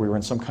fact that we were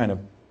in some kind of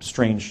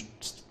strange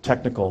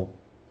technical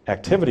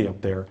activity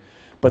up there.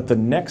 But the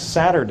next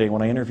Saturday,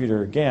 when I interviewed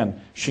her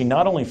again, she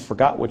not only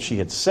forgot what she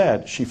had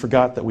said, she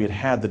forgot that we had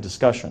had the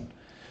discussion.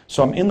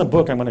 So in the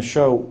book, I'm going to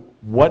show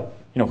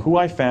who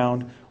I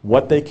found,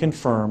 what they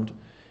confirmed,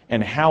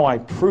 and how I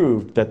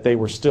proved that they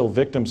were still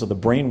victims of the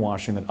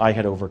brainwashing that I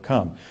had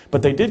overcome.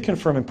 But they did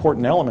confirm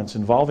important elements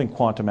involving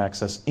quantum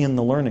access in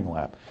the learning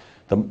lab.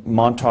 The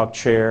Montauk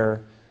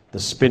chair, the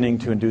spinning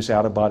to induce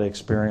out-of-body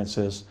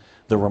experiences,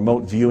 the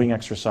remote viewing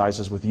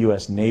exercises with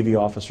U.S. Navy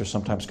officers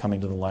sometimes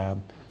coming to the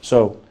lab.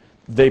 So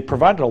they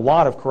provided a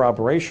lot of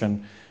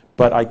corroboration,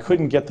 but I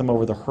couldn't get them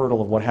over the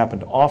hurdle of what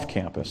happened off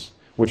campus,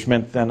 which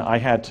meant then I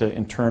had to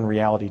in turn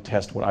reality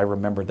test what I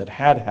remembered that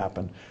had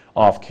happened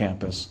off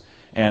campus.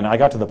 And I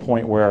got to the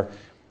point where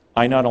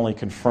I not only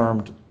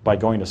confirmed by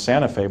going to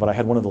Santa Fe, but I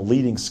had one of the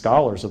leading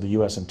scholars of the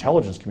U.S.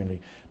 intelligence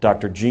community,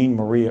 Dr. Jean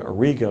Maria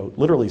Arrigo,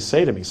 literally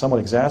say to me, somewhat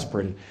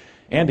exasperated,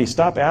 Andy,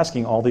 stop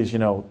asking all these,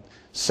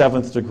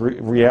 seventh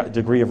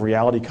degree of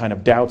reality kind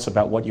of doubts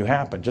about what you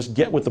happened. Just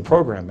get with the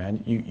program,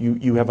 man.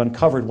 You have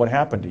uncovered what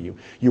happened to you.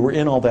 You were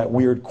in all that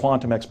weird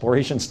quantum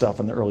exploration stuff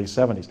in the early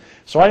 70s.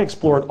 So I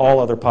explored all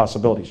other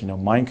possibilities,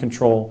 mind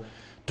control,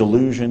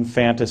 delusion,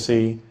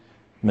 fantasy,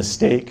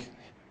 mistake,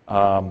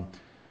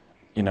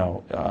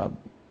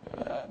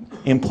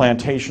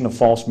 implantation of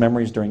false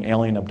memories during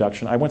alien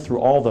abduction. I went through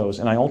all those,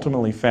 and I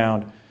ultimately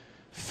found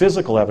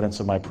physical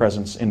evidence of my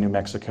presence in New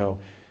Mexico.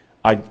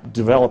 I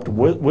developed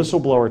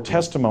whistleblower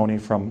testimony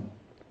from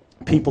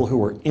people who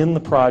were in the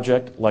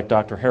project, like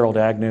Dr. Harold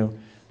Agnew,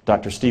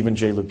 Dr. Stephen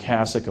J.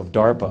 Lukasik of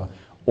DARPA,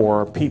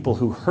 or people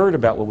who heard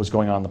about what was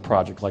going on in the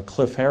project, like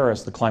Cliff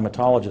Harris, the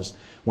climatologist,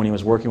 when he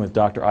was working with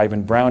Dr.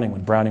 Ivan Browning,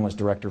 when Browning was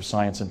Director of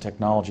Science and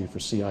Technology for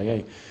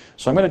CIA.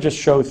 So I'm going to just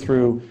show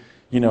through,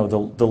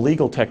 the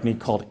legal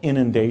technique called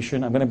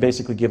inundation. I'm going to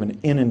basically give an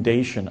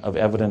inundation of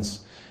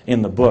evidence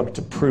in the book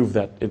to prove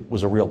that it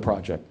was a real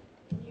project.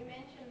 You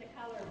mentioned the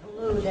color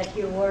blue that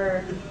you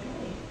were,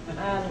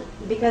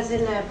 because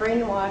in the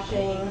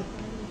brainwashing,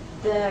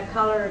 the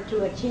color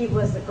to achieve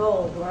was the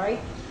gold, right?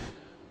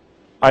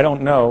 I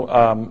don't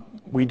know.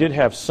 We did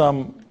have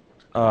some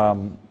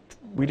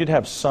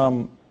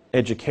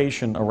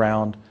education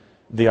around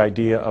the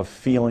idea of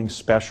feeling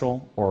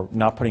special or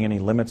not putting any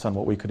limits on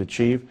what we could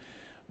achieve.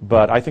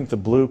 But I think the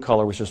blue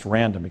color was just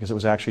random because it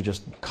was actually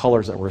just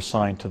colors that were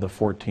assigned to the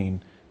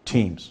 14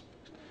 teams.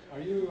 Are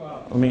you?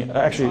 Let me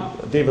actually,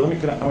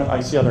 David.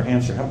 I see other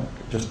hands here.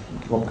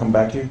 We'll come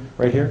back to you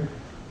right here.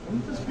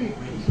 Wouldn't this be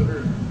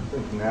considered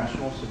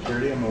national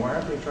security? I mean, why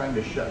aren't they trying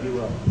to shut you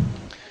up?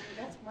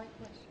 That's my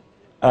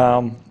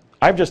question.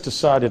 I've just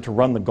decided to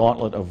run the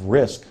gauntlet of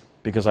risk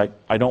because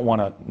I don't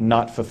want to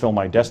not fulfill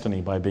my destiny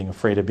by being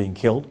afraid of being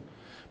killed.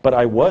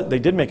 But they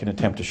did make an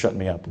attempt to shut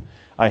me up.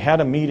 I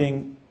had a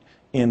meeting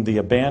in the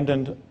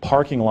abandoned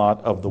parking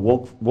lot of the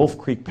Wolf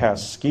Creek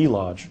Pass Ski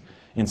Lodge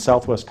in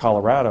southwest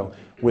Colorado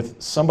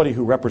with somebody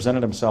who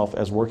represented himself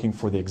as working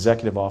for the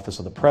executive office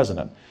of the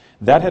president.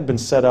 That had been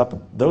set up,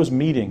 those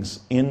meetings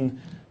in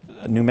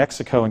New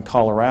Mexico and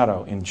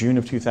Colorado in June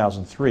of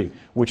 2003,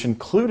 which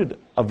included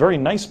a very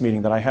nice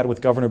meeting that I had with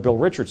Governor Bill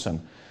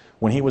Richardson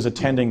when he was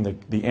attending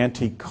the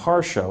antique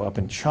car show up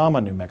in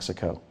Chama, New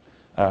Mexico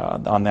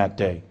on that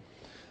day.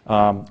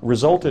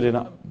 Resulted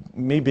in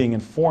me being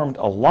informed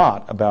a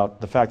lot about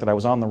the fact that I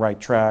was on the right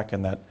track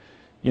and that,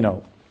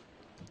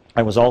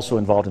 I was also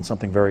involved in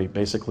something very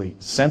basically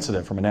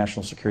sensitive from a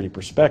national security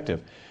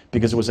perspective,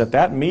 because it was at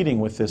that meeting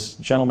with this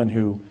gentleman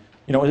who,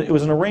 it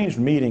was an arranged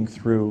meeting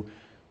through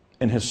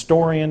an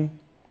historian,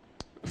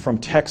 from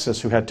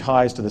Texas who had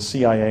ties to the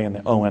CIA and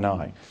the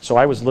ONI. So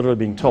I was literally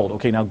being told,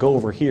 okay, now go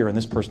over here and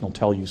this person will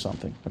tell you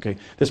something. Okay,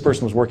 this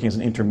person was working as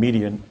an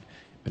intermediate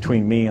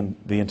between me and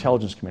the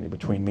intelligence committee,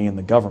 between me and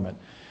the government.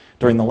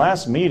 During the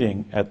last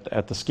meeting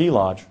at the ski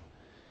lodge,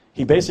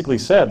 he basically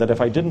said that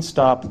if I didn't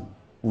stop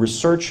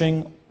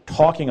researching,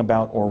 talking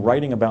about, or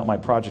writing about my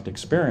project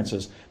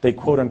experiences, they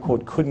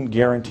quote-unquote couldn't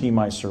guarantee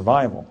my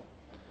survival.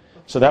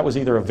 So that was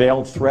either a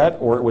veiled threat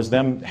or it was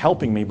them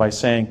helping me by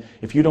saying,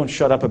 if you don't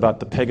shut up about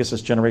the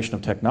Pegasus generation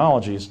of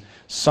technologies,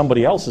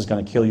 somebody else is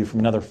going to kill you from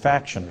another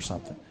faction or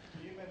something.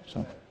 You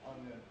mentioned that on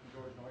the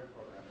George Noy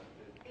program,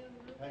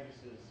 that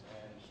Pegasus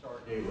and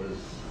Stargate was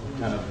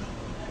kind of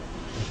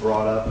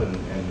brought up and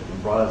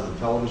brought as a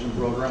television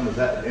program. Was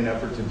that an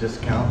effort to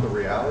discount the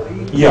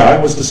reality? Yeah,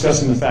 I was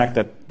discussing the fact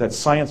that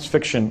science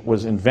fiction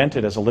was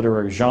invented as a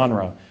literary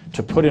genre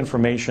to put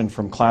information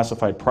from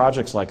classified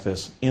projects like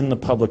this in the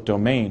public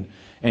domain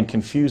and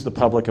confuse the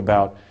public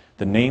about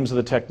the names of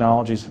the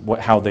technologies,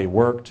 how they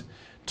worked,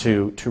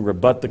 to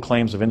rebut the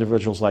claims of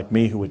individuals like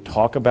me who would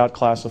talk about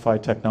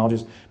classified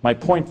technologies. My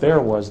point there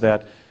was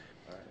that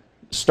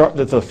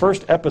the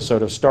first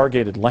episode of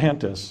Stargate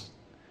Atlantis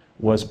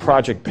was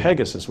Project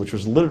Pegasus, which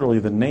was literally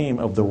the name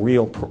of the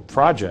real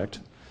project.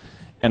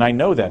 And I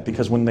know that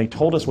because when they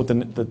told us what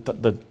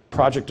the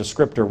project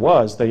descriptor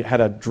was, they had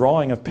a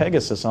drawing of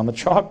Pegasus on the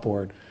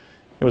chalkboard.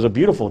 It was a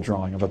beautiful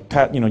drawing of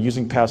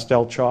using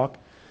pastel chalk.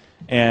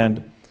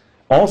 And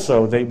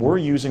also, they were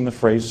using the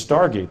phrase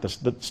Stargate.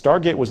 The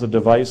Stargate was the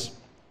device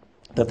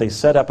that they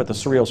set up at the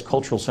Cerritos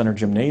Cultural Center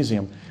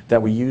Gymnasium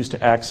that we used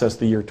to access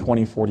the year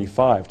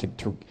 2045,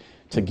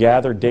 to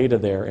gather data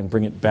there and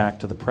bring it back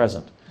to the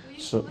present.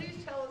 Please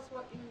tell us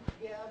what you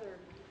gathered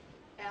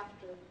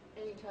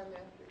anytime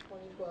after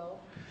 2012.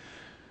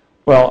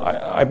 Well,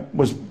 I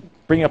was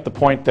bringing up the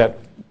point that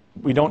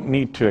we don't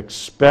need to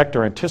expect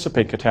or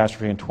anticipate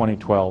catastrophe in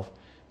 2012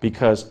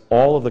 because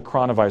all of the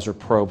chronovisor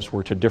probes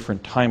were to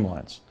different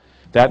timelines.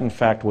 That, in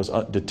fact, was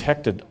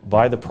detected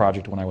by the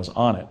project when I was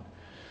on it.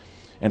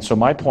 And so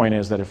my point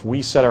is that if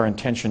we set our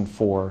intention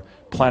for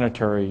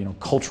planetary,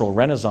 cultural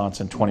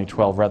renaissance in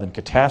 2012 rather than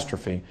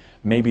catastrophe,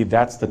 maybe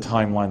that's the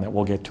timeline that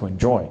we'll get to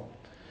enjoy.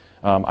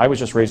 I was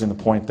just raising the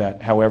point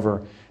that,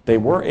 however, they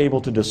were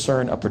able to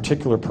discern a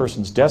particular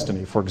person's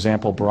destiny. For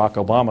example, Barack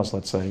Obama's,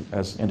 let's say,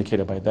 as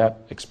indicated by that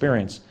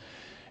experience.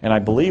 And I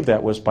believe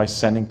that was by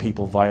sending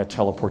people via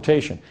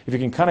teleportation. If you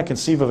can kind of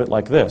conceive of it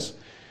like this,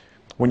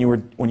 when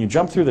you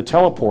jump through the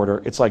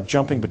teleporter, it's like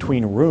jumping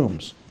between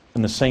rooms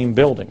in the same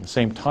building, the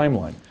same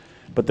timeline.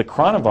 But the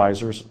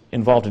chronovisors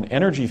involved an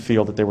energy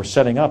field that they were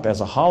setting up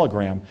as a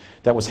hologram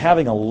that was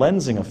having a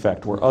lensing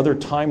effect where other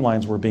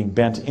timelines were being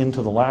bent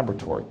into the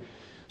laboratory.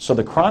 So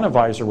the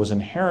chronovisor was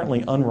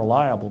inherently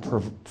unreliable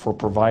for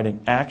providing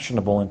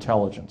actionable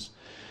intelligence.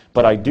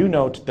 But I do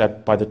note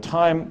that by the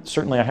time,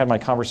 certainly I had my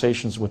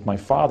conversations with my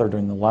father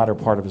during the latter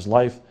part of his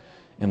life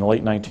in the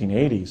late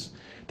 1980s,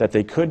 that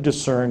they could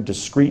discern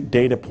discrete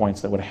data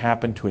points that would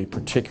happen to a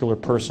particular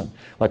person.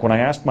 Like when I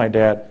asked my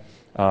dad,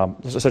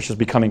 such as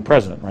becoming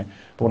president, right?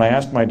 But when I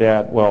asked my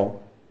dad,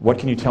 well, what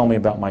can you tell me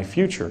about my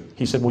future?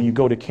 He said, well, you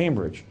go to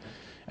Cambridge.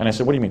 And I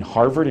said, what do you mean,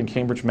 Harvard and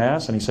Cambridge,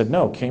 Mass? And he said,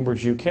 no,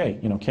 Cambridge,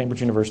 UK, Cambridge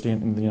University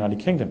in the United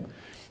Kingdom.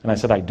 And I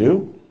said, I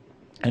do?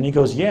 And he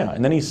goes, yeah.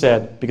 And then he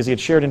said, because he had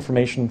shared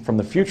information from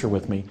the future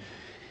with me,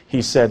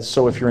 he said,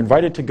 so if you're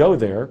invited to go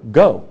there,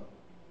 go.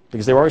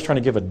 Because they were always trying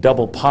to give a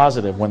double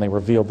positive when they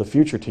revealed the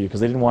future to you, because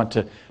they didn't want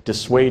to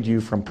dissuade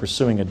you from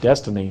pursuing a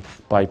destiny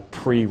by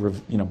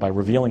by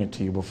revealing it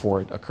to you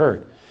before it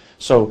occurred.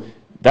 So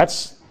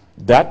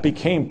that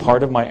became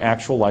part of my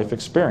actual life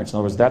experience. In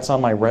other words, that's on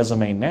my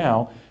resume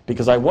now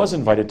because I was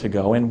invited to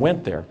go and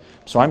went there.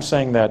 So I'm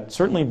saying that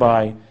certainly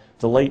by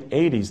the late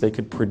 80s, they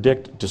could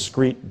predict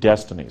discrete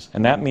destinies.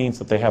 And that means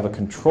that they have a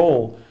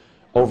control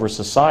over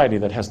society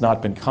that has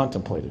not been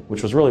contemplated,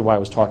 which was really why I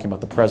was talking about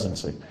the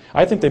presidency.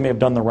 I think they may have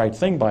done the right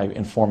thing by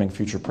informing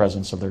future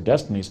presidents of their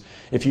destinies.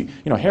 If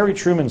Harry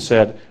Truman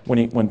said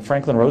when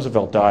Franklin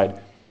Roosevelt died,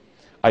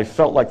 I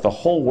felt like the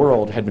whole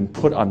world had been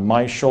put on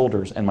my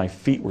shoulders and my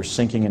feet were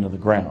sinking into the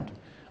ground.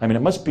 I mean,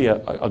 it must be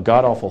a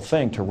god-awful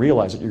thing to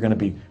realize that you're going to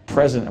be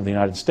president of the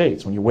United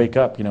States when you wake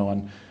up,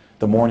 on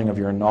the morning of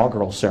your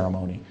inaugural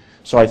ceremony.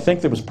 So I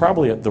think there was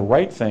probably the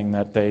right thing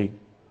that they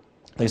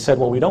said,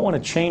 well, we don't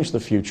want to change the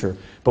future,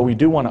 but we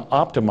do want to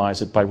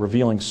optimize it by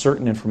revealing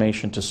certain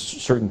information to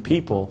certain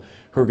people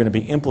who are going to be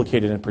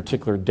implicated in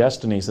particular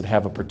destinies that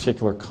have a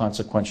particular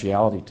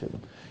consequentiality to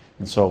them.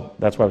 And so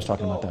that's why I was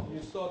talking about that.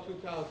 You saw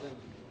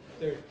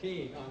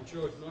 2013 on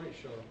George Noy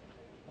show.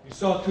 You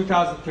saw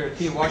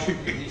 2013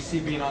 Washington, D.C.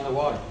 being on the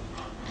water.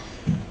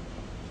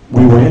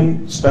 We were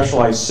in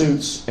specialized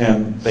suits,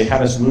 and they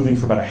had us moving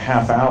for about a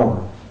half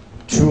hour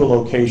to a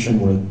location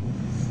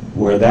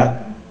where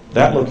that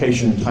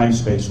location in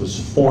time-space was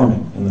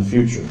forming in the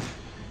future.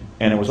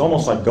 And it was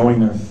almost like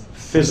going there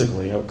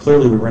physically.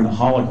 Clearly we were in a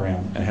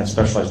hologram and had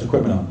specialized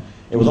equipment on.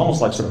 It was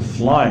almost like sort of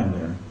flying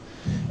there.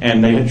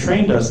 And they had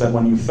trained us that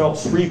when you felt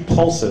 3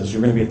 pulses,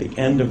 you're going to be at the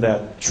end of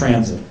that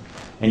transit.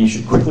 And you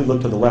should quickly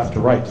look to the left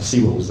or right to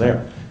see what was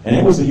there. And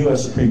it was the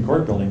U.S. Supreme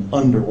Court building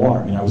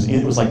underwater. I mean,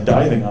 it was like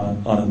diving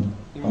on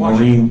a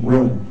marine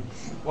ruin.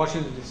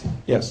 Washington, D.C.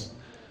 Yes.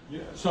 Yeah,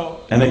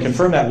 so. And they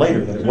confirmed that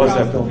later, that it was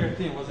that building.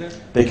 2013, was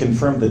it? They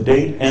confirmed the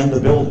date and the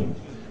building.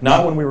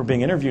 Not when we were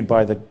being interviewed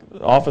by the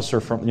officer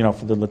from,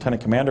 for the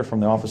lieutenant commander from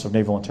the Office of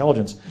Naval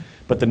Intelligence,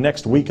 but the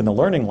next week in the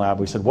learning lab,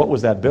 we said, what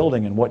was that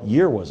building and what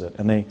year was it?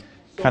 And they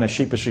kind of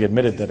sheepishly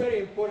admitted that. It's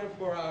very important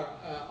for our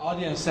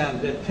audience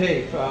and the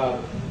tape.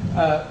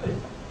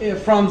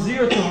 From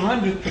 0 to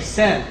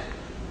 100%,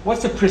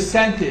 what's the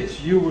percentage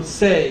you would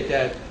say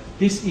that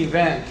this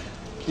event,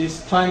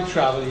 this time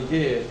travel he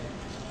did,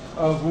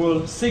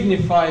 will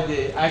signify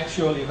the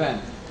actual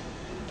event?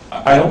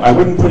 I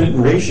wouldn't put it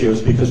in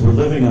ratios because we're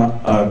living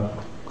a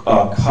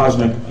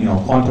cosmic,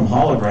 quantum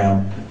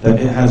hologram that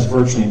it has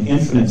virtually an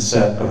infinite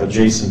set of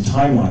adjacent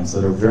timelines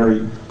that are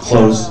very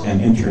close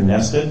and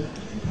internested.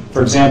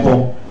 For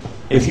example,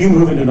 if you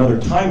move into another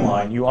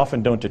timeline, you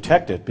often don't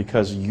detect it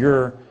because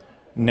you're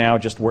now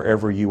just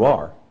wherever you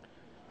are,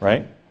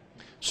 right?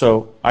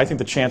 So I think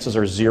the chances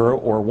are 0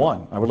 or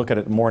 1. I would look at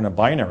it more in a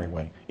binary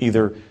way.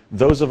 Either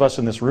those of us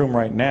in this room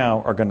right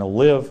now are going to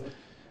live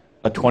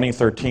a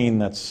 2013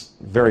 that's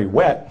very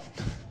wet,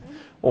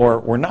 or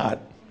we're not.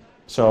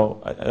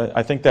 So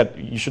I think that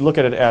you should look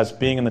at it as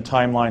being in the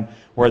timeline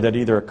where that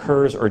either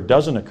occurs or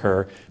doesn't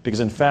occur,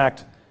 because in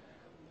fact,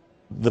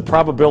 the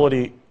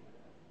probability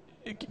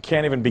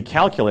can't even be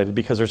calculated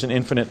because there's an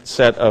infinite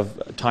set of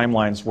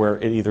timelines where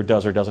it either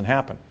does or doesn't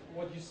happen.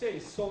 What you say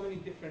is so many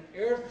different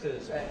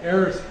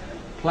Earths,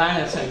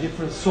 planets,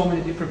 and so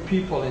many different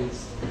people in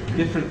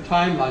different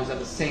timelines at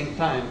the same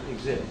time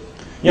exist.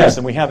 Yes,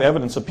 and we have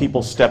evidence of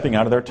people stepping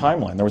out of their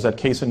timeline. There was that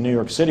case in New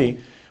York City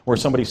where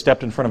somebody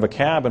stepped in front of a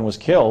cab and was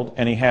killed,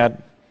 and he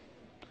had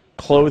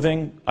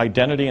clothing,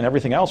 identity, and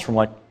everything else from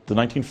like the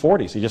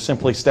 1940s. He just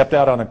simply stepped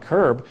out on a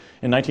curb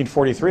in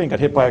 1943 and got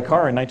hit by a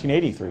car in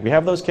 1983. We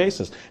have those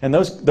cases. And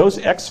those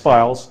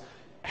X-Files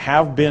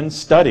have been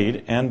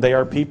studied, and they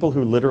are people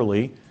who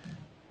literally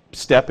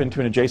step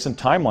into an adjacent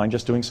timeline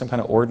just doing some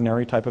kind of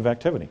ordinary type of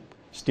activity.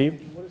 Steve?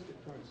 What is the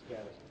current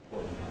status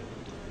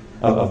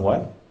of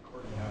what?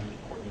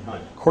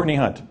 Courtney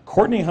Hunt.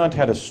 Courtney Hunt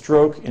had a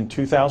stroke in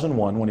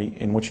 2001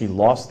 in which he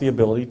lost the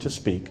ability to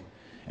speak,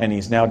 and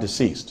he's now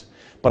deceased.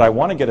 But I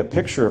want to get a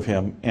picture of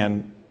him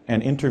and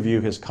interview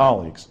his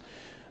colleagues.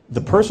 The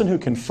person who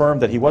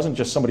confirmed that he wasn't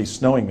just somebody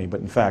snowing me, but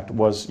in fact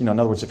was, in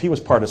other words, if he was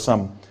part of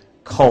some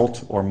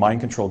cult or mind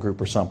control group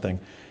or something,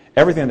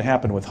 everything that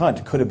happened with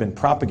Hunt could have been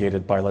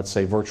propagated by, let's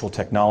say, virtual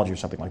technology or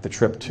something, like the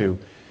trip to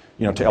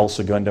El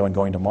Segundo and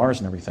going to Mars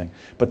and everything.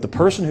 But the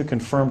person who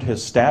confirmed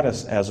his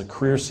status as a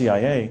career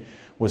CIA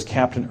was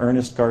Captain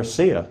Ernest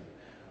Garcia,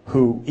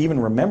 who even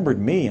remembered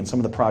me and some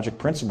of the project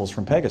principals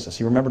from Pegasus.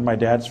 He remembered my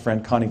dad's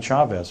friend Connie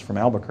Chavez from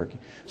Albuquerque.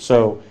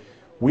 So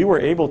we were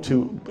able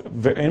to,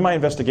 in my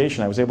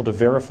investigation, I was able to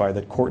verify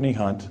that Courtney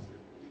Hunt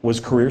was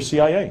career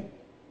CIA,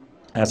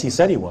 as he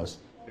said he was.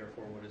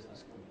 Therefore, what is the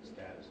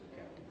status of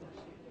Captain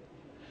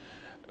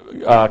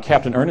Garcia?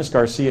 Captain Ernest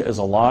Garcia is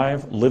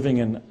alive, living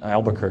in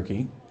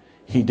Albuquerque.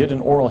 He did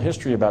an oral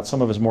history about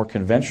some of his more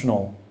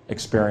conventional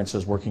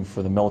experiences working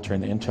for the military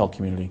and the intel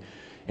community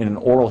in an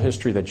oral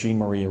history that Jean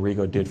Marie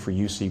Arrigo did for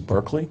UC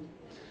Berkeley.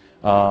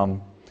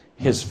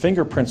 His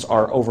fingerprints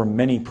are over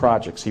many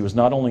projects. He was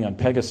not only on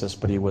Pegasus,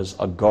 but he was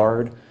a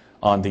guard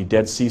on the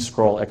Dead Sea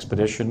Scroll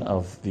expedition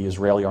of the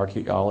Israeli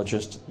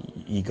archaeologist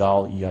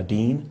Yigal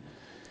Yadin.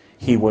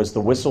 He was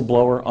the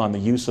whistleblower on the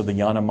use of the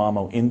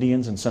Yanomamo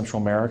Indians in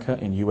Central America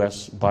in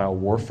U.S.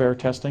 biowarfare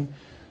testing.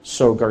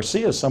 So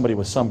Garcia is somebody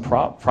with some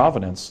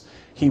provenance.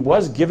 He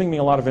was giving me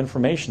a lot of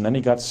information, then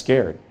he got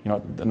scared.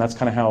 And that's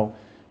kind of how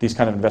these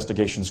kind of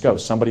investigations go.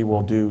 Somebody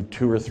will do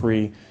 2 or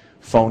 3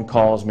 phone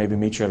calls, maybe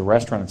meet you at a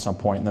restaurant at some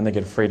point, and then they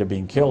get afraid of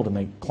being killed and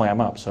they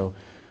clam up. So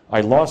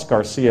I lost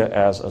Garcia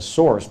as a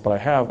source, but I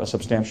have a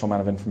substantial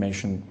amount of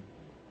information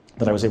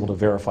that I was able to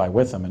verify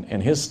with him.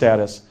 And his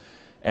status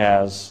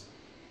as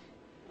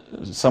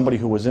somebody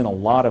who was in a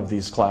lot of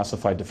these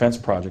classified defense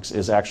projects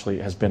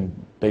has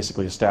been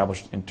basically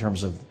established in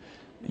terms of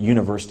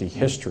university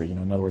history.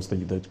 In other words,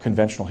 the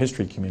conventional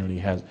history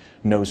community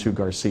knows who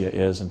Garcia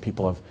is, and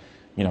people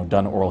have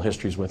done oral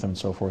histories with him and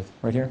so forth.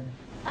 Right here?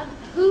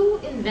 Who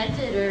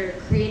invented or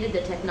created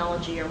the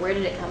technology, or where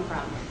did it come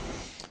from?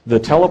 The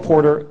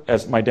teleporter,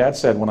 as my dad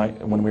said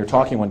when we were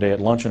talking one day at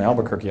lunch in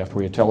Albuquerque after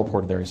we had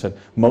teleported there, he said,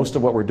 most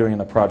of what we're doing in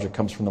the project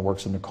comes from the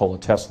works of Nikola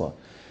Tesla.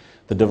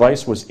 The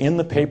device was in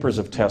the papers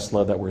of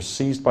Tesla that were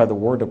seized by the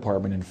War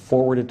Department and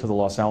forwarded to the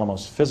Los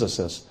Alamos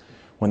physicists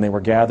when they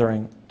were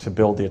gathering to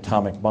build the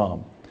atomic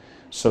bomb.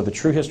 So the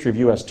true history of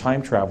U.S.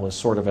 time travel is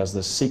sort of as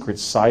the secret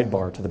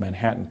sidebar to the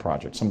Manhattan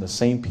Project. Some of the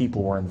same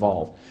people were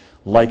involved,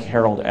 like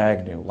Harold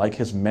Agnew, like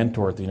his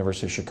mentor at the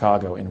University of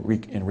Chicago,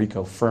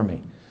 Enrico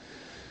Fermi.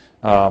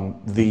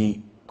 The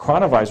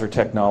chronovisor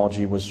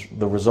technology was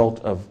the result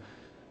of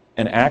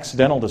an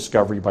accidental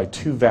discovery by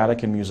 2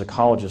 Vatican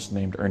musicologists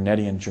named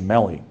Ernetti and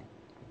Gemelli,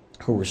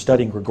 who were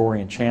studying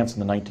Gregorian chants in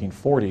the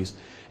 1940s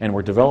and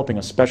were developing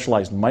a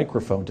specialized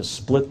microphone to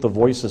split the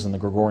voices in the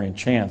Gregorian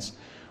chants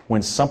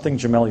when something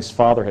Gemelli's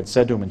father had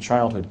said to him in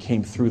childhood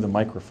came through the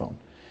microphone.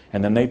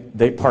 And then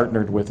they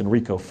partnered with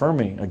Enrico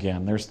Fermi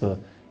again. There's the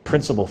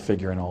principal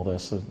figure in all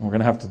this. So we're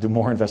going to have to do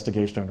more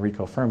investigation on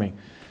Enrico Fermi.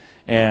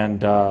 And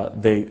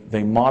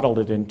they modeled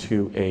it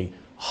into a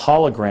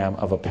hologram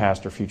of a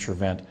past or future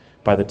event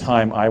by the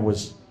time I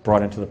was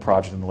brought into the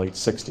project in the late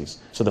 60s.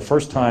 So the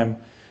first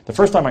time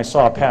I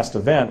saw a past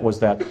event was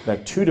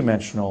that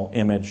two-dimensional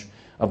image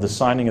of the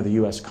signing of the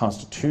U.S.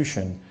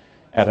 Constitution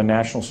at a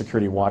National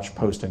Security Watch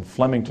post in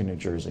Flemington, New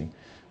Jersey.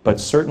 But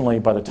certainly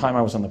by the time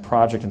I was on the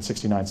project in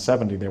 69,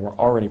 70, they were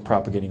already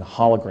propagating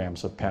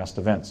holograms of past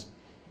events.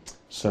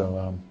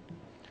 So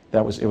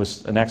it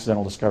was an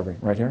accidental discovery.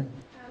 Right here?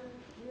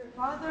 Your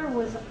father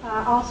was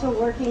also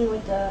working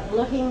with the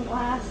looking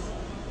glass?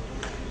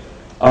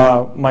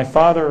 My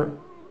father,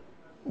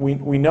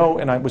 we know,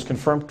 and it was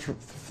confirmed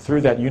through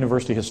that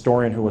university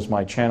historian who was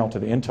my channel to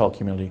the Intel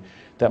community,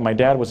 that my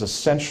dad was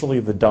essentially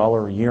the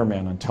 $1 a year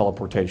man on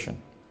teleportation,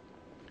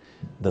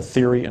 the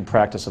theory and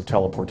practice of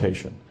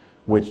teleportation,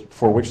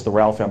 for which the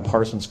Ralph M.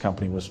 Parsons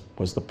Company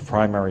was the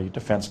primary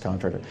defense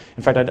contractor.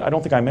 In fact, I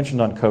don't think I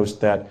mentioned on Coast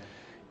that,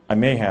 I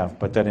may have,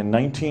 but that in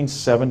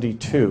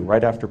 1972,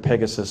 right after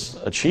Pegasus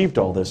achieved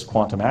all this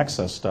quantum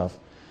access stuff,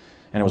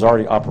 and it was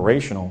already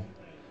operational,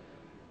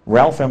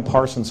 Ralph M.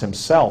 Parsons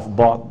himself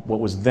bought what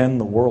was then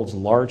the world's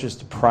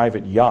largest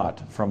private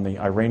yacht from the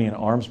Iranian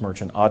arms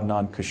merchant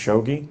Adnan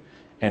Khashoggi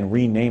and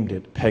renamed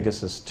it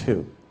Pegasus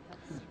II.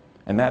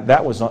 And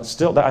that was not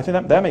still, I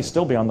think that may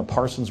still be on the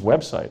Parsons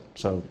website.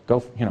 So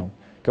go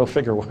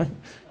figure what.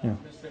 Mr.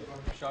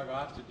 Basiago, I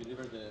have to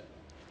deliver the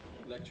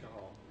lecture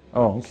hall.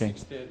 Oh, okay.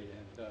 6:30.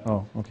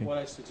 Oh, okay. What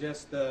I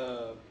suggest,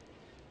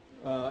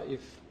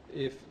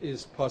 if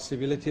is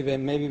possibility,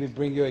 then maybe we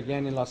bring you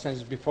again in Los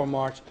Angeles before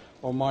March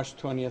or March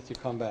 20th. You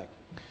come back.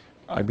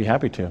 I'd be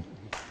happy to.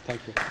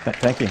 Thank you.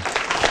 Thank you.